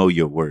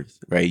your worth,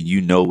 right?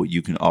 You know what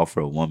you can offer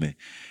a woman.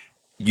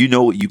 You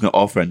know what you can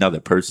offer another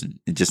person,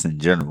 and just in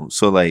general.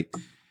 So, like,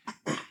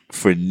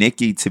 for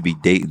Nicki to be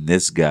dating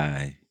this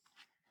guy,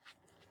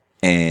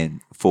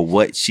 and for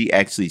what she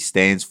actually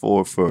stands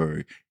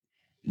for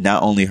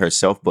not only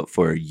herself but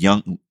for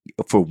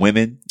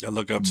women that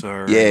look up to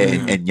her,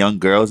 and young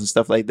girls and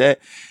stuff like that.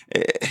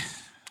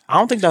 I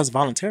don't think that's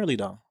voluntarily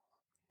though.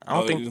 I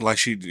don't think like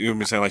she. You know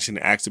what I'm saying? Like she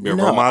didn't ask to be a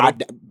role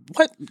model.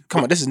 What?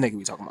 Come on, this is nigga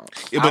we talking about.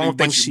 Yeah,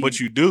 but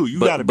you do. You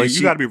gotta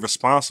be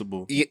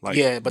responsible. But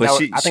I think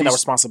that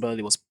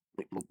responsibility was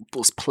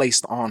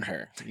placed on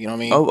her. You know what I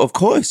mean? Oh, of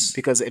course.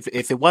 Because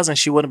if it wasn't,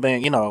 she would have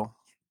been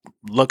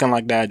looking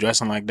like that,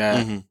 dressing like that.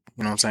 Mm-hmm. You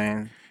know what I'm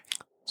saying?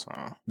 So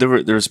the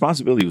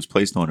responsibility was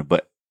placed on her,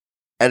 but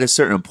at a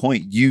certain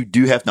point, you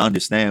do have to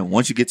understand.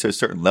 Once you get to a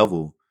certain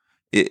level,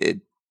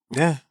 it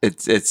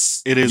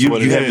is you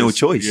what you have no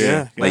choice.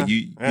 You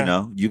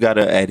got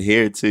to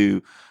adhere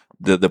to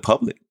the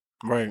public,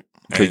 right?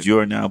 Because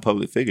you're now a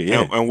public figure.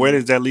 Yeah, and where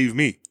does that leave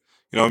me?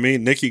 You know what I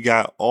mean? Nicki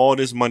got all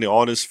this money,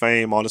 all this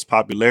fame, all this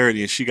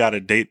popularity, and she got a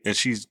date, and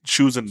she's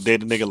choosing to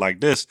date a nigga like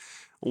this.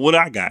 What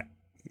I got?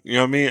 You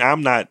know what I mean?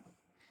 I'm not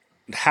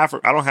I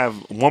don't have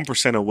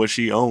 1% of what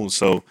she owns.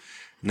 So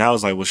now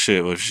it's like, well,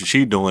 shit. Well,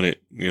 she doing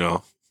it.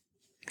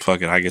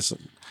 Fuck it. I guess.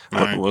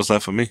 What's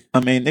left for me?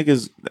 I mean,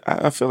 niggas,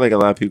 I feel like a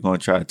lot of people gonna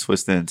try to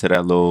twist it into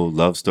that little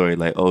love story,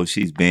 like, oh,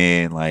 she's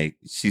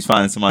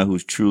finding somebody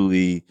who's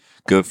truly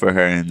good for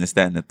her, and this,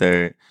 that, and the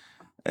third.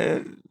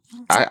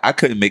 I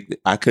couldn't make it.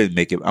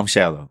 I'm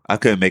shallow. I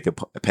couldn't make it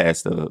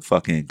past the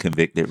fucking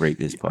convicted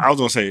rapist part. I was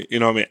gonna say,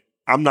 what I mean?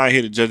 I'm not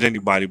here to judge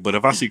anybody, but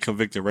if I see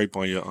convicted rape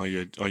on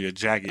your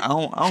jacket, I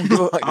don't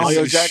go on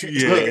your jacket.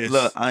 Yeah,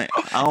 look, I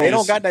don't. They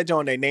don't got that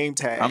on their name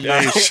tag. I'm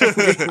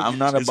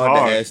not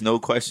about to ask no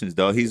questions,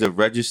 dog. He's a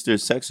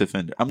registered sex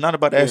offender. I'm not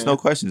about to ask no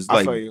questions.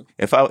 Like,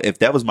 if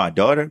that was my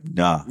daughter,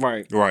 nah,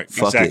 right,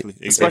 fuck exactly.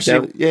 It.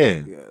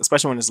 Especially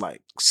especially when it's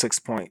like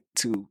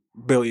 6.2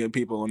 billion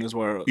people in this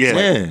world. Yeah,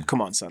 like,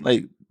 come on, son.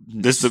 Like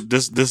this is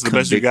the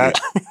best you got.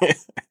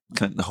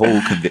 The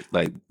whole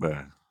like,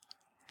 bruh.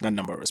 That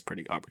number is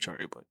pretty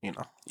arbitrary, but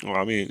Well,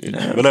 I mean,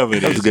 whatever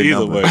it is,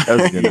 either way. That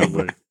was a good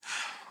number.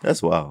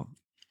 That's wild.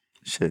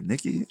 Shit,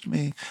 Nicki. I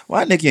mean,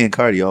 why Nicki and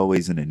Cardi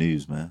always in the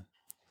news, man?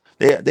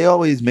 They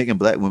always making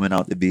black women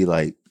out to be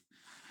like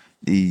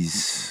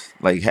these,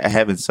 like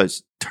having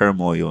such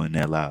turmoil in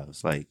their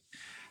lives. Like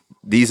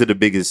these are the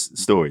biggest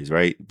stories,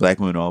 right? Black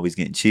women are always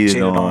getting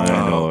cheated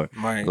on, or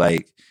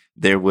like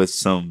they're with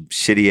some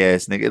shitty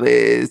ass nigga.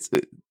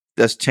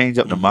 Let's change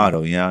up the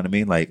motto, you know what I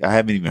mean? Like, I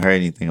haven't even heard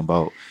anything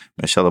about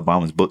Michelle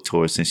Obama's book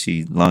tour since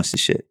she launched the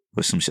shit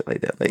or some shit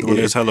like that. Like,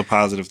 there's hella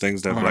positive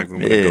things that black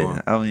women are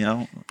doing. I mean,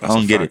 I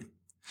don't get it.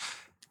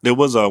 There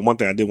was one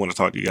thing I did want to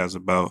talk to you guys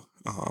about.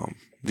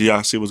 Do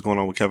y'all see what's going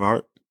on with Kevin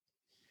Hart?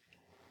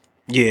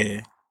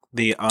 Yeah,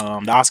 the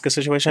Oscar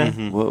situation.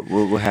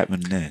 Mm-hmm. What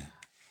happened there?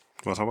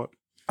 What talking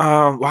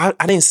about? Well,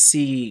 I didn't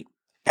see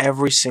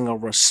every single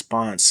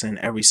response in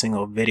every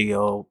single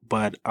video,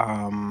 but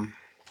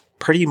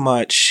pretty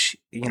much,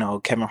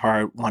 Kevin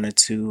Hart wanted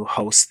to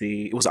host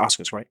it was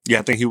Oscars, right? Yeah,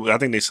 I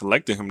think they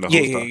selected him to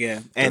host. Yeah.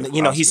 And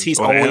he's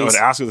always the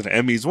Oscars and the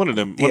Emmys, one of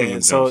them.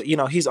 So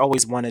he's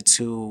always wanted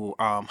to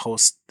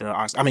host the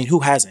Oscars. I mean,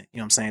 who hasn't? You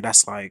know what I'm saying?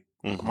 That's like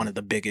one of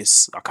the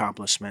biggest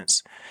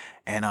accomplishments.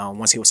 And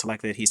once he was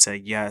selected, he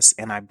said yes.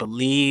 And I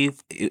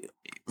believe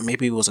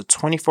maybe it was a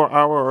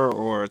 24-hour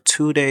or a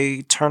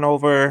 2-day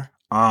turnover.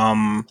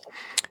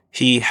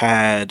 He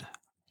had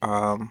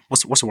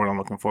what's the word I'm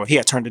looking for? He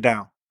had turned it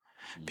down.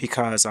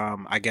 Because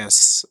I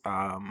guess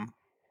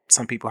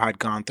some people had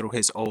gone through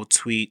his old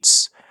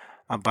tweets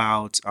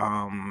about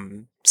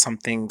some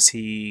things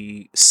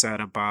he said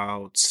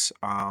about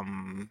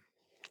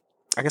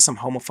I guess some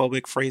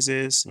homophobic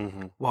phrases.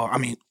 Mm-hmm. Well, I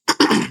mean,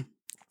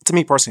 to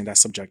me personally,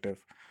 that's subjective.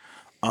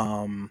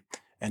 And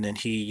then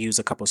he used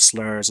a couple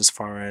slurs as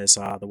far as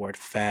the word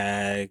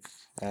fag.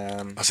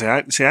 I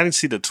didn't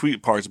see the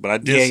tweet parts, but I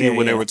did Yeah, see yeah,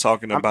 when they yeah. were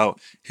talking about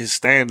his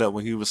stand up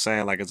when he was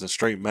saying like as a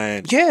straight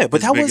man. Yeah,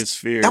 but his that biggest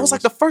fear was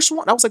like the first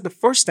one. That was like the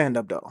first stand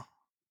up though.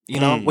 You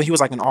know, when he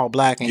was like in all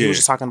black and he was Yeah.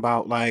 just talking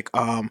about like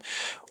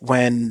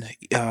when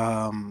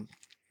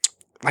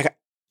like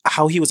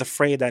how he was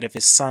afraid that if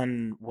his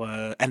son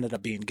ended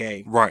up being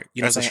gay. right.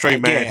 You know As what a I'm straight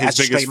saying? man, Yeah, his as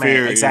a biggest straight man,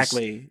 fear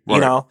exactly. is You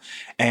know,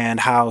 and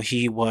how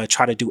he would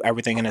try to do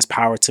everything in his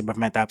power to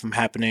prevent that from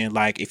happening.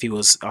 Like if he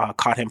was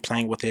caught him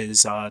playing with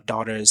his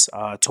daughter's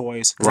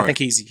toys, because I think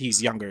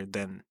he's younger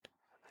than.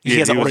 He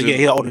has an older, he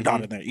has an older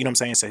daughter than, you know what I'm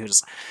saying? So he'll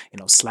just,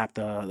 slap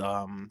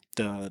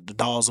the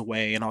dolls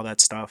away and all that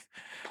stuff.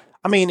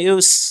 I mean, it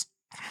was,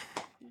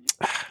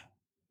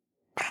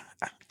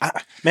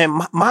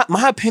 man.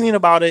 My opinion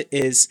about it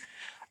is,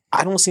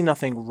 I don't see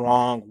nothing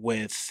wrong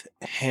with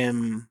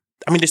him.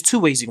 I mean, there's two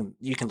ways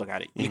you can look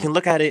at it. You can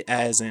look at it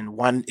as in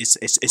one, it's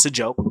a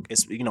joke.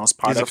 It's it's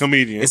part He's of a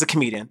comedian. It's a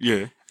comedian.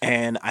 Yeah.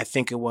 And I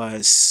think it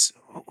was,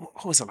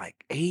 what was it, like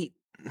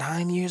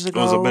 8-9 years ago?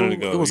 It was a minute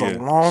ago. It was yeah. a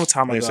long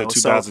time They ago. said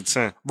So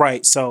 2010.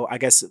 right. So I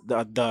guess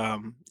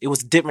the it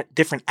was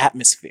different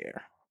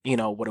atmosphere.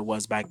 What it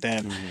was back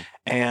then.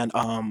 And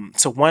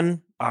so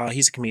one,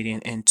 he's a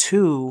comedian, and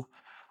two,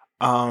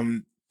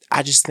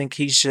 I just think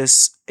he's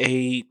just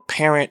a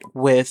parent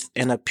with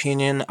an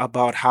opinion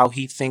about how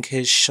he think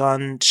his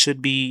son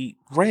should be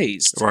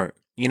raised. Right.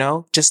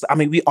 Just, I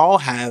mean, we all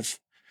have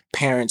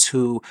parents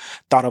who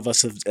thought of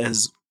us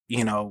as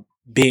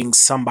being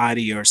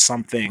somebody or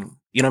something.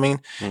 You know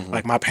what I mean?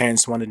 Like my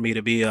parents wanted me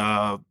to be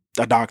a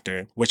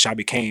doctor, which I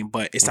became,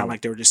 but it's not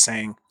like they were just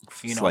saying,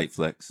 Slight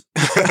flex.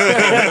 It's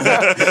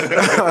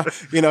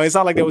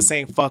not like they were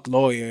saying fuck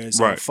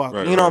lawyers or Right, fuck,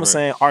 right, you know what I'm right.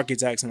 saying,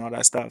 architects and all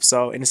that stuff.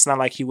 So, and it's not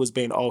like he was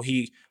being,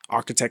 he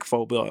architect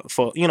phobia,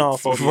 phobia. Right, You know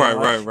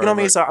what I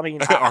mean? So, I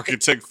mean,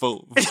 architect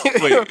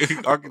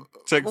wait,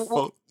 architect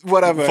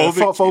whatever,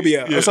 phobic?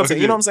 phobia Yeah, or something.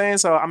 okay. You know what I'm saying?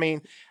 So, I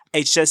mean,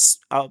 it's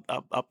just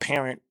a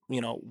parent,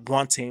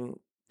 wanting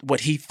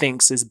what he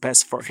thinks is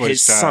best for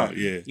his child, son.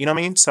 yeah. You know what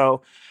I mean?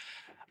 So,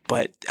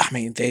 but I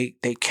mean, they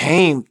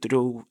came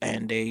through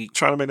and they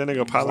trying to make that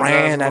nigga apologize.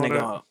 ran that and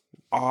all nigga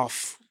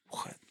off.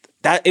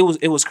 That it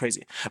was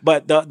crazy.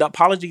 But the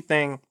apology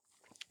thing.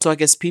 So I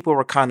guess people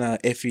were kind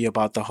of iffy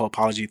about the whole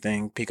apology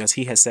thing because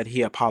he had said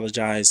he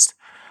apologized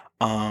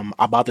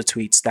about the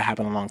tweets that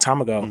happened a long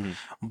time ago.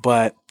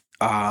 But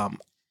I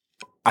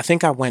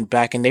think I went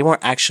back and they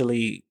weren't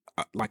actually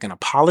like an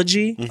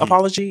apology.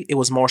 It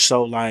was more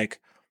so like,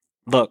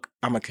 look,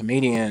 I'm a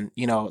comedian,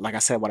 like I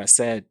said what I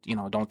said,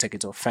 don't take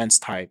it to offense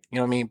type, you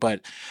know what I mean?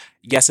 But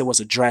yes, it was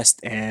addressed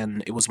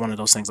and it was one of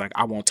those things like,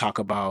 I won't talk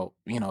about,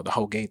 the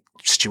whole gay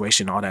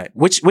situation, all that,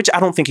 which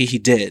I don't think he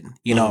did,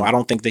 I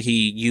don't think that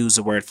he used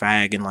the word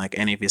fag in like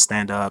any of his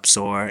stand-ups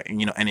or,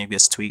 any of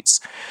his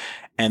tweets.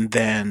 And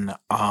then,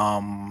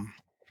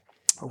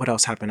 what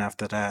else happened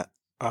after that?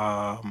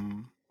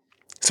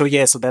 So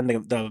then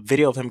the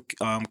video of him,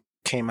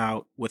 came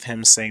out with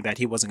him saying that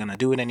he wasn't going to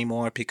do it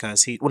anymore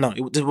because it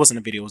wasn't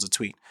a video, it was a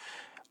tweet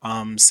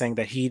saying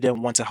that he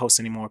didn't want to host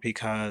anymore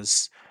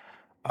because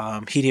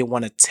he didn't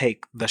want to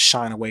take the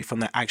shine away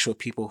from the actual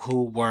people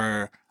who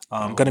were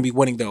going to be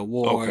winning the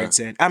awards.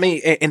 And I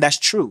mean, and that's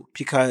true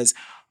because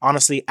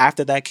honestly,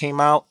 after that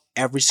came out,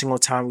 every single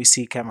time we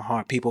see Kevin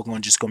Hart, people gonna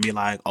be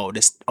like,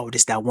 this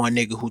that one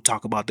nigga who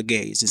talk about the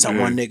gays. It's that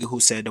one nigga who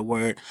said the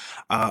word,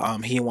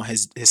 he didn't want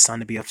his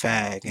son to be a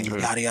fag and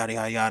yada, yada,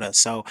 yada, yada.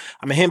 So,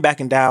 I mean, him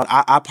backing down,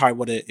 I probably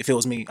would have, if it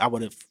was me, I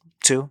would have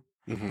too.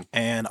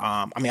 And,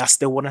 I mean, I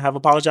still wouldn't have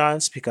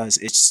apologized because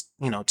it's,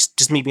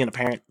 just me being a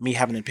parent, me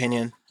having an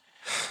opinion.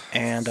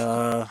 And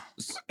I'm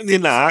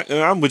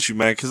with you,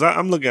 man, because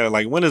I'm looking at it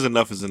like, when is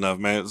enough,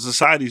 man.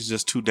 Society's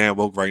just too damn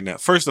woke right now.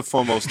 First and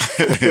foremost,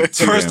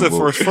 Hashtag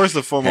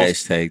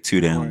too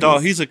damn woke.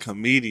 dog, he's a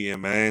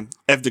comedian, man.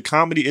 If the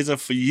comedy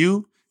isn't for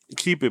you,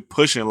 keep it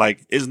pushing.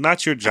 Like, it's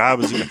not your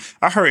job.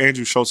 I heard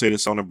Andrew Schultz say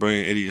this on The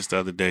Brilliant Idiots the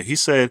other day. He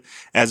said,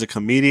 as a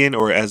comedian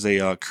or as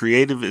a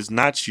creative, it's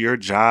not your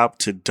job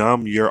to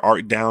dumb your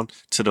art down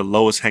to the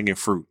lowest hanging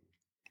fruit.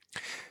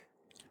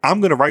 I'm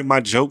going to write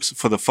my jokes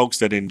for the folks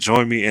that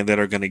enjoy me and that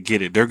are going to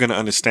get it. They're going to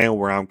understand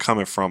where I'm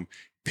coming from,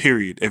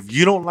 period. If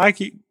you don't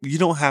like it, you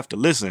don't have to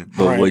listen.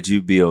 But would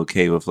you be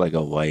okay with like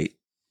a white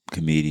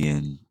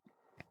comedian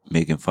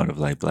making fun of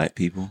like black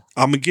people?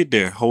 I'm going to get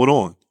there. Hold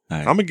on. Right.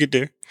 I'm going to get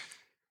there.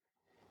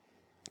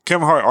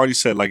 Kevin Hart already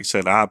said, like he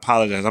said, I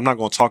apologize. I'm not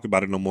going to talk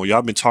about it no more.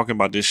 Y'all been talking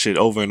about this shit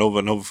over and over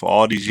and over for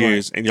all these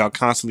years, and y'all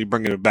constantly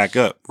bringing it back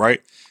up,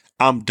 right?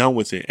 I'm done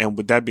with it. And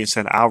with that being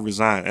said, I'll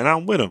resign. And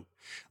I'm with him.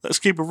 Let's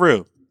keep it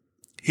real.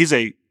 He's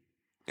a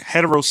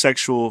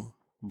heterosexual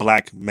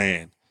black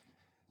man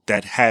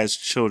that has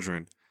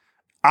children.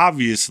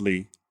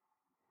 Obviously,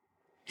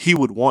 he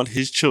would want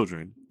his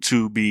children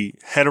to be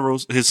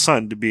his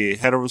son to be a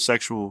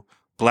heterosexual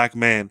black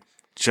man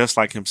just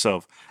like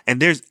himself. And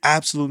there's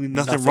absolutely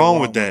nothing wrong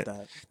with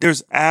that.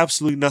 There's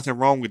absolutely nothing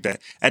wrong with that.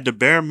 At the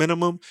bare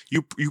minimum,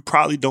 you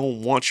probably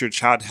don't want your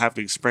child to have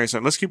to experience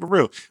that. Let's keep it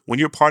real. When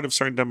you're part of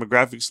certain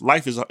demographics,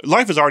 life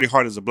is already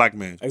hard as a black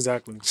man.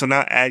 Exactly. So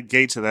now add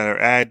gay to that, or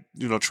add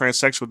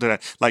transsexual to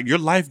that. Like, your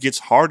life gets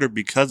harder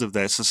because of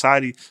that.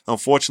 Society,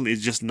 unfortunately,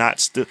 is just not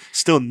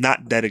still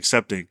not that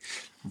accepting.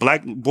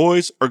 Black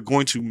boys are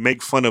going to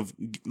make fun of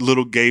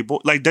little gay boys.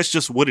 Like, that's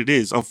just what it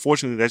is.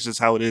 Unfortunately, that's just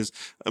how it is.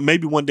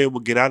 Maybe one day we'll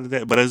get out of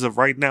that, but as of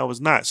right now,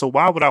 it's not. So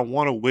why would I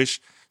want to wish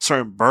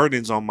certain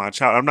burdens on my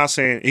child?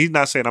 He's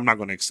not saying I'm not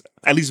going to accept,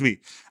 at least me.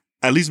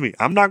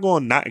 I'm not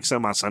going to not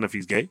accept my son if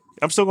he's gay.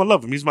 I'm still going to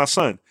love him. He's my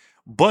son.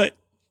 But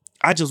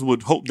I just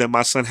would hope that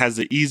my son has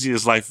the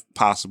easiest life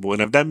possible.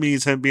 And if that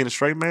means him being a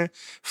straight man,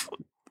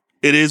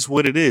 it is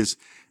what it is.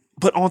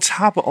 But on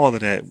top of all of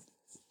that,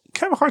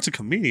 Kevin Hart's a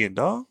comedian,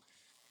 dog.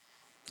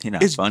 He's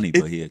not funny,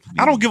 but he a comedian.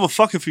 I don't give a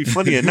fuck if he's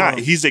funny or not.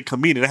 He's a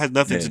comedian. That has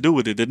nothing to do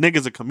with it. The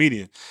nigga's a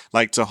comedian.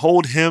 Like, to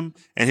hold him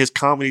and his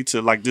comedy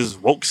to like this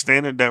woke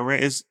standard that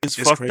ran, it's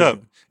fucked crazy.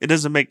 Up. It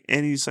doesn't make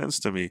any sense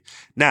to me.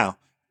 Now,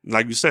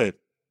 like you said,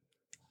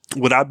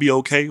 would I be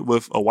okay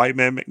with a white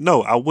man?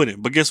 No, I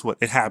wouldn't. But guess what?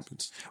 It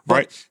happens,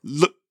 right?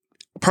 Look,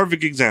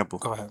 perfect example.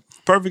 Go ahead.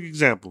 Perfect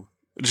example.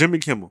 Jimmy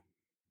Kimmel.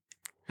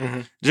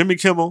 Mm-hmm. Jimmy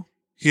Kimmel.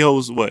 He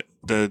hosts what?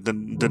 The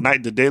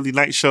Daily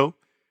Night Show.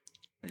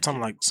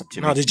 Something like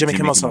the Jimmy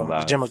Kimmel show.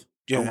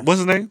 What's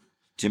his name?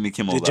 Jimmy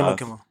Kimmel. Jimmy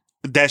Kimmel.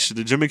 That shit,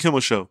 the Jimmy Kimmel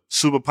show.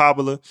 Super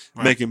popular,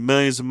 making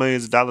millions and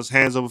millions of dollars,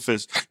 hands over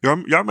fist. Y'all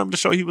remember the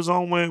show he was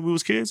on when we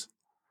was kids?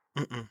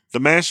 Mm-mm. The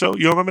Man Show?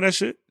 You don't remember that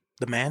shit?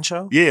 The Man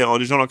Show? Yeah, on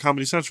the joint on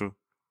Comedy Central.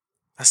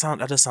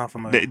 That does sound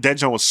familiar. That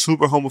joint was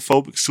super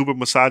homophobic, super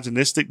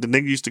misogynistic. The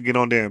nigga used to get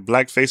on there in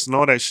blackface and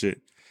all that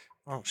shit.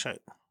 Oh shit!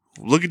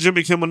 Look at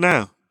Jimmy Kimmel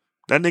now.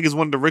 That nigga's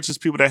one of the richest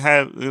people that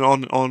have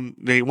one of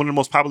the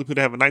most popular people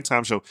that have a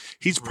nighttime show.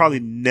 He's probably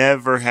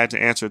never had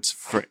to answer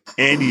for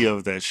any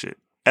of that shit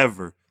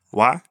ever.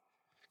 Why?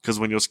 Because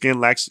when your skin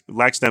lacks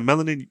that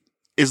melanin,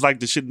 it's like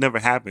the shit never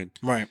happened.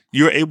 Right.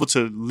 You're able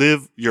to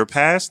live your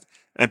past,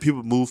 and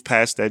people move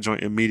past that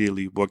joint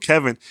immediately. Well,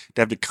 Kevin,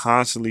 they have to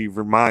constantly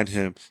remind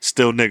him,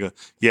 still nigga.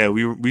 Yeah,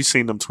 we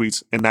seen them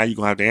tweets, and now you're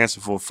gonna have to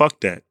answer for it. Fuck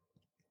that.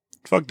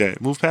 Fuck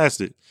that. Move past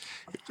it.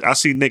 I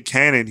see Nick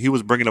Cannon. He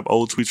was bringing up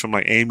old tweets from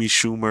like Amy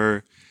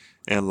Schumer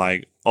and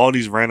like all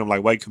these random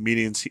like white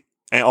comedians.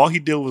 And all he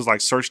did was like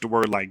search the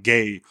word like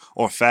gay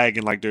or fag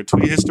in like their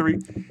tweet history.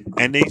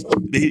 And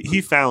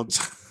he found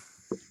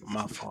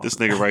my fault. This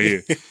nigga right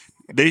here.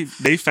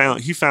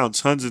 He found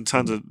tons and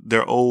tons of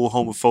their old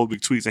homophobic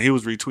tweets, and he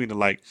was retweeting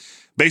like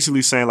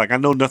basically saying like, I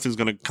know nothing's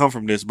gonna come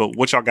from this, but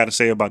what y'all got to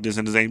say about this?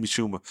 And it's Amy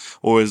Schumer,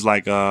 or it's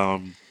like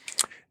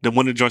the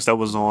one of the joints that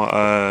was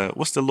on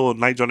what's the little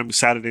night joint,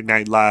 Saturday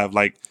Night Live,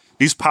 like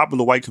these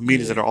popular white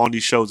comedians that are on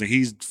these shows, and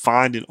he's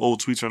finding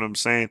old tweets from them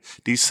saying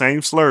these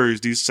same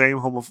slurs, these same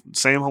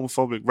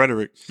homophobic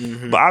rhetoric.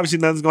 Mm-hmm. But obviously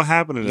nothing's gonna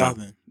happen to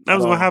them.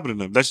 Nothing's gonna happen to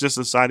them. That's just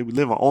the society we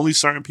live in. Only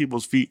certain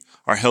people's feet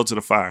are held to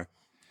the fire.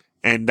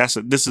 And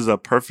this is a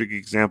perfect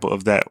example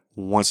of that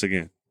once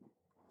again.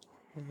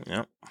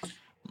 Yep.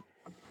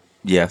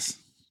 Yes.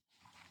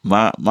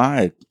 My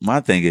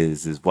thing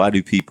is why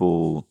do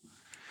people?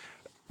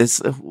 It's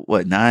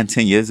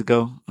 9-10 years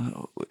ago.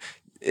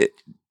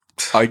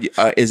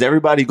 Is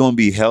everybody going to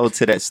be held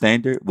to that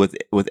standard with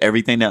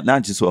everything now?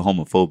 Not just with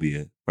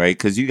homophobia, right?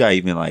 Because you got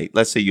even like,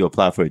 let's say you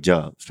apply for a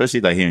job, especially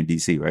like here in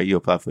DC, right? You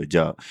apply for a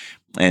job,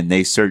 and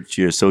they search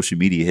your social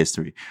media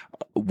history.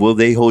 Will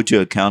they hold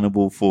you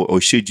accountable for, or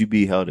should you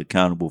be held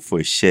accountable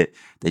for shit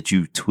that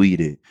you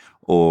tweeted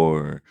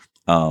or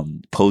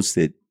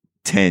posted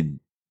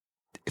 10,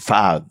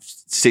 5,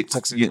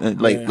 6,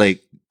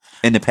 like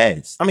in the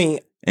past? I mean,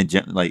 and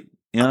like,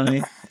 you know what I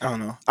mean? I don't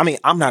know. I mean,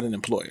 I'm not an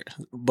employer,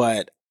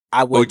 but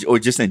I would, or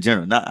just in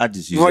general. Not I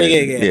just use well, that.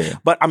 Yeah.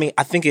 But I mean,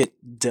 I think it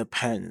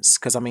depends,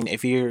 because I mean,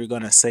 if you're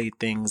gonna say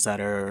things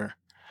that are,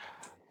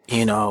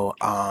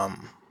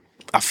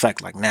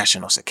 affect like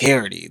national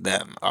security,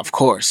 then of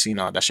course,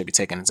 that should be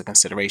taken into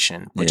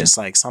consideration. But just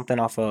like something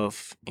off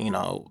of,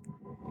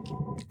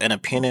 an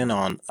opinion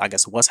on, I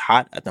guess, what's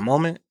hot at the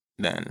moment,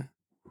 then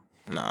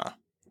nah.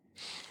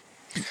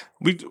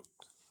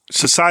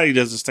 Society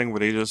does this thing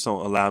where they just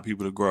don't allow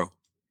people to grow.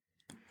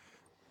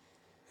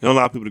 They don't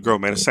allow people to grow,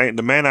 man.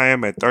 The man I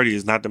am at 30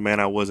 is not the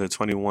man I was at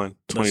 21,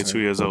 22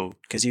 years old.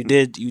 Because you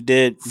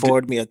did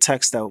forward me a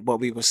text of what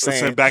we were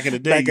saying back in the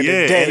day. And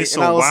it's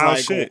some wild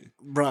shit.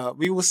 Bro,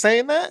 we were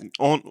saying that?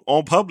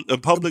 On public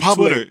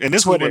Twitter. And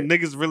this was when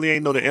niggas really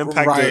ain't know the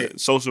impact of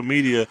social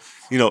media,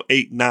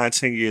 8, 9,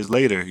 10 years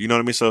later. You know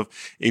what I mean? So,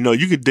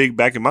 you could dig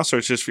back in my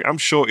search history. I'm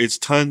sure it's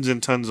tons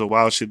and tons of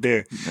wild shit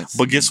there.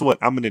 But guess what?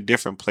 I'm in a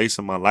different place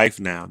in my life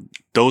now.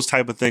 Those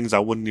type of things I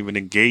wouldn't even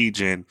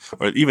engage in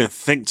or even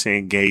think to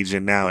engage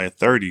in now at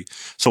 30.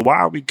 So why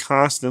are we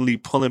constantly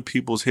pulling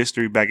people's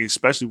history back,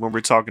 especially when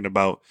we're talking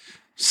about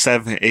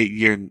 7,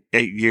 8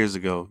 years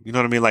ago? You know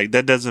what I mean? Like,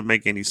 that doesn't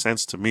make any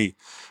sense to me.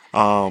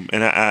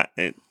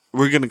 And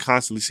we're gonna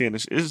constantly see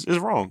it. It's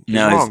wrong. It's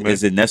Now, wrong, man.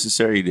 is it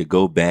necessary to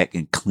go back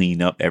and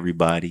clean up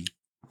everybody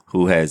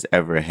who has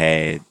ever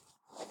had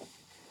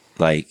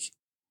like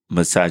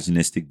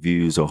misogynistic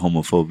views or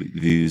homophobic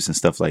views and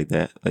stuff like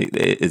that? Like,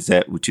 is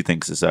that what you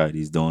think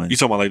society is doing? You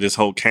talking about like this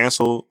whole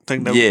cancel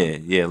thing?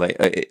 Yeah,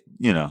 like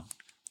you know,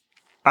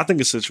 I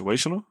think it's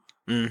situational.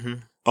 Mm-hmm.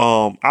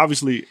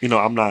 Obviously,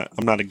 I'm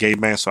not a gay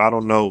man, so I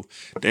don't know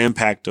the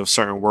impact of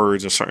certain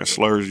words or certain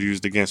slurs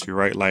used against you,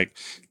 right? Like,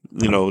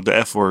 the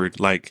F word.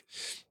 Like,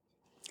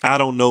 I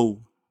don't know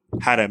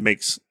how that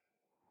makes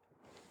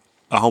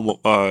a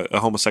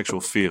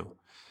homosexual feel,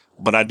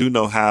 but I do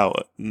know how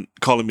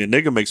calling me a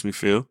nigga makes me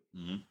feel.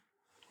 Mhm.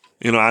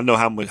 I know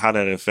how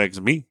that affects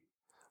me.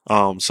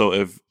 So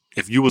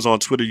if you was on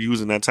Twitter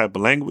using that type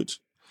of language,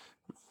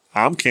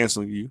 I'm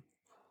canceling you.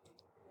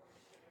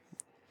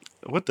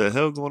 What the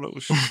hell going on?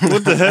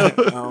 What the hell?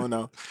 I don't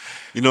know.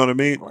 You know what I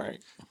mean? Right.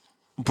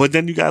 But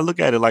then you gotta look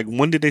at it like,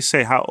 when did they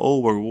say how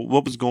old or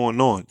what was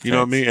going on? You know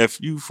what I mean? If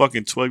you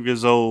fucking 12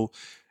 years old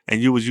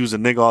and you was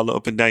using nigga all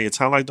up and down your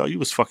time, like, dog, you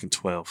was fucking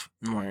 12.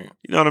 Right.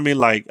 You know what I mean?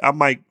 Like, I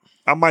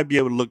might be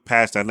able to look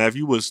past that. Now, if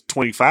you was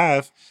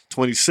 25,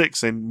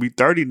 26, and we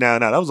 30 now,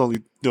 that was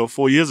only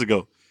 4 years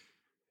ago.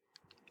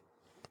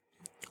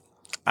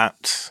 I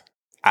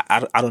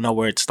don't know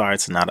where it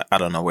starts, and I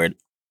don't know where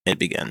it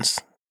begins.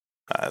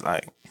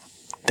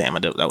 Damn,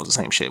 that was the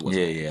same shit.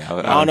 Wasn't it? Yeah.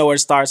 I don't know where it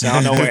starts, and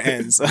I don't know where it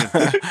ends.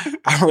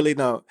 I really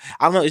don't.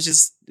 I don't know. It's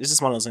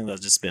just one of those things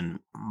that's just been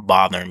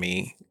bothering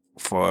me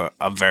for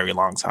a very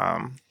long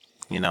time.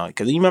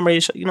 Because you remember,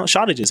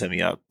 Shawty just hit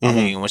me up. Mhm. I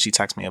mean, when she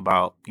texted me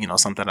about,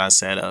 something I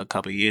said a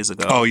couple of years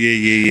ago. Oh,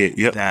 yeah.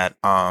 Yep. That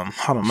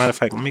hold on, matter of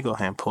fact, let me go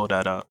ahead and pull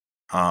that up.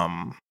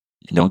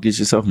 Don't get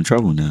yourself in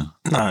trouble now.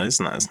 No, it's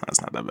not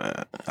that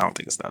bad. I don't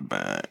think it's that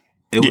bad.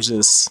 It was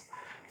just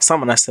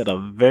something I said a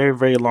very,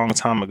 very long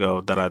time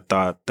ago that I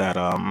thought that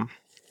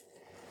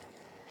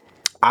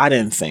I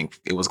didn't think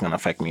it was gonna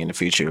affect me in the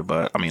future,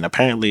 but I mean,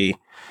 apparently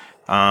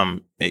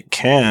it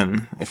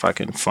can, if I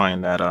can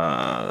find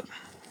that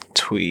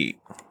tweet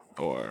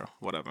or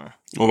whatever.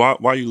 Well,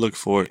 why you look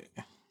for it?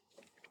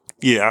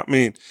 Yeah, I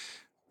mean,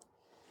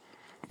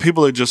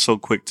 people are just so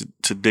quick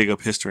to dig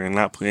up history and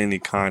not put any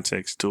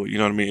context to it. You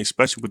know what I mean?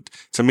 Especially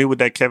with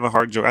that Kevin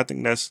Hart joke, I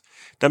think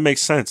that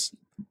makes sense.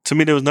 To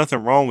me, there was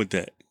nothing wrong with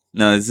that.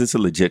 Now, is this a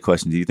legit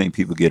question? Do you think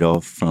people get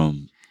off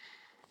from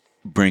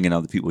bringing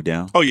other people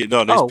down? Oh yeah,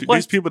 no.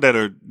 These people that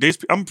are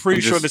I'm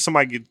pretty sure just- there's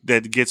somebody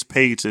that gets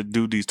paid to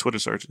do these Twitter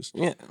searches.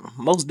 Yeah,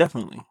 most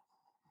definitely.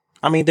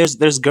 I mean,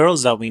 there's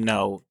girls that we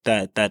know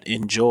that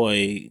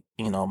enjoy,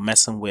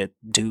 messing with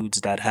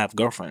dudes that have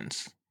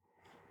girlfriends.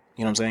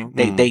 You know what I'm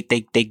saying?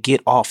 They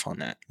get off on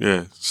that.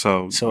 Yeah.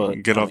 So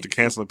get off like- the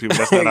canceling people.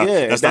 That's not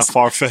Yeah, that's not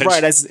far fetched.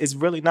 Right, it's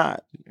really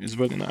not. It's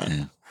really not.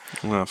 Yeah.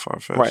 Not far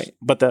fetched. Right.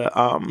 But the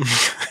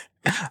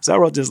so I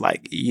wrote this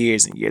like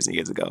years and years and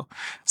years ago.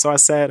 So I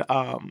said,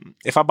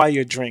 if I buy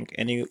you a drink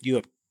and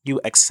you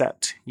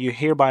accept, you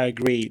hereby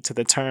agree to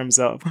the terms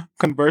of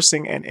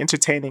conversing and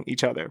entertaining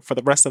each other for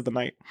the rest of the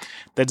night.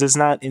 That does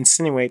not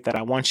insinuate that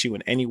I want you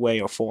in any way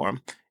or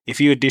form. If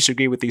you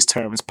disagree with these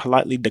terms,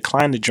 politely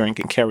decline the drink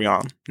and carry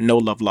on. No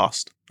love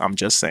lost. I'm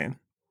just saying.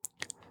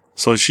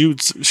 So she.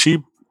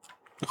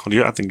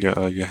 I think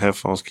your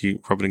headphones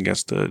keep rubbing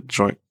against the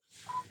joint.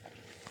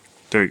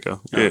 There you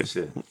go. Oh, Yeah,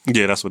 shit.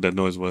 yeah, that's what that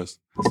noise was.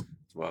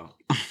 Wow.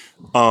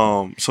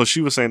 So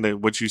she was saying that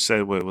what you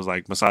said was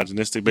like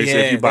misogynistic.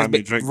 Basically, if you buy that's me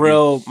a drink,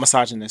 real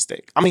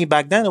misogynistic. I mean,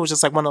 back then it was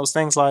just like one of those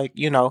things. Like,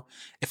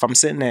 if I'm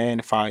sitting there and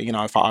if I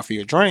offer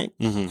you a drink,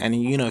 Mhm. and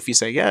if you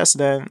say yes,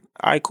 then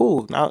all right,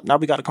 cool. Now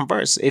we got to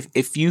converse.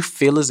 If you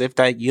feel as if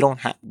that you don't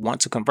want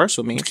to converse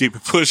with me, keep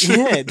it pushing.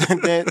 yeah,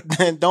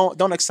 then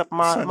don't accept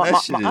my Son, my,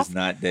 that shit my is offer.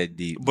 not that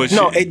deep. But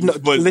man.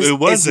 but listen, it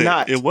wasn't. It's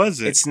not. It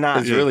wasn't. It's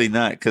not. It's really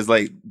not, because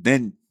like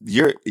then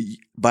you're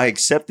by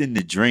accepting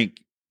the drink,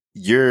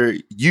 you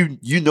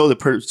know the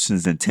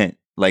person's intent.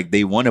 Like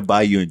they want to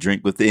buy you a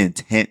drink with the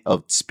intent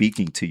of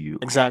speaking to you,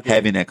 Exactly.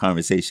 having that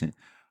conversation.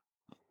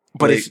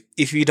 But like,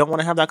 if you don't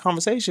want to have that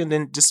conversation,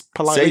 then just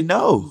politely say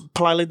no.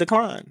 politely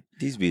decline.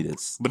 These be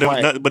this. But there was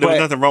Right, there was but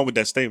nothing wrong with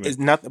that statement. It's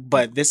nothing.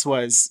 But this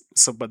was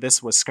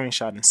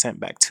screenshot and sent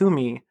back to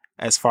me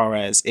as far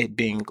as it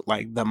being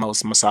like the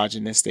most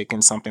misogynistic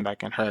and something that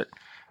can hurt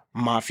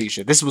my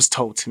future. This was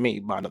told to me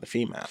by another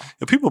female.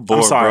 And people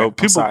bored, I'm sorry. bro.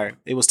 People, I'm sorry.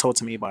 It was told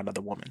to me by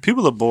another woman.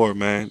 People are bored,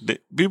 man.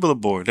 People are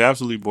bored. They're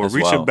absolutely bored.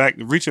 That's wild.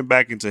 Reaching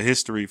back into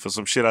history for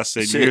some shit I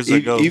said Shit, years e-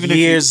 ago. even if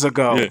Years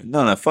ago. Yeah.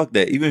 No, fuck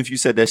that. Even if you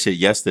said that shit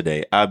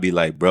yesterday, I'd be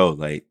like, bro,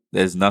 like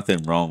there's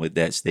nothing wrong with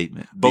that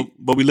statement. But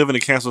we live in a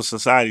cancel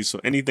society,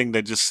 so anything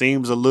that just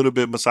seems a little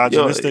bit Yo,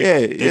 misogynistic,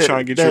 they try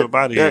and get you up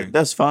out of here.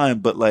 That's fine,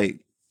 but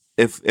like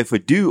if a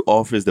dude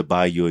offers to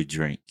buy you a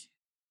drink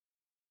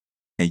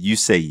and you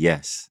say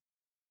yes,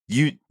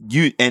 you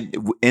and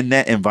in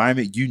that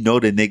environment, the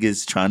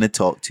nigga's trying to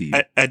talk to you.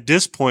 At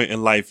this point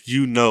in life,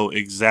 you know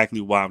exactly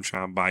why I'm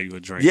trying to buy you a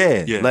drink.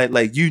 Yeah.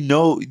 Like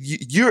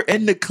you're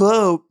in the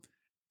club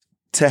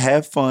to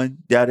have fun,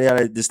 yada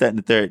yada, this, that, and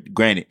the third.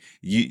 Granted,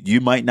 you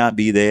might not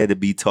be there to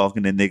be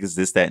talking to niggas,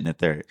 this, that, and the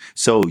third.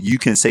 So you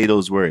can say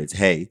those words.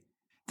 Hey,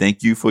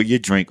 thank you for your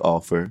drink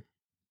offer,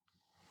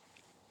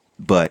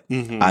 but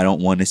I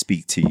don't want to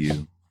speak to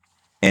you.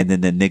 And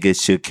then the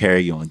nigga should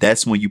carry on.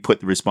 That's when you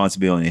put the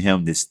responsibility on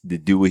him to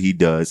do what he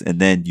does, and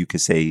then you can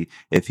say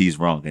if he's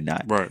wrong or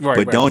not. Right.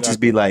 But don't just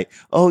be like,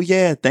 oh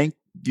yeah, thank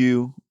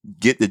you,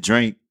 get the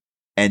drink,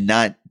 and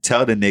not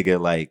tell the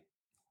nigga like,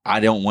 I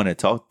don't want to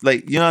talk.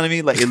 Like, you know what I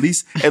mean? Like at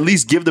least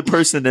give the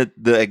person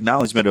the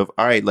acknowledgement of,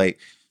 all right, like,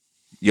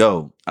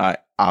 yo,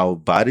 I'll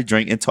buy the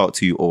drink and talk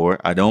to you, or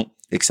I don't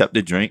accept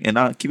the drink and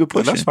I'll keep it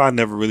pushing. But that's why I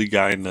never really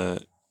got in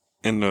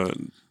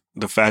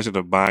the fashion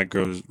of buying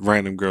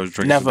random girls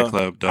drinks in the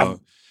club,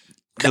 dog.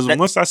 Because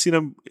once I see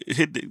them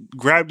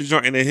grab the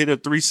joint and they hit a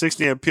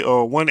 360 and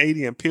or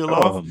 180 and peel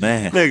off, oh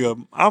man,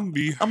 nigga, I'm gonna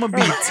be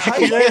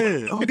tight. Yeah,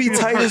 I'm gonna be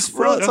tight as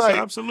fuck.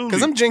 Absolutely,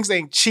 because them drinks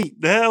ain't cheap.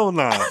 The hell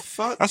nah.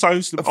 Fuck. That's why I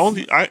used to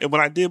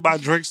when I did buy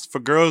drinks for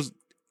girls,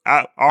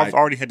 I've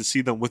already had to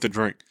see them with a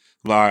drink.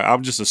 Like,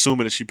 I'm just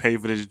assuming that she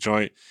paid for this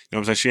joint. You know what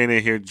I'm saying? She ain't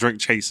in here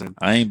drink chasing.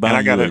 I ain't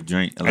buying you a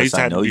drink unless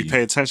I know you.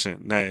 Pay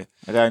attention. Nah. I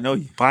gotta know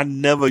you. But I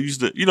never used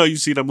to. You know, you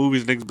see the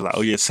movies, niggas be like,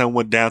 "Oh yeah, send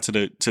one down to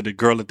the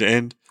girl at the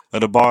end of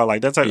the bar."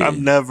 Like that's like I've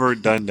never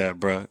done that,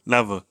 bro.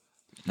 Never.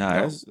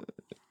 Nah,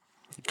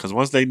 because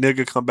once they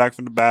nigga come back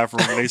from the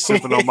bathroom and they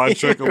sipping on my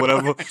drink or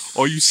whatever,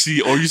 or you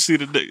see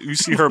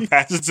her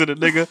pass it to the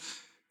nigga.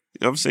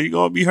 You know what I'm saying? You're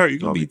gonna be hurt. You're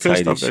gonna be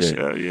pissed off that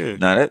shit. Yeah.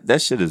 Nah,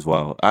 that shit is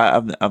wild.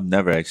 I've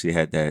never actually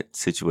had that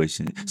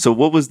situation. So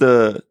what was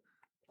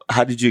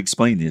how did you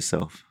explain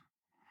yourself?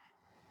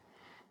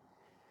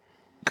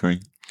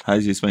 Kareem, how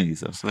did you explain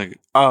yourself? Like,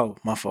 oh,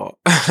 my fault.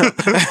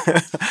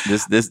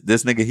 this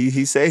nigga,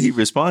 he said he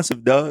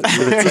responsive, dog.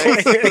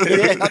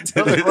 Yeah, I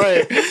tell it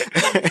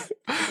right.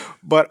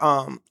 But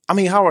I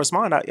mean, how I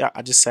respond,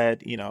 I just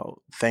said,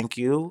 thank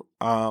you.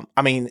 I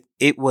mean,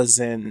 it was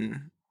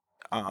in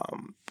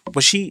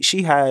but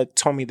she had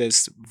told me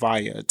this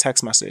via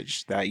text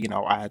message that,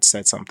 I had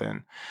said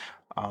something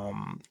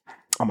on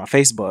my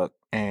Facebook,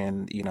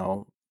 and,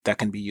 that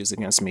can be used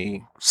against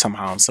me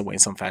somehow in some way, in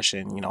some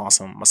fashion, on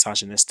some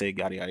misogynistic,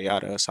 yada, yada,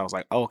 yada. So I was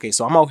like, oh, okay.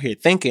 So I'm out here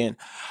thinking,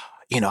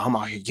 I'm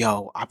out here,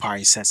 I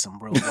probably said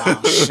some real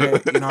wild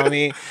shit. You know what I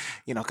mean?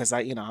 Because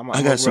I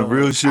got some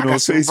real shit on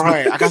Facebook.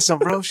 Right, I got some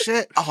real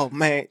shit. Oh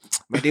man,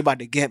 they about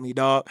to get me,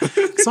 dog.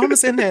 So I'm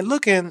just in there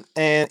looking,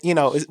 and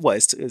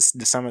it's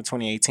December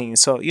 2018.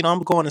 So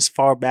I'm going as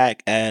far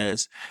back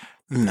as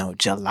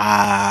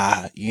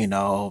July,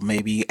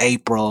 maybe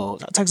April.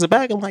 I text her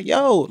back. I'm like,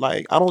 yo,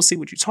 like I don't see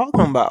what you're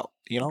talking about.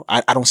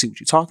 I don't see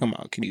what you're talking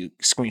about. Can you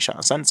screenshot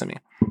and send it to me?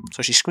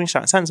 So she screenshot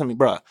and sent it to me,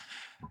 bruh.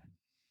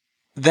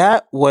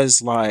 That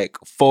was like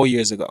 4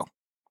 years ago.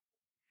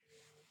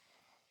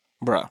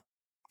 Bruh.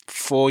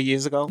 4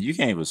 years ago? You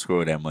can't even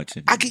scroll that much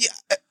in. I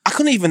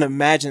couldn't even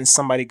imagine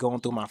somebody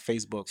going through my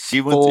Facebook. She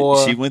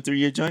went through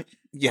your joint?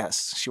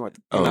 Yes, she went.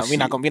 We're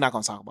not gonna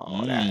talk about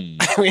all that.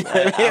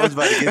 I was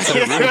about to get to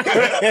the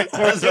real.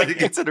 I was about to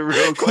get to the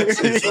real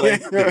questions.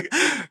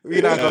 We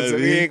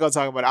ain't gonna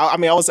talk about it. I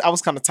mean, I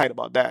was kind of tight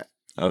about that.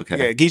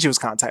 Okay. Yeah, Geechee was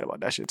kind of tight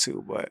about that shit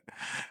too. But,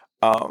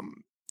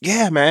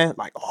 yeah, man,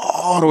 like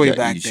all the way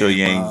back. You sure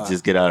you ain't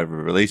just get out of a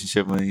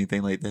relationship or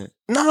anything like that?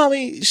 No, I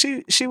mean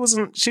she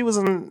wasn't.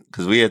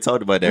 Because we had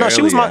talked about that. No, earlier,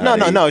 she was my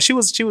no. She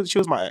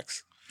was my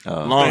ex.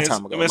 Long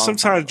time ago. Man,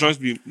 sometimes joints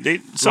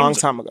long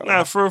time ago.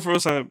 Nah, for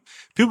time,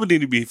 people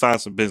need to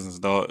find some business,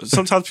 dog.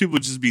 Sometimes people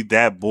just be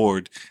that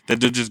bored that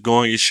they're just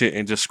going your shit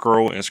and just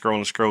scroll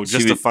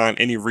just to find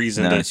any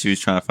reason. Nah, she was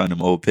trying to find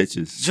them old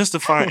pictures. Just to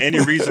find any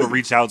reason to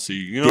reach out to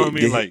you. You know what I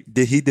mean?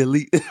 Did he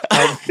delete?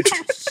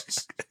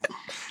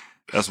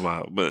 That's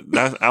wild. But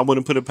I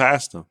wouldn't put it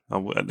past him. I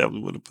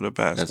definitely wouldn't put it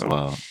past him. That's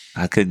wild.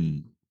 I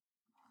couldn't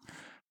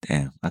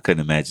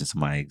imagine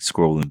somebody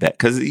scrolling back.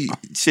 Because,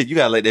 shit, you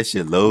got to let that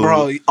shit load.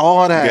 Bro,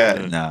 all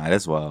that. Nah,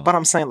 that's wild. But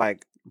I'm saying,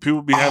 like...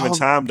 People be having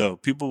time, though.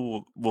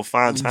 People will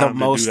find time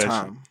to do that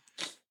time.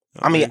 Shit.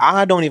 I mean,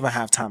 I don't even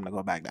have time to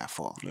go back that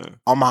far. Yeah.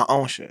 On my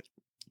own shit.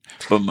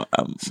 But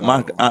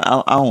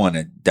I don't want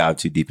to dive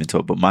too deep into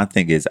it, but my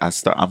thing is, I'm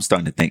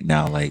starting to think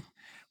now, like,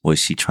 was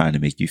she trying to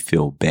make you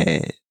feel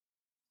bad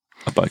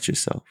about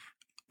yourself?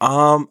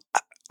 I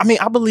mean,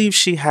 I believe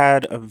she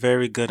had a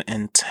very good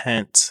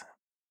intent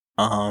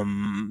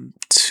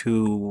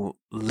to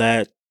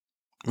let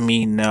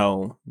me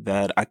know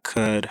that I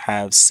could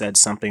have said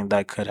something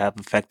that could have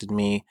affected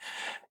me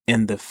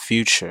in the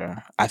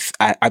future.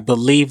 I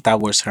believe that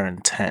was her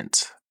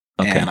intent.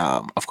 Okay. And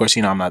of course,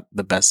 I'm not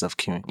the best of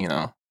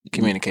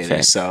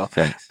communicators. So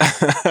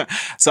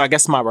so I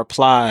guess my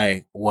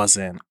reply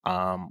wasn't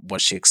what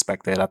she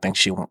expected. I think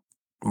she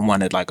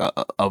wanted like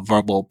a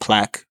verbal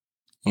plaque,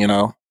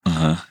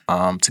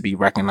 to be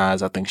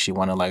recognized. I think she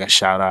wanted like a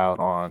shout out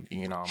on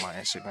my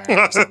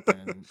Instagram or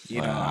something.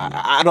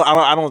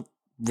 I don't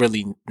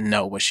really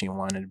know what she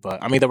wanted,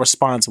 but I mean the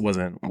response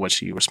wasn't what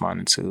she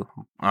responded to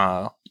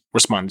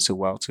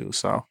well too.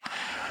 So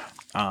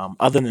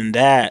other than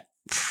that,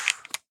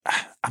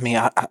 I mean,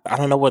 I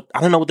don't know what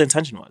the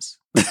intention was.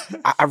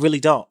 I really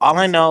don't. All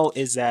I know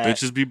is that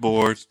Bitches be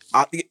bored.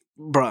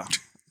 bruh,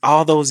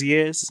 all those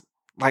years,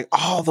 like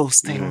all those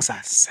things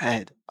I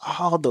said,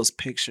 all those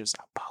pictures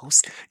I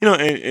posted. You know,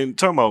 and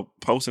talking about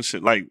posting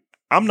shit, like,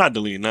 I'm not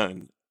deleting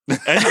nothing.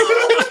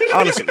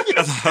 Honestly,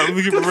 let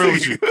me keep it real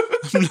with you.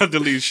 I'm not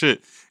deleting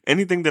shit.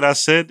 Anything that I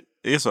said,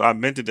 I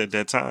meant it at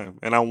that time,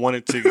 and I want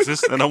it to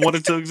exist, and I want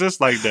it to exist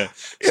like that.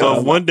 So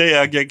if one day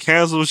I get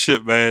canceled,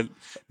 shit, man,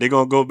 they're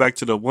gonna go back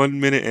to the 1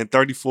 minute and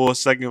 34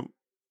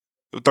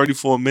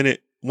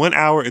 minute, 1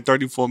 hour and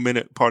 34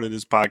 minute part of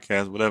this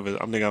podcast, whatever.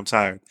 I'm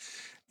tired,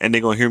 and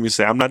they're gonna hear me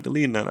say, "I'm not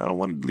deleting that. I don't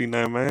want to delete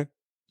that, man.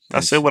 I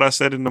said what I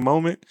said in the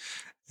moment,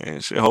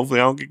 and shit. Hopefully,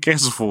 I don't get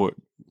canceled for it."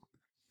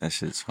 That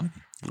shit's funny.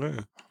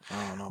 Yeah.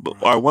 I don't know, But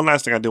bro. all right, one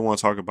last thing I did want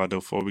to talk about though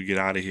before we get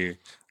out of here.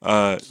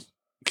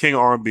 King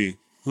of R&B.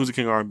 Who's the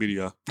king of R&B to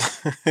y'all?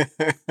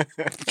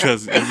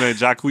 Because man,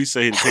 Jacquees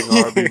say he the king of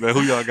R&B, man.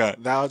 Who y'all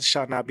got? Thou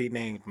shalt not be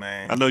named,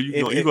 man. I know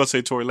you gonna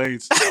say Tory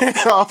Lanez.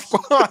 Of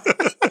course.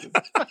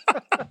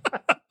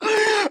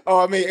 Oh,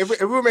 I mean,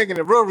 if we're making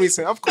it real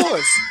recent, of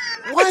course.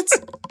 What?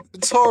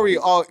 Tory,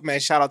 man,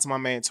 shout out to my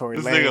man Tory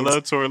This Lanez. nigga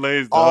love Tory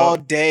Lanez, All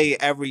dog. day,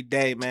 every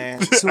day,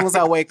 man. As soon as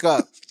I wake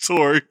up,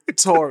 Tory.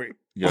 Tory.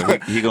 Yo,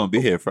 he gonna be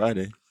here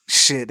Friday.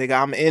 Shit,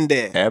 nigga, I'm in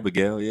there.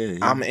 Abigail, yeah.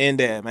 I'm in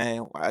there,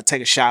 man. I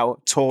take a shower,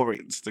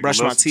 Tory. This nigga Brush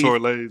my loves teeth, Tory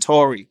Lanez.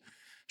 Tory.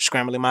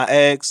 Scrambling my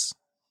eggs,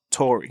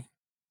 Tory.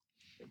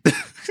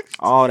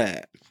 All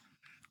that.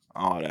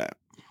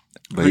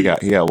 But he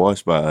got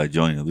washed by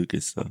Joyner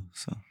Lucas,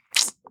 so.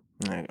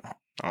 Nigga,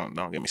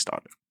 don't get me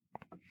started.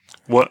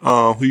 What?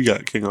 Who you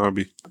got? King of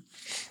R&B.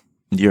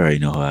 You already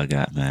know who I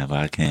got, man, but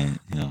I can't,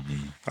 you know what I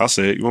mean? I'll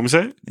say it. You want me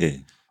to say it? Yeah.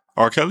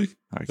 R. Kelly.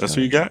 R. That's Kelly.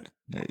 who you got.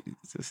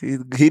 He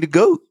the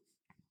GOAT.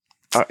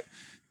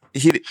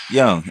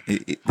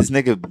 This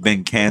nigga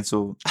been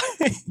canceled,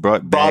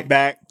 brought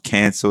back,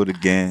 canceled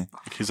again,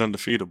 He's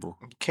undefeatable.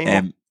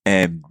 King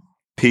and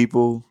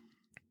people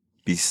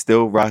be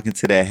still rocking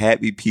to that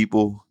Happy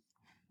People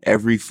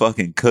every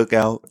fucking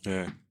cookout.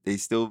 Yeah. They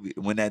still be,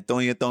 when that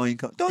Thoya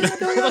come, Thoya.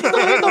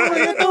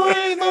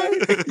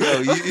 Yo,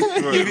 you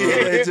be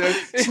hearing that joke?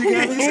 She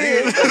got me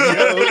saying,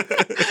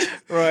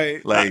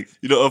 right. like,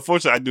 You know,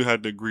 unfortunately, I do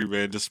have to agree,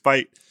 man.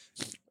 Despite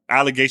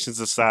allegations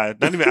aside,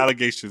 not even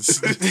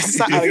allegations. It's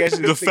not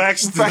allegations. The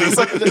facts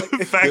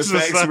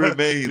aside,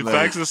 remain. the like,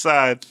 facts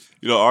aside,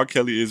 you know, R.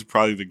 Kelly is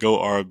probably the GOAT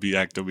R&B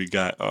actor we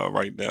got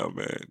right now,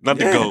 man. Not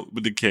the Yeah. GOAT,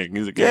 but the king.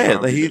 He's a king. Yeah,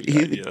 R&B like that we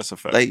got. Yeah, that's a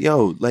fact. like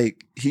yo,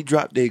 like he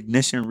dropped the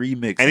Ignition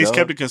remix, and he's dog.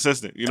 kept it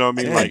consistent. You know what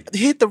I mean? Yeah. Like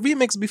He hit the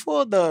remix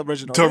before the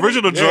original. the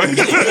original joint.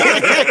 Yeah.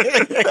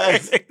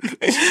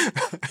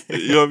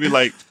 You know what I mean?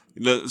 Like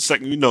the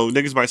second, you know,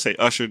 niggas might say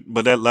Usher,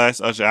 but that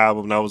last Usher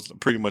album that was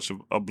pretty much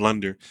a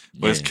blunder.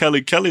 But it's Yeah.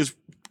 Kelly. Kelly's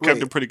kept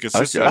Wait, it pretty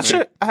consistent. Usher-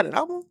 man. Usher, I had an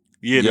album.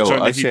 Yeah, the Yo,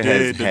 joint that he Usher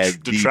did, has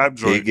had the trap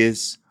joint.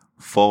 biggest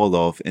fall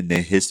off in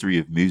the history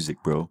of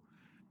music, bro.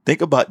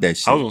 Think about that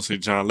shit. I was gonna say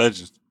John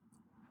Legend.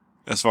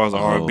 As far as Oh.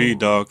 R&B,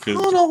 dog, I don't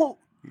because know,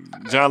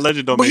 John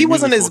Legend don't but make he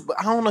wasn't music as.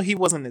 I don't know. He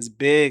wasn't as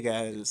big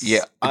as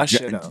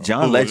Usher. though.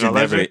 John Who, Legend John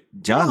never.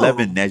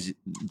 Legend?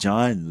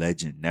 John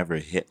Legend never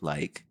hit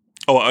like.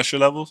 Oh, Usher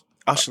levels?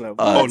 Usher. level.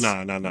 Oh, Us.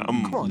 nah.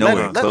 Come on, Nowhere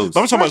let it- close. But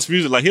I'm talking about his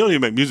music. Like, he don't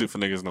even make music for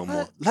niggas no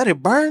more. Let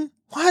it burn.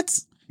 What?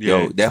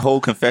 Yeah. Yo, that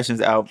whole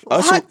Confessions album.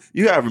 What? Usher,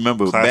 you gotta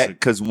remember back Classic.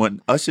 because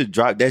when Usher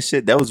dropped that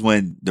shit, that was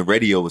when the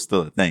radio was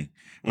still a thing,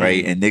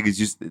 right? Mhm. And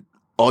niggas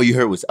all you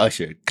heard was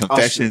Usher,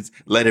 Confessions,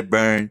 Let It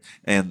Burn,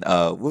 and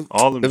what,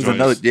 All them it was joints.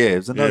 another, it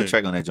was another Yeah.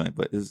 track on that joint,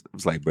 but it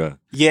was like, bro,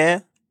 Yeah.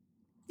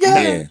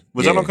 yeah,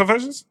 Was yeah. that on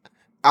Confessions?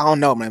 I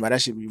don't know, man, but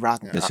that should be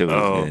rocking. That shit was,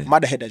 Oh. yeah.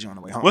 Might have hit that joint on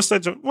the way home. What's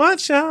that joint?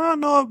 What y'all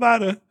know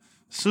about a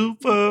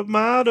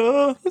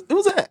supermodel?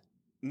 Who's that?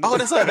 Oh,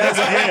 that's her. That's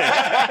her.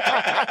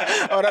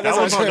 Yeah. Oh, That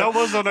was on that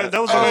was on that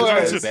Oh, joint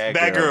right. too. Bad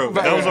Bad Girl.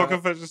 Girl. That was Bad on Girl.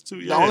 Confessions too.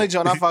 The Yeah. only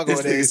joint I fuck This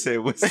with nigga is said,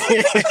 what's the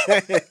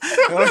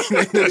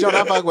joint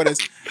I fuck with is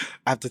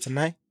After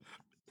Tonight.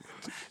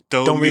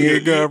 Don't be a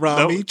girl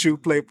around me. True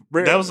play.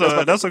 That was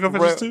on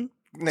Confessions too.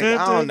 Nigga,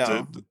 I don't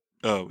know.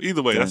 Oh,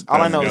 either way, that's All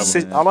I that's know the is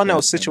album. all I know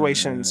is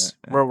situations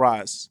will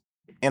rise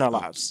in our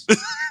lives,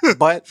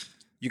 but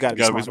you gotta You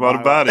gotta be be smart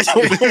about it.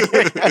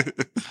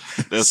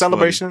 That's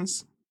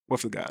Celebrations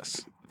with the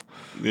guys.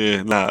 funny.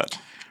 Yeah, nah.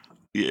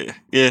 Yeah,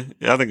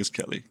 I think it's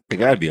Kelly. It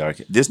gotta be R.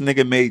 Kelly. This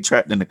nigga made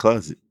Trapped in the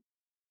Closet.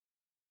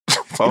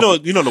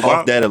 You know the off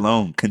wild. that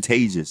alone,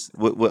 Contagious.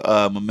 With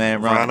my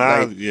man Ron. Ron Like,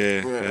 Isley,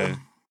 yeah.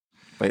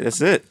 like,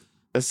 that's it.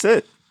 That's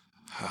it.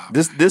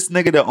 This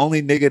nigga the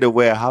only nigga to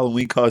wear a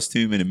Halloween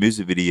costume in a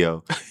music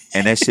video,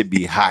 and that should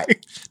be hot.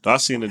 I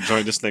seen the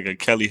joint. This nigga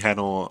Kelly had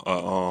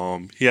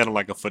on. He had on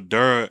like a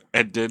fedora,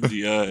 and then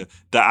the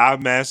eye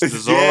mask, the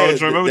Zorro Yeah,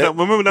 joint. Remember that?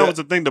 Remember that was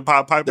the thing. The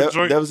Pied Piper That,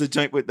 joint. that was a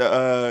joint with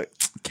the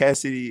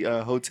Cassidy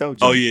hotel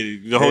joint. Oh yeah,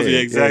 the whole Yeah,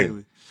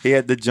 exactly. He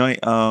had the joint.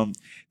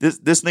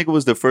 This nigga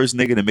was the first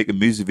nigga to make a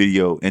music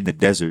video in the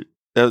desert.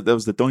 That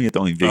was the Thoya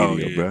video, Oh,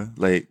 yeah. bro.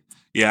 Like,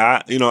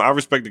 Yeah, I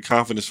respect the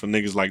confidence for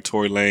niggas like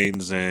Tory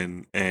Lanez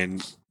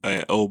and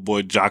old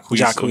boy Jacquees or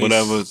Jacquees.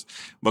 whatever.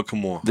 But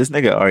come on. This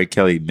nigga R.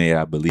 Kelly made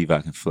I Believe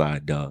I Can Fly,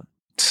 dog.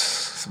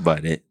 That's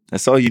about it.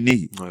 That's all you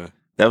need. Yeah.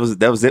 That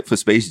was it for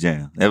Space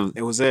Jam.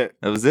 It was it.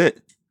 That was it.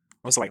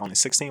 It was like only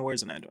 16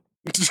 words in that.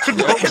 That's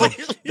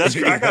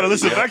I gotta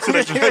listen back to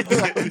that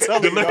tonight. I'm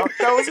telling you, dog,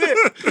 that was it.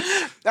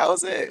 That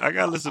was it. I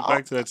gotta listen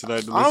back to that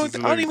tonight. To I listen to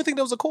don't that. even think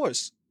there was a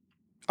chorus.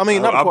 I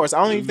mean, not a chorus.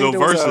 I don't even think no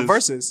there was verses.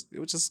 verses. It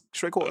was just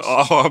straight chorus.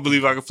 Oh, I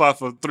believe I can fly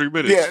for 3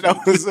 minutes. Yeah,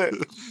 that was it.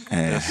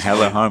 And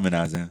hella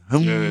harmonizing.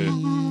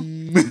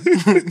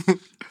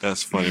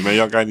 That's funny, man.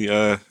 Y'all got any?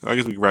 I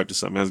guess we can wrap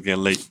this up, man. It's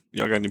getting late.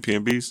 Y'all got any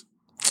PNBs?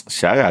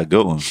 Shit, I got a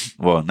good one.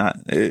 Well,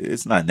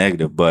 it's not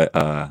negative, but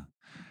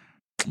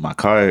my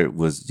car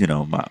was,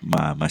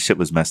 my shit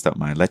was messed up.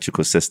 My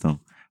electrical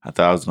system. I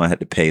thought I was gonna have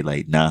to pay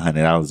like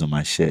 $900 on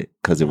my shit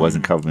because it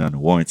wasn't covered under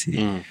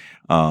warranty.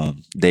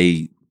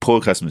 They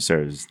poor customer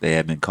service. They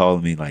had been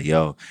calling me like,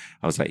 "Yo,"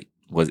 I was like,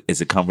 is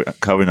it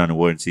covered under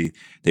warranty?"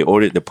 They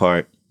ordered the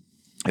part.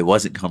 It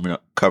wasn't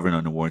covered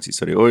under warranty,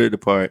 so they ordered the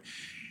part.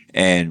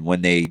 And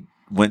when they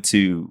went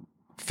to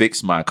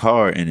fix my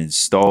car and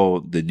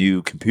install the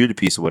new computer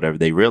piece or whatever,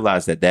 they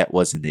realized that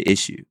wasn't the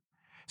issue.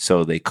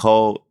 So they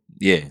called,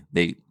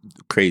 they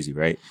crazy,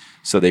 right?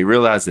 So they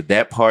realized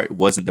that part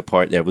wasn't the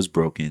part that was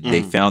broken.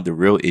 They found the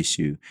real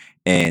issue,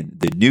 and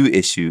the new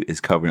issue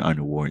is covered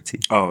under warranty.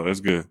 Oh,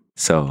 that's good.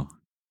 So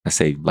I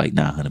saved like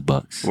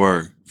 $900.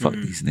 Word. Fuck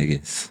these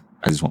niggas.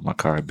 I just want my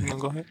car back.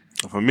 Go ahead.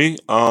 For me,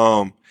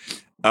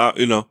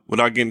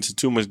 without getting into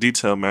too much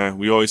detail, man,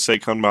 we always say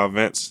come to my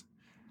events,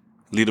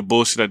 leave the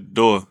bullshit at the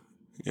door.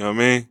 You know what I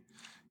mean?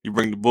 You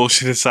bring the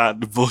bullshit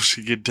inside, the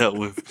bullshit get dealt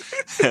with.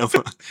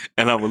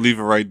 And I'm going to leave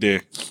it right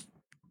there.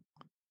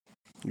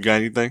 You got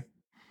anything?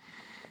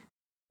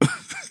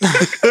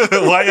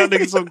 Why y'all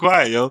niggas so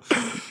quiet, yo?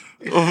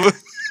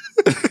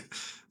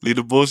 Leave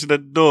the bullshit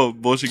at the door.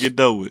 Bullshit get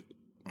dealt with.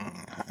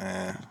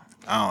 I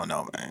don't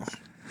know, man.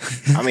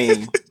 I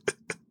mean,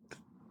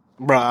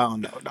 bro, I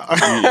don't know,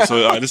 dog.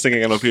 So this thing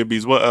ain't got no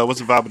PNBs. What's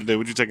the vibe of the day?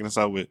 What you taking us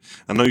out with?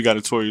 I know you got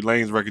a Tory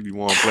Lanez record you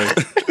want to play.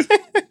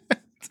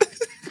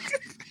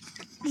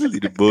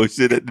 Leave the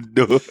bullshit at the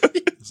door.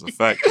 It's a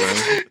fact,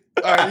 man.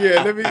 All right,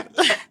 yeah, let me.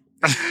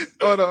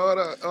 Hold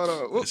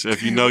on. So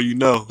if you know, you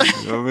know.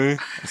 You know what I mean?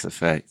 That's a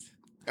fact.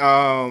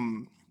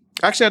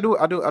 Actually,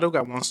 I do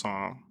got one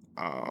song.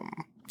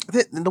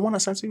 The one I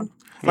sent you.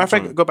 Matter of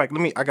fact, go back.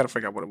 I gotta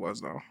figure out what it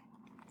was though.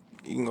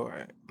 You can go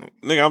ahead.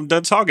 Nigga, I'm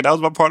done talking. That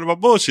was my part of my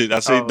bullshit.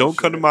 I say, don't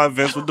come to shit. my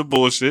events with the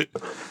bullshit.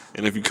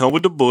 And if you come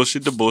with the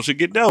bullshit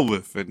get dealt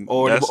with. And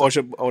Or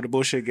the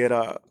bullshit get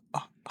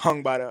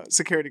hung by the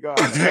security guard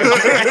and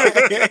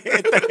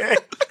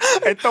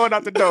throw it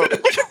out the door.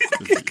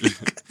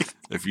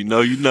 if you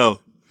know, you know.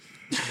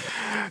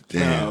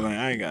 Damn. No, man,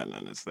 I ain't got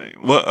nothing to say.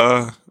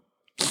 What?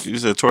 You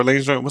said Tory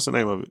Lanez joint? What's the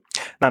name of it?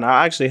 No,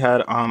 I actually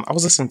had I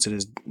was listening to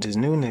this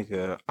new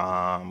nigga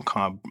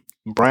called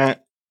Brent.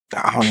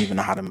 I don't even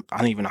know how to.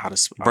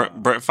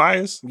 Brent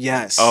Fires?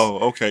 Yes.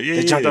 Oh, okay. Yeah,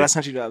 the junk that I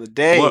sent you the other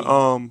day. What?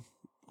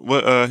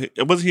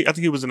 Was he? I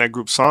think he was in that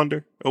group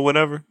Sonder or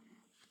whatever.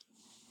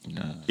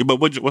 Nah. Yeah,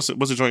 but what's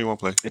the joint you want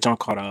to play? The junk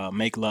called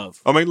Make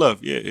Love. Oh, Make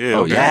Love. Yeah.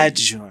 Oh, okay. That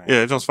joint. Yeah,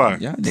 that joint's fire.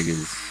 Y'all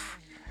niggas.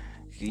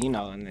 You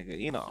know, nigga.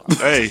 You know.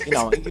 Hey. You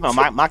know,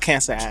 my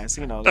cancer ass.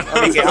 You know,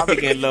 I be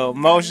getting a little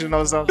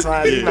emotional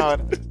sometimes. Yeah. You know.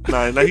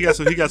 Nah,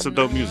 he got some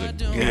dope music.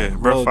 Yeah,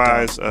 Brent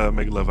Fires,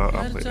 Make Love. I'll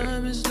play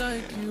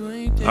that.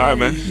 All right,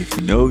 man. If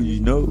you know,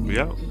 you know. We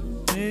out.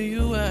 Where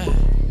you at?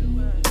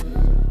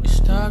 You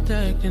stopped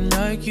acting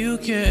like you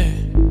care.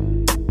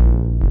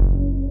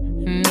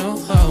 No,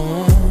 I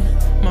want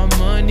my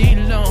money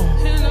long.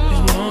 It's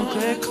one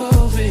clear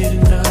COVID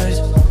nights.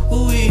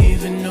 Who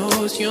even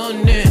knows your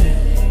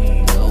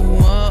name? No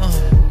one.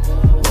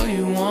 What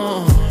you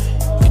want?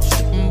 You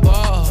tripping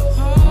ball.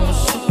 I'm a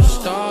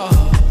superstar.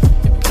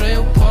 You play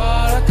a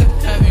part. I could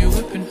have you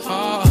whipping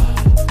hard.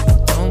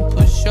 Don't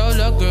push your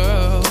luck,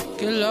 girl.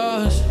 Get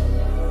lost.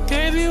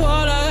 Gave you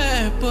all I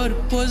had, but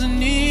it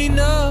wasn't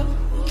enough.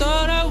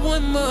 Thought I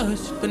want much,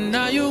 but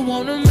now you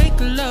wanna make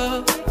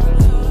love.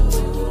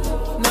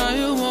 Now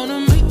you wanna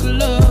make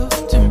love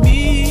to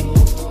me.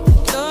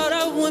 Thought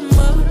I want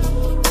much,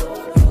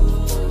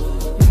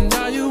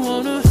 now you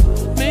wanna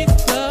make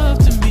love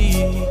to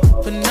me.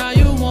 But now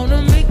you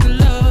wanna make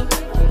love.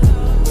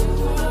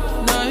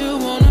 Now you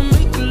wanna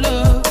make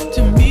love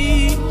to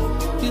me.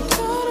 You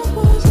thought I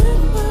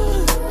wasn't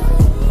much,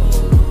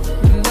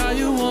 now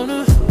you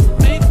wanna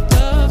make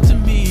love to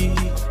me.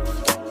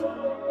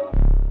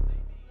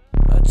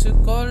 I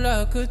took all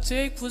I could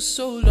take for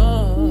so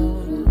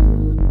long.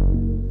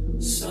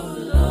 So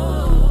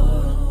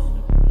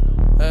long.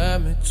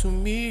 Admit to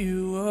me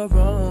you were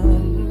wrong.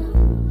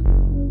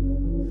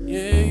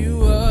 Yeah, you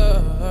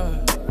were.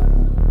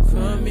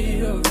 From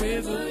me a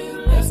river,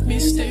 left me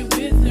stay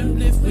with him,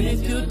 live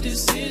with your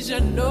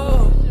decision.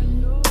 No,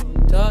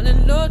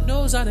 darling, Lord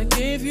knows I done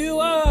gave you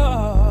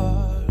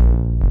all.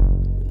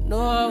 No,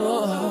 I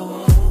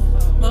won't.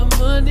 My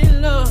money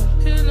long,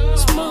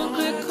 smoke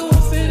like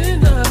coffee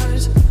in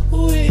eyes.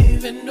 Who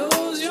even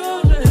knows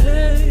your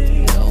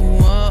name? No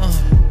one.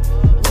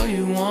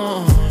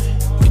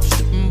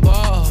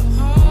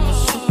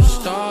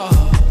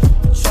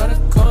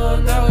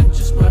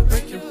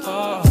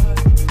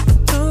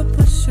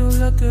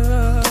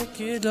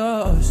 your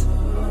doors.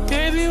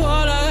 Gave you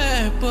all I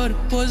had, but it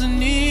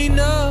wasn't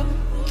enough.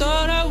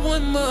 Thought I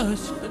want much,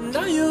 but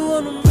now you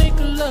wanna make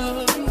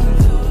love.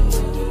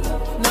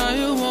 Now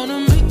you wanna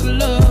make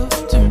love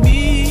to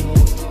me.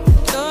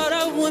 Thought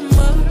I want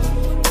much,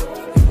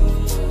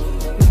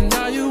 but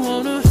now you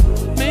wanna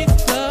make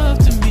love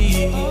to me.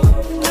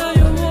 Now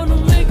you wanna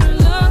make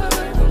love.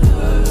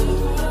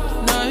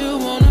 Now you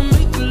wanna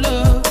make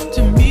love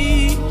to me.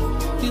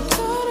 You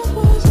thought I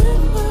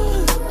wasn't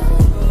much,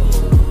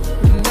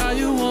 but now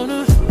you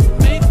wanna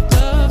make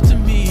love to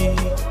me.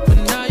 But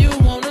now you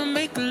wanna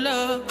make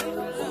love.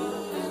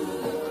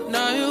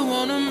 Now you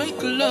wanna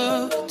make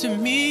love to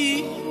me.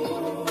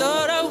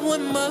 Thought I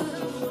want much,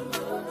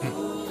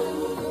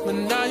 but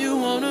now you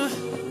wanna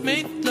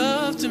make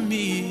love to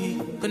me.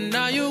 But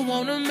now you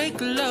wanna make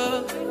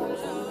love.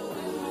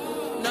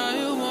 Now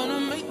you wanna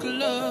make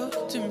love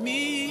to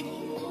me.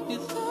 You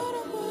thought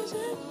I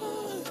wasn't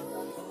much,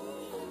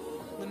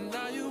 but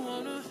now you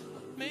wanna